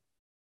weekend.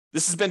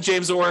 This has been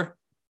James Orr.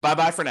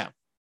 Bye-bye for now.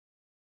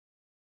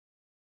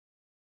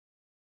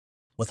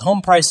 With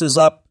home prices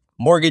up,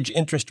 mortgage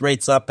interest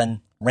rates up, and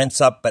rents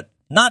up, but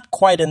not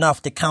quite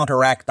enough to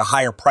counteract the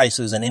higher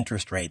prices and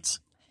interest rates,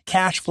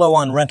 cash flow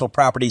on rental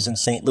properties in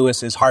St.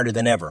 Louis is harder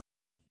than ever.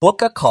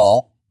 Book a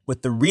call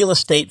with the Real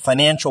Estate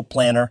Financial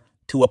Planner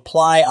to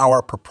apply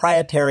our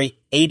proprietary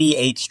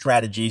 88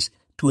 strategies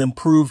to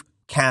improve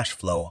cash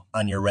flow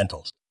on your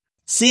rentals.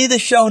 See the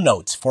show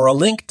notes for a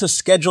link to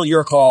schedule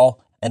your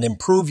call and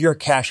improve your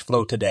cash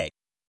flow today.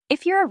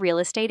 If you're a real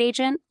estate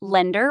agent,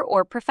 lender,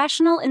 or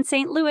professional in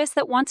St. Louis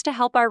that wants to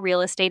help our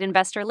real estate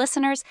investor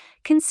listeners,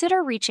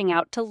 consider reaching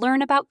out to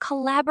learn about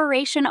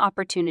collaboration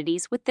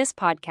opportunities with this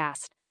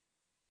podcast.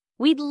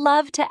 We'd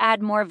love to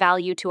add more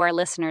value to our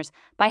listeners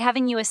by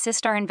having you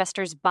assist our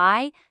investors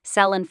buy,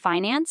 sell, and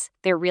finance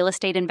their real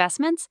estate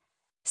investments.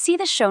 See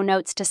the show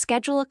notes to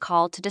schedule a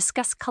call to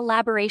discuss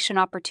collaboration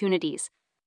opportunities.